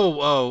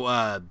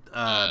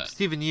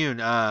Stephen Yeun.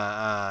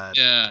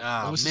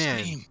 Yeah. What was his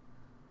name?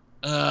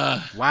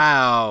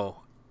 Wow.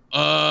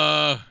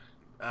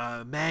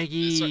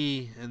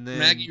 Maggie and then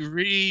Maggie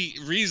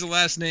Ree's the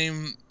last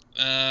name.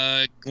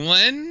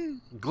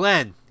 Glenn?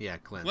 Yeah,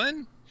 Glenn.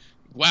 Glenn?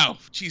 Wow,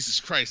 Jesus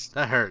Christ.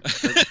 That hurt.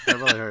 That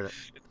really hurt it.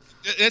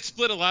 It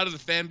split a lot of the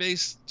fan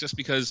base just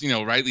because,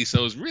 rightly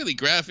so, is really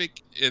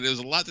graphic. It was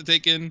a lot to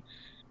take in,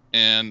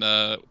 and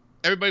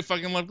everybody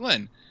fucking loved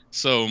Glenn.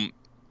 So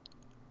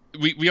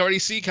we already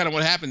see kind of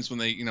what happens when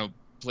they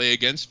play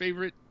against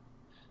favorite.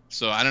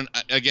 So I don't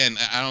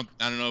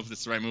know if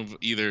it's the right move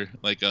either.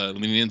 Like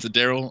leaning into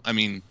Daryl. I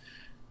mean,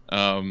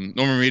 Norman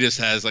Reedus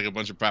has like a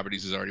bunch of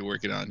properties he's already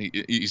working on.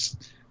 He's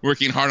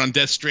working hard on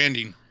Death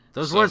Stranding.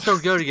 Those words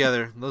don't go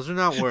together. Those are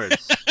not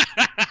words.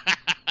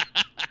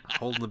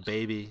 Holding the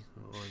baby.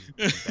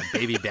 That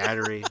baby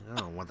battery. I don't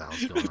know what the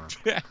hell's going on.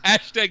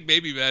 Hashtag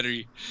baby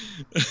battery.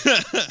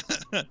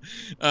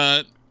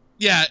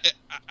 Yeah,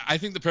 I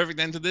think the perfect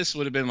end to this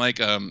would have been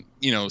like,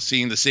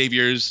 seeing the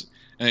Saviors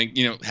and,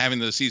 having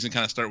the season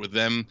kind of start with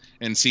them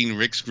and seeing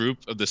Rick's group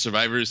of the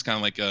survivors kind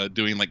of like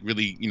doing like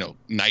really,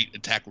 night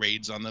attack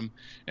raids on them.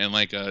 And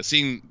like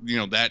seeing,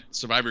 that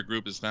survivor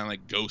group is kind of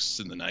like ghosts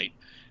in the night.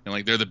 And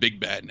like they're the big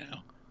bad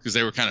now because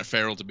they were kind of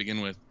feral to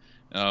begin with.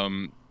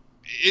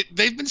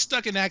 They've been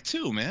stuck in Act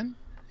 2, man.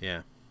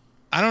 Yeah.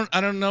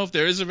 I don't know if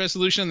there is a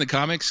resolution in the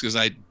comics because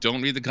I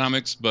don't read the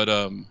comics, but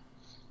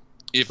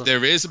if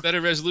there is a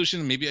better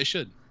resolution, maybe I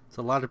should. It's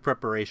a lot of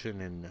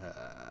preparation and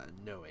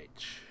no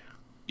age.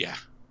 Yeah,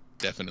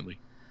 definitely.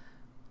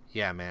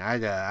 Yeah,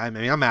 man. I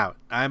mean, I'm out.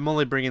 I'm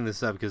only bringing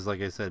this up because,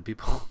 like I said,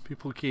 people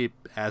keep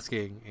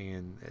asking,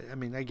 and I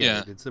mean, I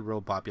get it. It's a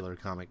real popular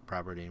comic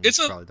property. It's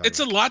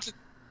a lot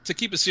to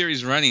keep a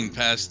series running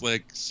past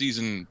like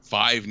season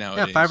 5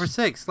 nowadays. Yeah, 5 or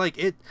 6. Like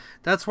it.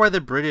 That's why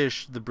the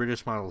British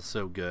model is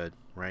so good,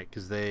 right?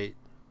 Because they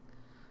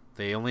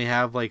only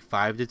have like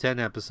 5 to 10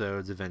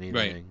 episodes of anything,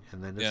 right.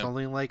 And then it's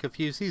only like a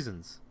few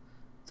seasons.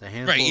 It's a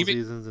handful of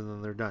seasons, and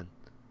then they're done.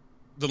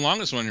 The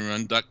longest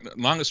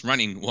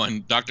running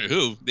one, Doctor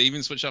Who, they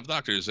even switch off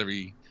doctors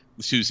every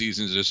 2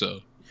 seasons or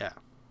so. Yeah.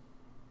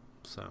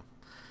 So,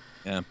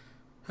 Yeah.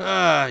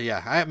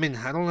 Yeah. I mean,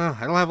 I don't know.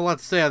 I don't have a lot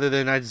to say other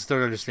than I just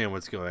don't understand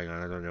what's going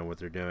on. I don't know what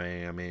they're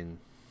doing. I mean,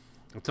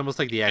 it's almost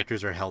like the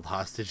actors are held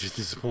hostage at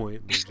this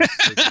point. They're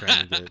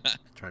just like,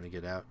 trying to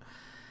get out.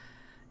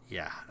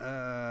 Yeah.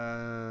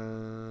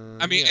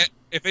 I mean,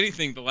 if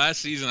anything, the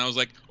last season I was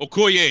like,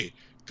 Okoye,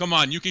 come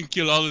on, you can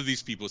kill all of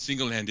these people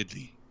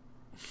single-handedly.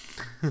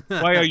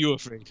 Why are you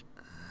afraid?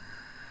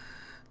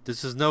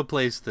 This is no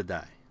place to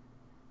die.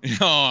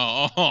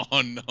 Oh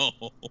no.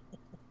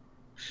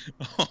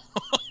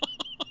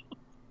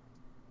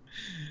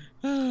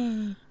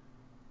 I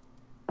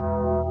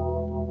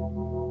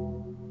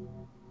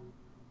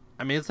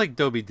mean, it's like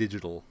Dolby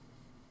Digital.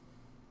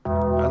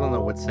 I don't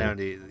know what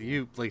Soundy.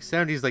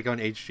 Soundy's like on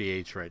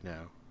HGH right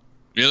now.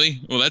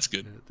 Really? Well, that's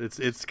good.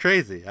 It's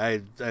crazy.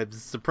 I'm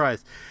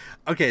surprised.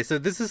 Okay, so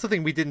this is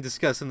something we didn't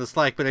discuss in the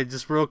Slack, but I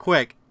just real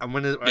quick. I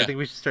think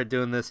we should start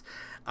doing this.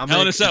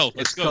 Hell in a Cell.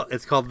 Let's go.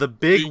 It's called the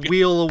Big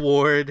Wheel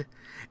Award.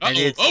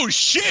 And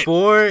shit!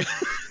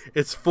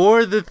 It's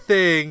for the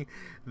thing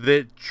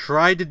that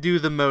tried to do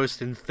the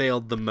most and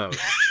failed the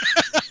most.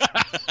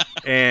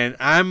 And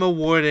I'm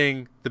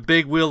awarding the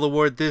Big Wheel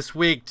Award this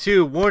week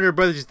to Warner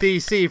Brothers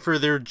DC for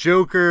their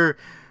Joker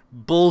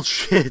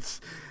bullshit,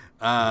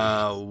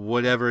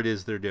 whatever it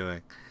is they're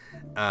doing.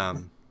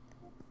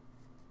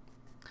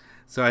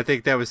 So I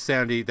think that was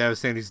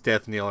Sandy's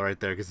death knell right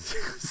there.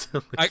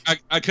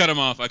 I cut him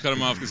off. I cut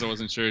him off because I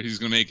wasn't sure he was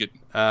going to make it.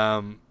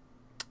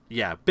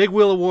 Yeah, Big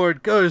Wheel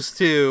Award goes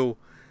to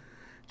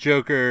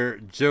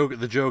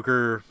the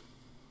Joker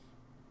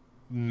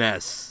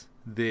mess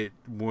that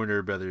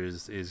Warner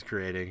Brothers is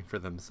creating for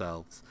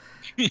themselves.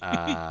 Do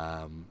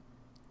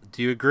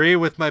you agree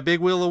with my Big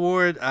Wheel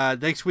Award?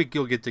 Next week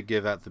you'll get to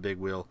give out the Big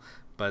Wheel,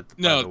 but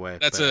no, by the way,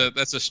 that's a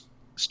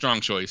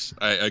strong choice.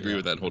 I agree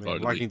with that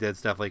wholeheartedly. Walking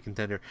Dead's definitely a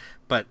contender,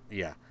 but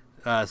yeah.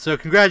 So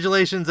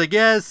congratulations, I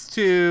guess,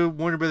 to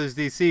Warner Brothers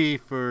DC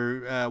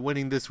for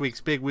winning this week's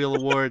Big Wheel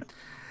Award.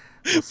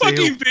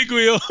 Big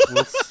Wheel.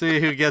 We'll see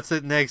who gets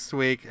it next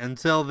week.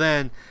 Until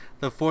then,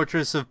 the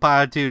Fortress of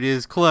Poditude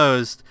is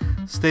closed.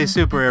 Stay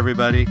super,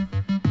 everybody.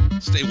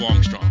 Stay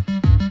Wong strong.